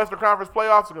round of the Western Conference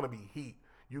playoffs is going to be heat.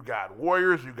 You got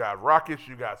Warriors, you got Rockets,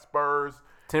 you got Spurs,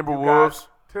 Timberwolves.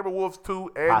 you got Timberwolves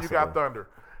too, and Possibly. you got Thunder.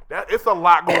 It's a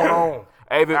lot going on.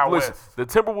 Hey, out listen, west. the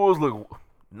Timberwolves look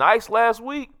nice last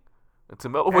week.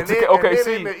 Until Melo And went to then, OKC. and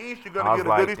then in the East, you're going I to was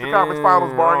get a good like, Eastern Conference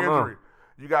Finals barring I don't know. injury.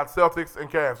 You got Celtics and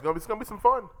Cavs. It's going to be some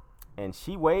fun. And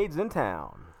she wades in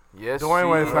town. Yes, Dwayne she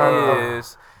Wade's not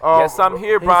is. Yes, I'm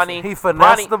here, Bronny. He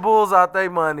finessed Bronny, the Bulls out their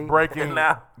money. Breaking- And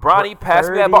now, Bronny, pass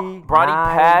me that ball. Bronny,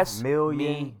 pass $39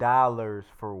 me. million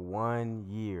for 1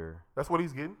 year. That's what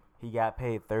he's getting He got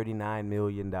paid $39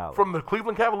 million. from the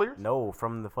Cleveland Cavaliers. No,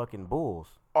 from the fucking Bulls.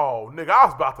 Oh, nigga, I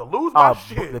was about to lose my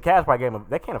shit. The Cavs probably gave him.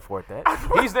 They can't afford that.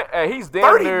 He's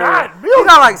damn near. 39 he million.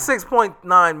 got like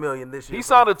 $6.9 million this year. He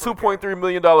signed a $2.3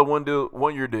 million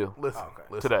 1 year deal Listen,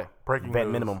 today. Breaking Bet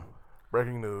news. minimum.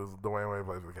 Breaking news: Dwayne Wade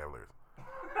plays for the Cavaliers.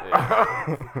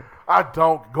 I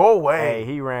don't go away. Hey,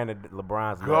 he ran to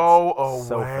LeBron's nuts Go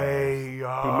so away.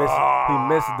 fast.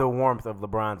 He missed the warmth of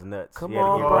LeBron's nuts. Come He had to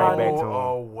on, get right back to Go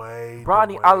him. away.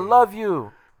 Bronny, I love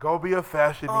you. Go be a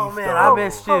fashionista. Oh, man, I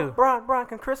missed you. Oh, Brian,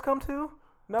 can Chris come too?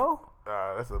 No?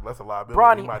 That's a liability.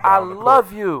 Bronny, He might I down the love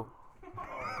court. you.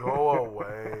 Go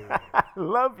away. I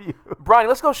love you. Bronny,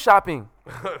 let's go shopping.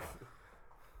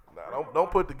 Nah, don't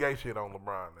put the gay shit on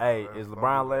LeBron. Hey, man. is Don't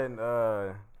LeBron do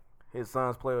letting his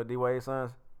sons play with D-Wade's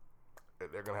sons?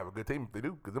 that. They're gonna have a good team if they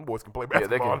do, because them boys can play Yeah,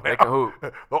 they basketball. can- they can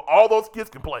hoop. All those kids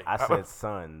can play. I said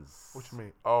sons. What you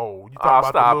mean? Oh, you Ah, talking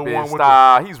about stop the little it. one with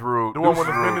Stop. He's rude. the one Deuce with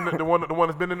is rude. the one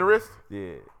that's been in the wrist?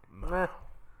 Yeah. Nah.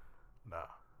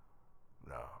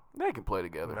 They can play They're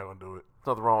together. not gonna do it. There's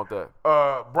nothing wrong with that.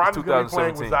 Bronny's gonna be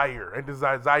playing 2017. with Zaire. And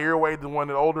does Zaire Wade the one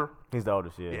that's older? He's the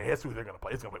oldest, yeah. Yeah, that's who they're gonna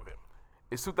play. It's gonna play with him.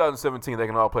 It's 2017. They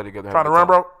can all play together. Trying to have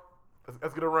a run, good bro?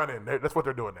 Let's get a run in. That's what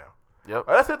they're doing now. time. Yep.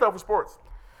 That's it though for sports.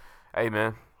 Hey,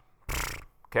 man.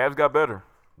 Cavs got better.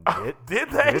 Did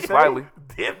they? Slightly.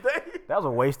 Did they? That was a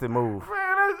wasted move.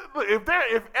 Man,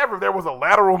 if ever there was a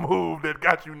lateral move that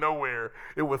got you nowhere,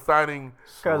 it was signing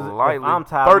Because Slightly. if I'm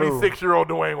Ty Lue, 36-year-old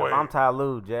Dwayne if Wade. I'm Ty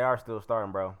Lue, JR still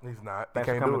starting, bro. He's not. He Thanks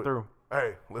for can't coming do it. through.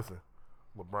 Hey, listen.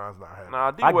 LeBron's not having Nah,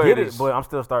 it. D I Wade get it, is. but I'm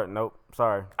still starting. Nope.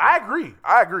 Sorry. I agree.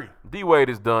 D Wade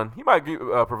is done. He might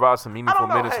provide some I meaningful don't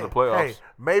know. minutes Hey, in the playoffs. hey,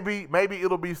 maybe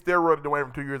it'll be steroid Dwayne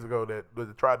from 2 years ago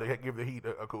that tried to give the Heat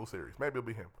a cool series. Maybe it'll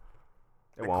be him.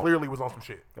 It It won't. clearly was on some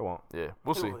shit. It won't. Yeah,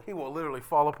 we'll see. He will literally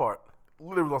fall apart.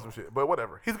 Literally was on some shit. But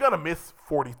whatever. He's gonna miss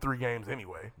 43 games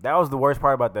anyway. That was the worst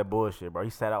part about that bullshit, bro. He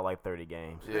sat out like 30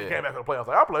 games. He Yeah. came back to the playoffs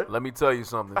like, I'll play. Let me tell you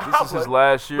something. This I'll is his play.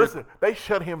 last year. Listen, they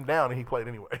shut him down and he played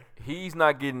anyway. He's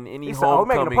not getting any He said, "Oh, we're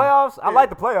making homecoming. the playoffs? I like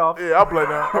the playoffs. Yeah, I'll play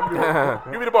now. I'm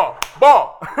good. Give me the ball.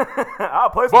 Ball. I'll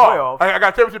play some Ball. playoffs." I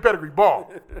got championship pedigree.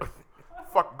 Ball.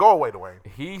 Fuck, go away, Dwayne.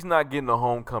 He's not getting a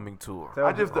homecoming tour.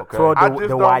 I just, Okay. Tell I the just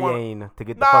don't want. Wayne to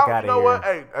get the fuck out you of know here. what?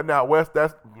 Hey, now West,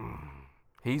 that's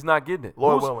He's not getting it.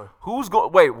 Lord willing. Who's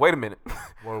going? Wait a minute.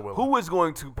 Lord willing. Who is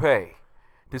going to pay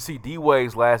to see D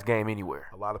Wade's last game anywhere?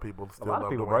 A lot of people still lot of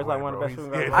love people, Dwayne bro. He's like Wade, one of the best He's-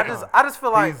 shooting yeah, guards I just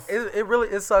feel like He's- it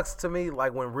really sucks to me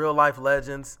like when real life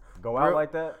legends Go out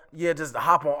like that? yeah just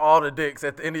hop on all the dicks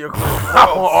at the end of your career. I'm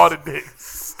on all the dicks.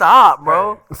 Stop,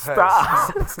 bro.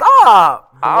 Stop.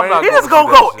 Stop. I'm not He just going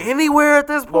gonna through go that shit. anywhere at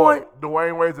this point. Look,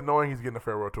 Dwayne Wade's annoying. He's getting a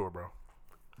farewell tour, bro.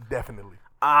 Definitely.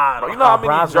 Bro, you know how many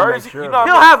Bron's gonna make jerseys? sure. You know how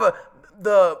He'll many, have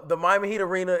the Miami Heat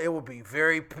arena. It will be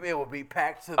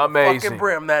packed to the Amazing. fucking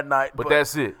brim that night. but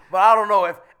that's it. But I don't know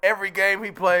if every game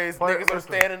he plays, niggas are listen.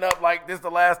 standing up like this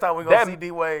the last time we gonna That- see D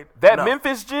Wade. That no.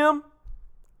 Memphis gym?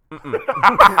 They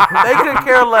could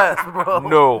care less, bro.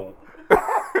 No.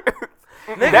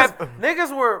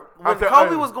 Niggas were when tell-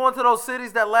 Kobe hey. was going to those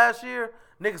cities that last year.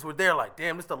 Niggas were there like,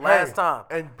 damn, this the last Hey, time.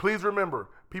 And please remember,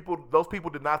 those people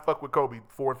did not fuck with Kobe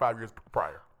 4 and 5 years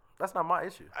prior. That's not my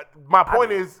issue. My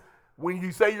point is, when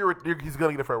you say he's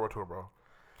gonna get a farewell tour, bro.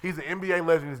 He's an NBA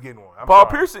legend. He's getting one. I'm Paul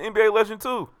sorry. Pierce, an NBA legend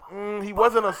too. He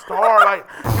wasn't a star. Like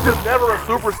he was never a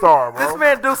superstar, bro. This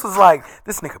man Deuce was like,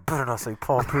 this nigga better not say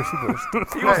Paul Pierce. He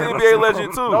was an NBA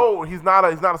legend too. No, he's not a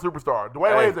superstar.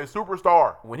 Dwayne Wade is a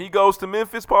superstar. When he goes to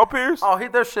Memphis, Paul Pierce. Oh, they're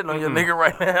shitting on your nigga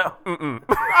right now.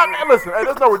 Listen, hey,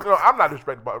 I'm not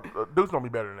disrespecting. Deuce don't be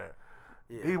better than that.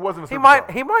 He wasn't a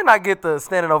superstar. He might not get the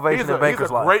standing ovation He's in a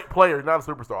Baker's life. great player, not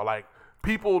a superstar. Like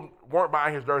people weren't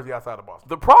buying his jersey outside of Boston.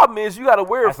 The problem is you got to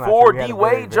wear That's not 4 true. He had D a very,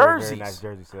 Wade very, very jerseys. nice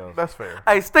jersey sales. That's fair.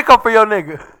 Hey, stick up for your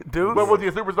nigga, dude. But was he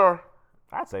a superstar?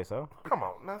 I'd say so. Come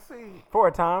on, now see, For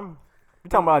a time. You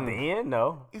talking about at the end?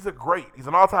 No. he's a great. He's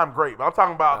an all-time great. But I'm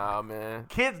talking about Nah, man.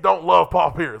 kids don't love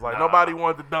Paul Pierce. Like nobody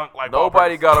wanted to dunk like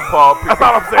Nobody Paul Pierce. got a Paul Pierce. That's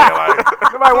all I'm saying.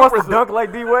 Like Nobody wants to dunk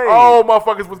like D-Wade. Oh,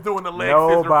 motherfuckers was doing the leg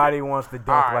scissor. Nobody wants to dunk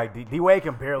All right. like D-Wade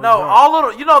can barely No, dunk. all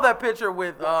little. You know that picture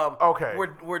with Okay.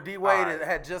 where D Wade All right.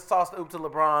 had just tossed the oop to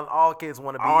LeBron. All kids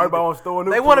want to be. Everybody either- wants to throw an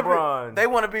oop they to wanna LeBron. Be, they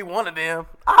want to be one of them.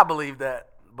 I believe that,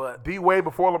 but D Wade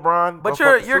before LeBron. but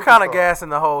motherfucking you're kind of superstar. gassing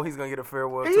the whole. He's gonna get a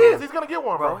farewell. He tour. is. He's gonna get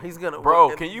one, bro. He's gonna.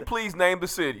 Bro, can you please name the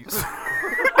cities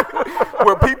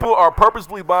where people are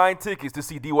purposely buying tickets to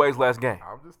see D Wade's last game?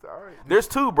 I'm just all right. There's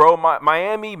 2, bro.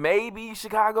 Miami, maybe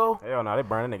Chicago. Hell no, they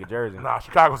burn that nigga jersey. Nah,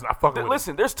 Chicago's not fucking with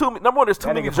Listen, there's too. Number one, there's too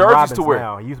That many nigga from jerseys Robbins to wear.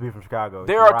 now. He used to be from Chicago.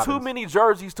 There He's are from too Robbins. many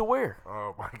jerseys to wear. him.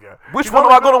 Oh my god. Which He's one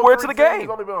only am I been gonna on wear 3 to the teams. game? He's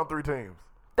only been on 3 teams.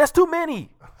 That's too many.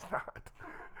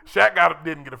 Shaq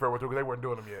didn't get a farewell tour because they weren't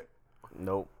doing them yet.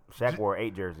 Nope. Shaq wore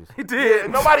 8 jerseys. He did. Yeah,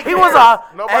 nobody He was cares.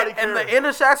 a Nobody and the cares. end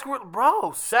of Shaq's career,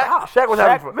 bro. Stop. Shaq was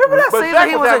having fun. Remember that But season Shaq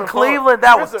he was in having fun. Cleveland?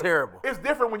 That was Listen, terrible. It's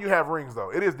different when you have rings,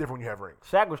 though. It is different when you have rings.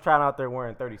 Shaq was trying out there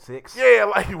wearing 36, Yeah,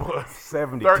 like he was.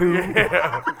 72,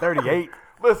 Yeah. 38.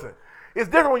 Listen, it's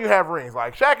different when you have rings.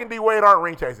 Like Shaq and D Wade aren't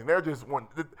ring chasing. They're just one.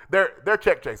 They're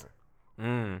check chasing.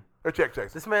 They're check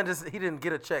chasing. This man he didn't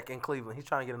get a check in Cleveland. He's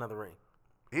trying to get another ring.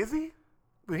 Is he?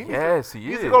 Yes, he He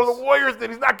used is. to go to the Warriors, then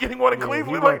he's not getting one in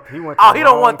Cleveland. He went Oh, to he the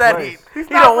don't wrong want that place. heat. He's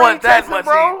He not don't want ring that chasing, much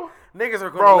bro. heat. Niggas are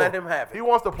going to Bro, let him have it. He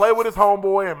wants to play with his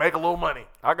homeboy and make a little money.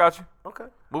 I got you. Okay.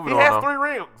 Moving He on. has though. 3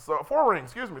 rings. 4 rings.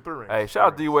 Excuse me, 3 rings. Hey,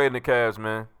 shout out D-Wade and the Cavs,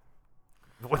 man.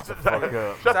 What's the fuck up.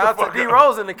 Shut Shout the out fuck to D up.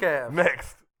 Rose in the Cavs.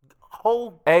 Next.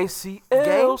 Whole ACLs He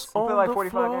on played like the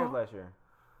 45 floor. games last year.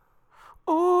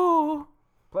 Ooh.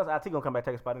 Plus, IT gonna come back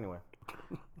take a spot anyway.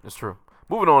 It's true.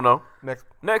 Moving on, though.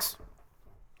 Next.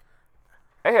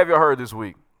 Hey, have y'all heard this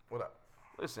week? What up?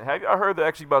 Listen, have y'all heard they're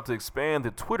actually about to expand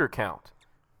the Twitter count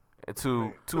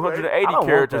to 280 I don't want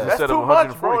characters that. That's instead too of much,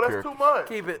 140 bro. That's characters? too much.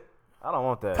 Keep it. I don't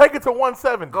want that. Take it to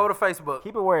 170. Go to Facebook.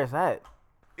 Keep it where it's at.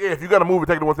 Yeah, if you got to move it,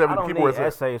 take it to I 170. don't Keep it where need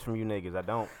it's at. essays from you niggas. I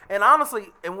don't. And honestly,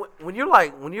 and when your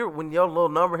little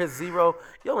number hits 0,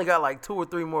 you only got like 2 or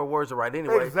 3 more words to write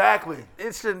anyway. Exactly.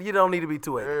 It shouldn't. You don't need to be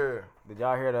 280. Yeah. Did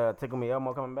y'all hear the Tickle Me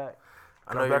Elmo coming back?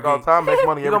 I know Comes you're back all the geek. time. Makes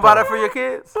money You every gonna buy time. that for your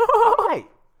kids? I might.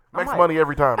 Makes money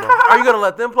every time, bro. Are you gonna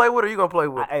let them play with, or you gonna play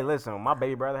with? Hey, listen, when my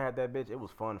baby brother had that bitch, it was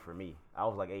fun for me. I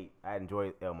was like 8. I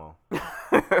enjoyed Elmo.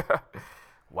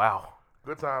 Wow.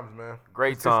 Good times, man.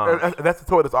 Great It's- times. That's the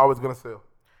toy that's always going to sell.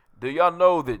 Do y'all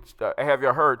know that, have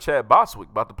y'all heard Chad Boswick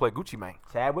about to play Gucci Mane?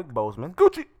 Chadwick Boseman.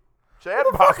 Gucci. Chad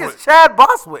Who the fuck Boswick. is Chad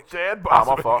Boswick? Chad Ah,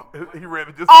 Boswick. my fault. He read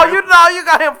it just Oh, now. you know you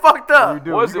got him fucked up. You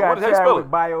do. What is You it? got What is- how you spell Chadwick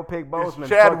it? biopic Boseman.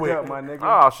 Chadwick. Fucked up, my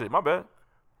nigga. Oh, shit, my bad.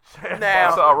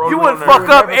 Now So I wrote you it wouldn't on there. fuck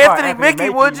up Never call Anthony Mickey,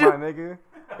 would my you? nigga.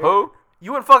 Who?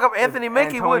 You wouldn't fuck up Anthony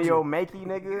Mickey, would Antonio you? Makey,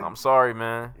 nigga. I'm sorry,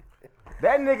 man.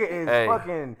 That nigga is Hey.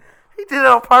 fucking. He did it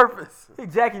on purpose. He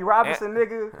Jackie Robinson,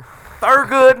 nigga.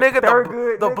 Thurgood, nigga.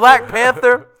 Thurgood, the nigga. Black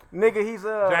Panther. Nigga, he's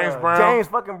James Brown. James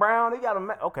fucking Brown. He got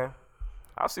a okay.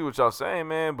 I see what y'all saying,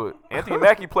 man, but Anthony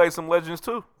Mackie played some legends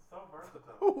too.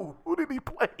 Who did he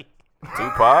play?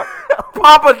 Tupac.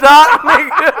 Papa Doc,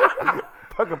 nigga.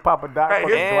 Fucking Papa Doc. Hey,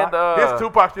 fucking and Glock. His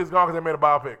Tupac shit's gone because they made a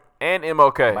biopic. and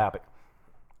MLK. Biopic.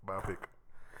 Biopic.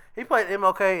 He played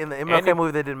MLK in the MLK Andy-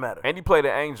 movie that didn't matter. And he played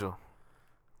an angel.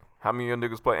 How many of your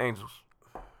niggas play angels?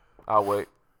 I'll wait.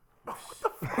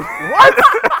 What?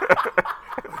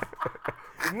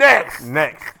 Next.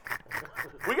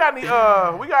 We got any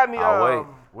I'll wait.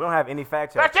 We don't have any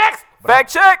fact fact checks, checks?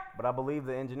 Fact check. but I believe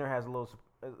the engineer has a little.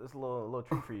 It's a little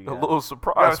treat for you A guys. little Got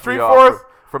surprise a for treat y'all for us?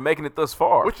 for making it thus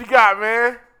far. What you got,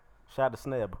 man? Shout out to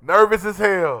Sneb. Nervous as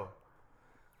hell.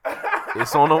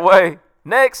 It's on the way.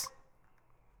 Next.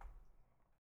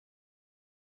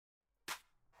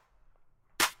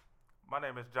 My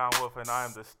name is John Wolf, and I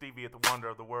am the Stevie at the Wonder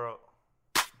of the World.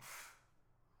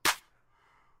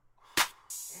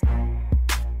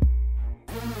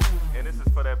 And this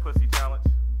is for that pussy challenge.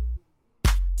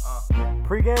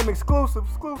 Pre-game exclusive.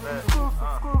 What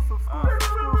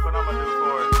I'ma do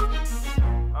for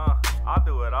it? I'll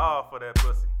do it all for that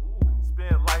pussy.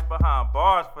 Spend life behind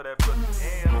bars for that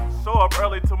pussy. And show up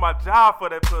early to my job for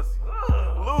that pussy.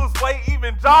 Lose weight,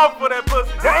 even jog for that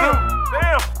pussy.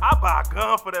 Damn, I buy a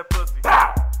gun for that pussy.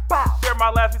 Share my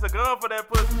last piece of gun for that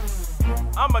pussy.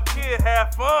 I'm a kid,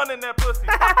 have fun in that pussy.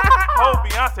 Ho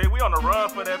Beyonce, we on the run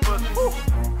for that pussy.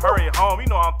 Hurry home, you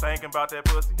know I'm thinking about that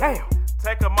pussy. Damn.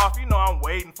 Take them off, you know I'm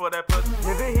waiting for that pussy.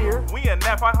 Is it here? We in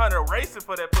that 500 racing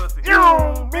for that pussy. Big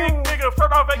Bing. nigga,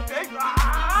 shirt off vacation.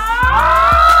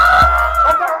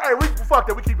 Hey, we fuck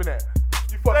that. We keeping that.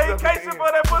 You fucked it up at the Vacation end.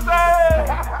 for that pussy.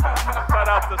 Shout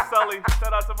out to Sully.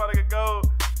 Shout out to my nigga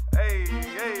Gold. Hey,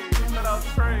 shout out to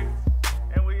Trey.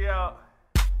 And we out.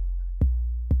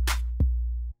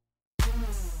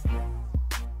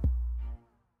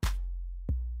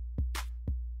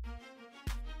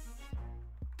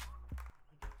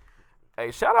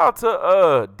 Hey, shout out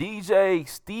to DJ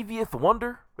Stevie'th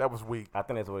Wonder. That was weak. I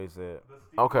think that's what he said.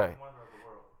 Okay.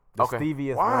 The Okay.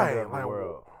 Steviest Why? wonder of the Like,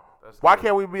 world. Why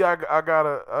can't we be? I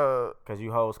gotta. Because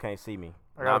you hoes can't see me.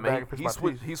 I Nah, gotta man, bag and fix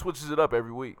my teeth. he switches it up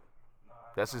every week.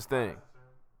 That's his thing.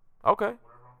 Okay.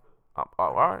 All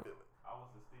right.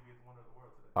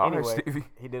 All right, Anyway, Stevie.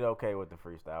 he did okay with the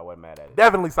freestyle. I wasn't mad at it.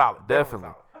 Definitely solid.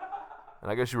 Definitely.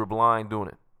 And I guess you were blind doing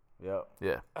it. Yep.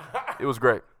 Yeah. It was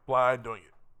great. Blind doing it.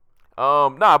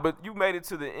 Nah, but you made it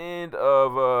to the end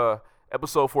of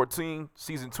episode 14,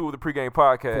 season 2 of the pregame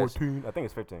podcast. 14. I think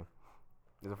it's 15.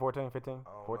 Is it 14, 15,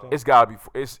 14? It's gotta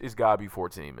be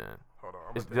 14, man. Hold on.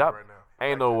 I'm It's, gonna check right now.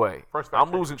 ain't no way. First fact I'm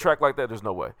check losing is track like that. There's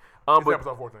no way. It's But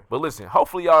episode 14. But listen,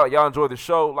 hopefully y'all enjoy the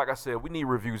show. Like I said, we need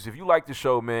reviews. If you like the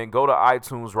show, man, go to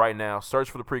iTunes right now, search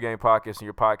for the pregame podcast in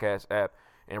your podcast app,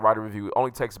 and write a review. It only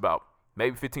takes about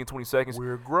maybe 15, 20 seconds.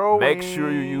 We're growing. Make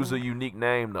sure you use a unique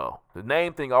name, though. The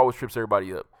name thing always trips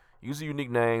everybody up. Use a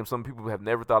unique name, some people have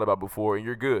never thought about before, and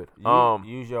you're good.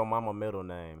 Use your mama middle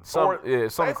name. Something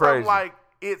Say crazy. like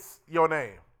it's your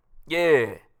name.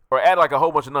 Yeah, or add like a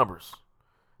whole bunch of numbers.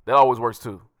 That always works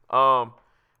too.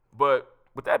 But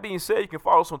with that being said, you can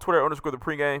follow us on Twitter _the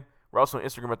pregame. We're also on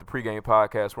Instagram at the pregame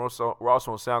podcast. We're also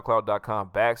on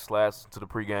SoundCloud.com/to the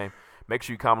pregame. Make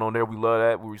sure you comment on there. We love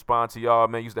that. We respond to y'all,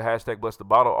 man. Use the hashtag bless the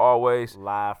bottle always.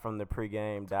 Live from the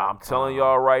pregame. I'm telling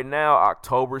y'all right now,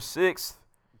 October 6th,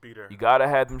 you gotta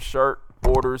have them shirt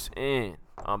orders in.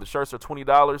 The shirts are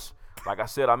 $20. Like I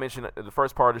said, I mentioned in the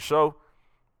first part of the show.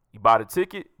 You buy the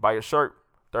ticket, buy your shirt,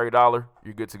 $30.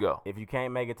 You're good to go. If you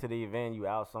can't make it to the event, you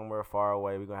out somewhere far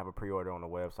away, we're gonna have a pre-order on the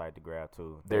website to grab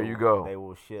too. There you go. They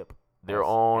will ship. They're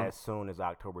on as soon as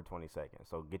October 22nd.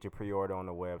 So get your pre-order on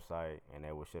the website, and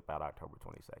they will ship out October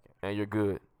 22nd. And you're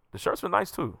good. The shirts are nice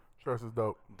too. Shirts is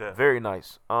dope. Definitely. Very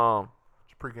nice.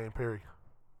 It's pregame Perry.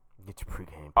 Get your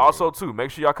pregame. Also too, make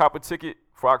sure y'all cop a ticket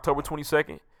for October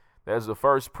 22nd. That's the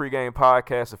first pregame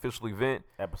podcast official event.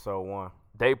 Episode 1.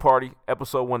 Day party.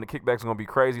 Episode 1. The kickback's gonna be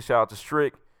crazy. Shout out to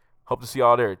Strick. Hope to see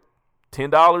y'all there.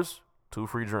 $10, 2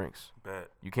 free drinks.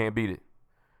 Bet. You can't beat it.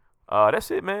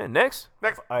 That's it, man. Next.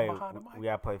 Hey, we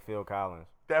gotta play Phil Collins.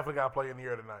 Definitely gotta play in the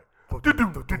air tonight.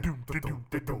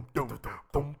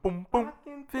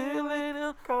 Feeling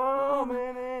it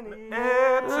coming in the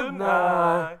air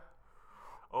tonight.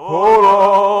 Hold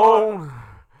on.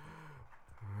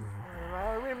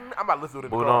 I'm about to listen to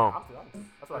it in the Hold car.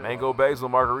 on. Mango basil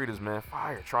margaritas, man.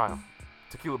 Fire. Try them.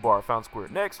 Tequila bar, Fountain Square.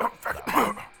 Next.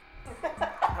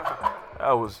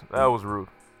 That was rude.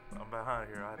 I'm behind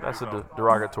here. That's a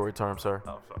derogatory term, sir.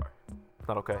 I'm sorry.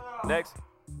 Not okay. Next.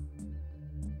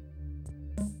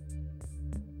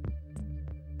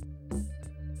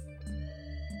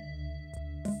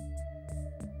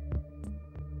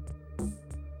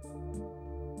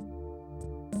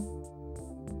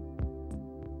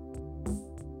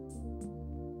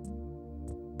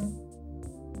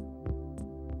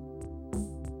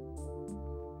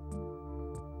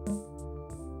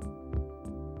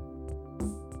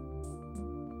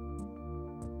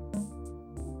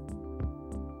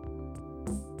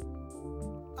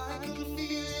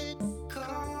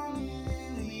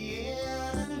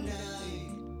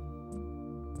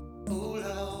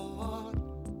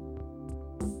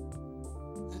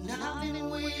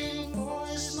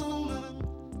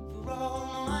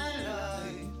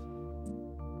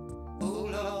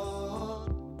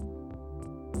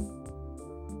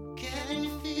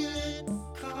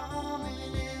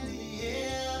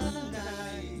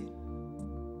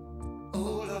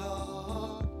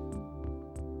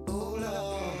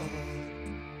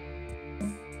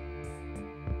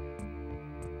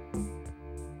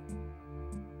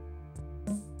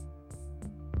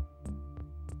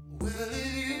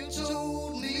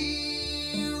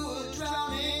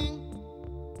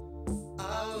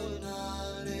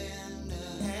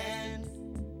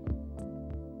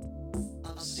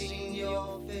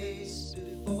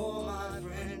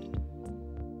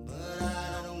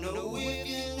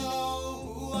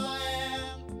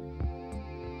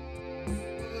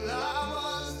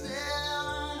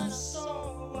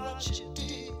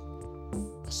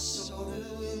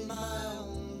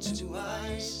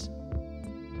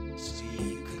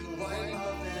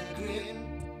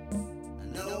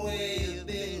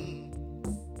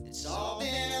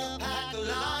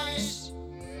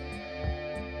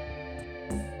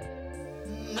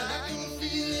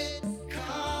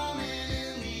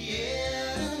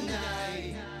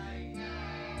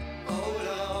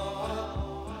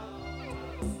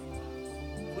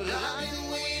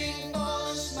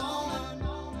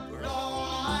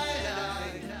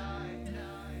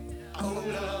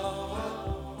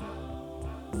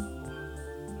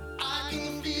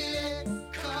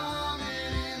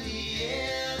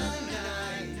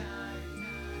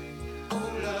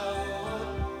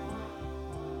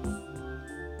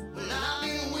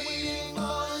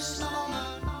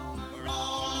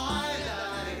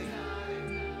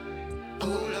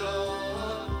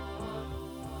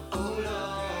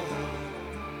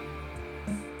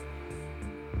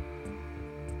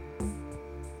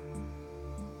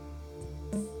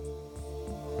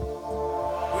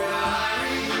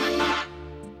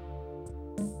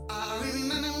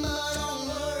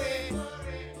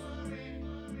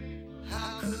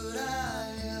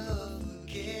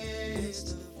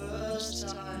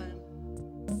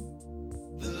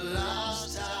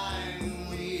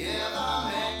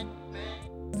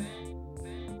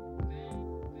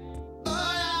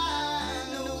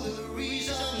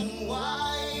 Why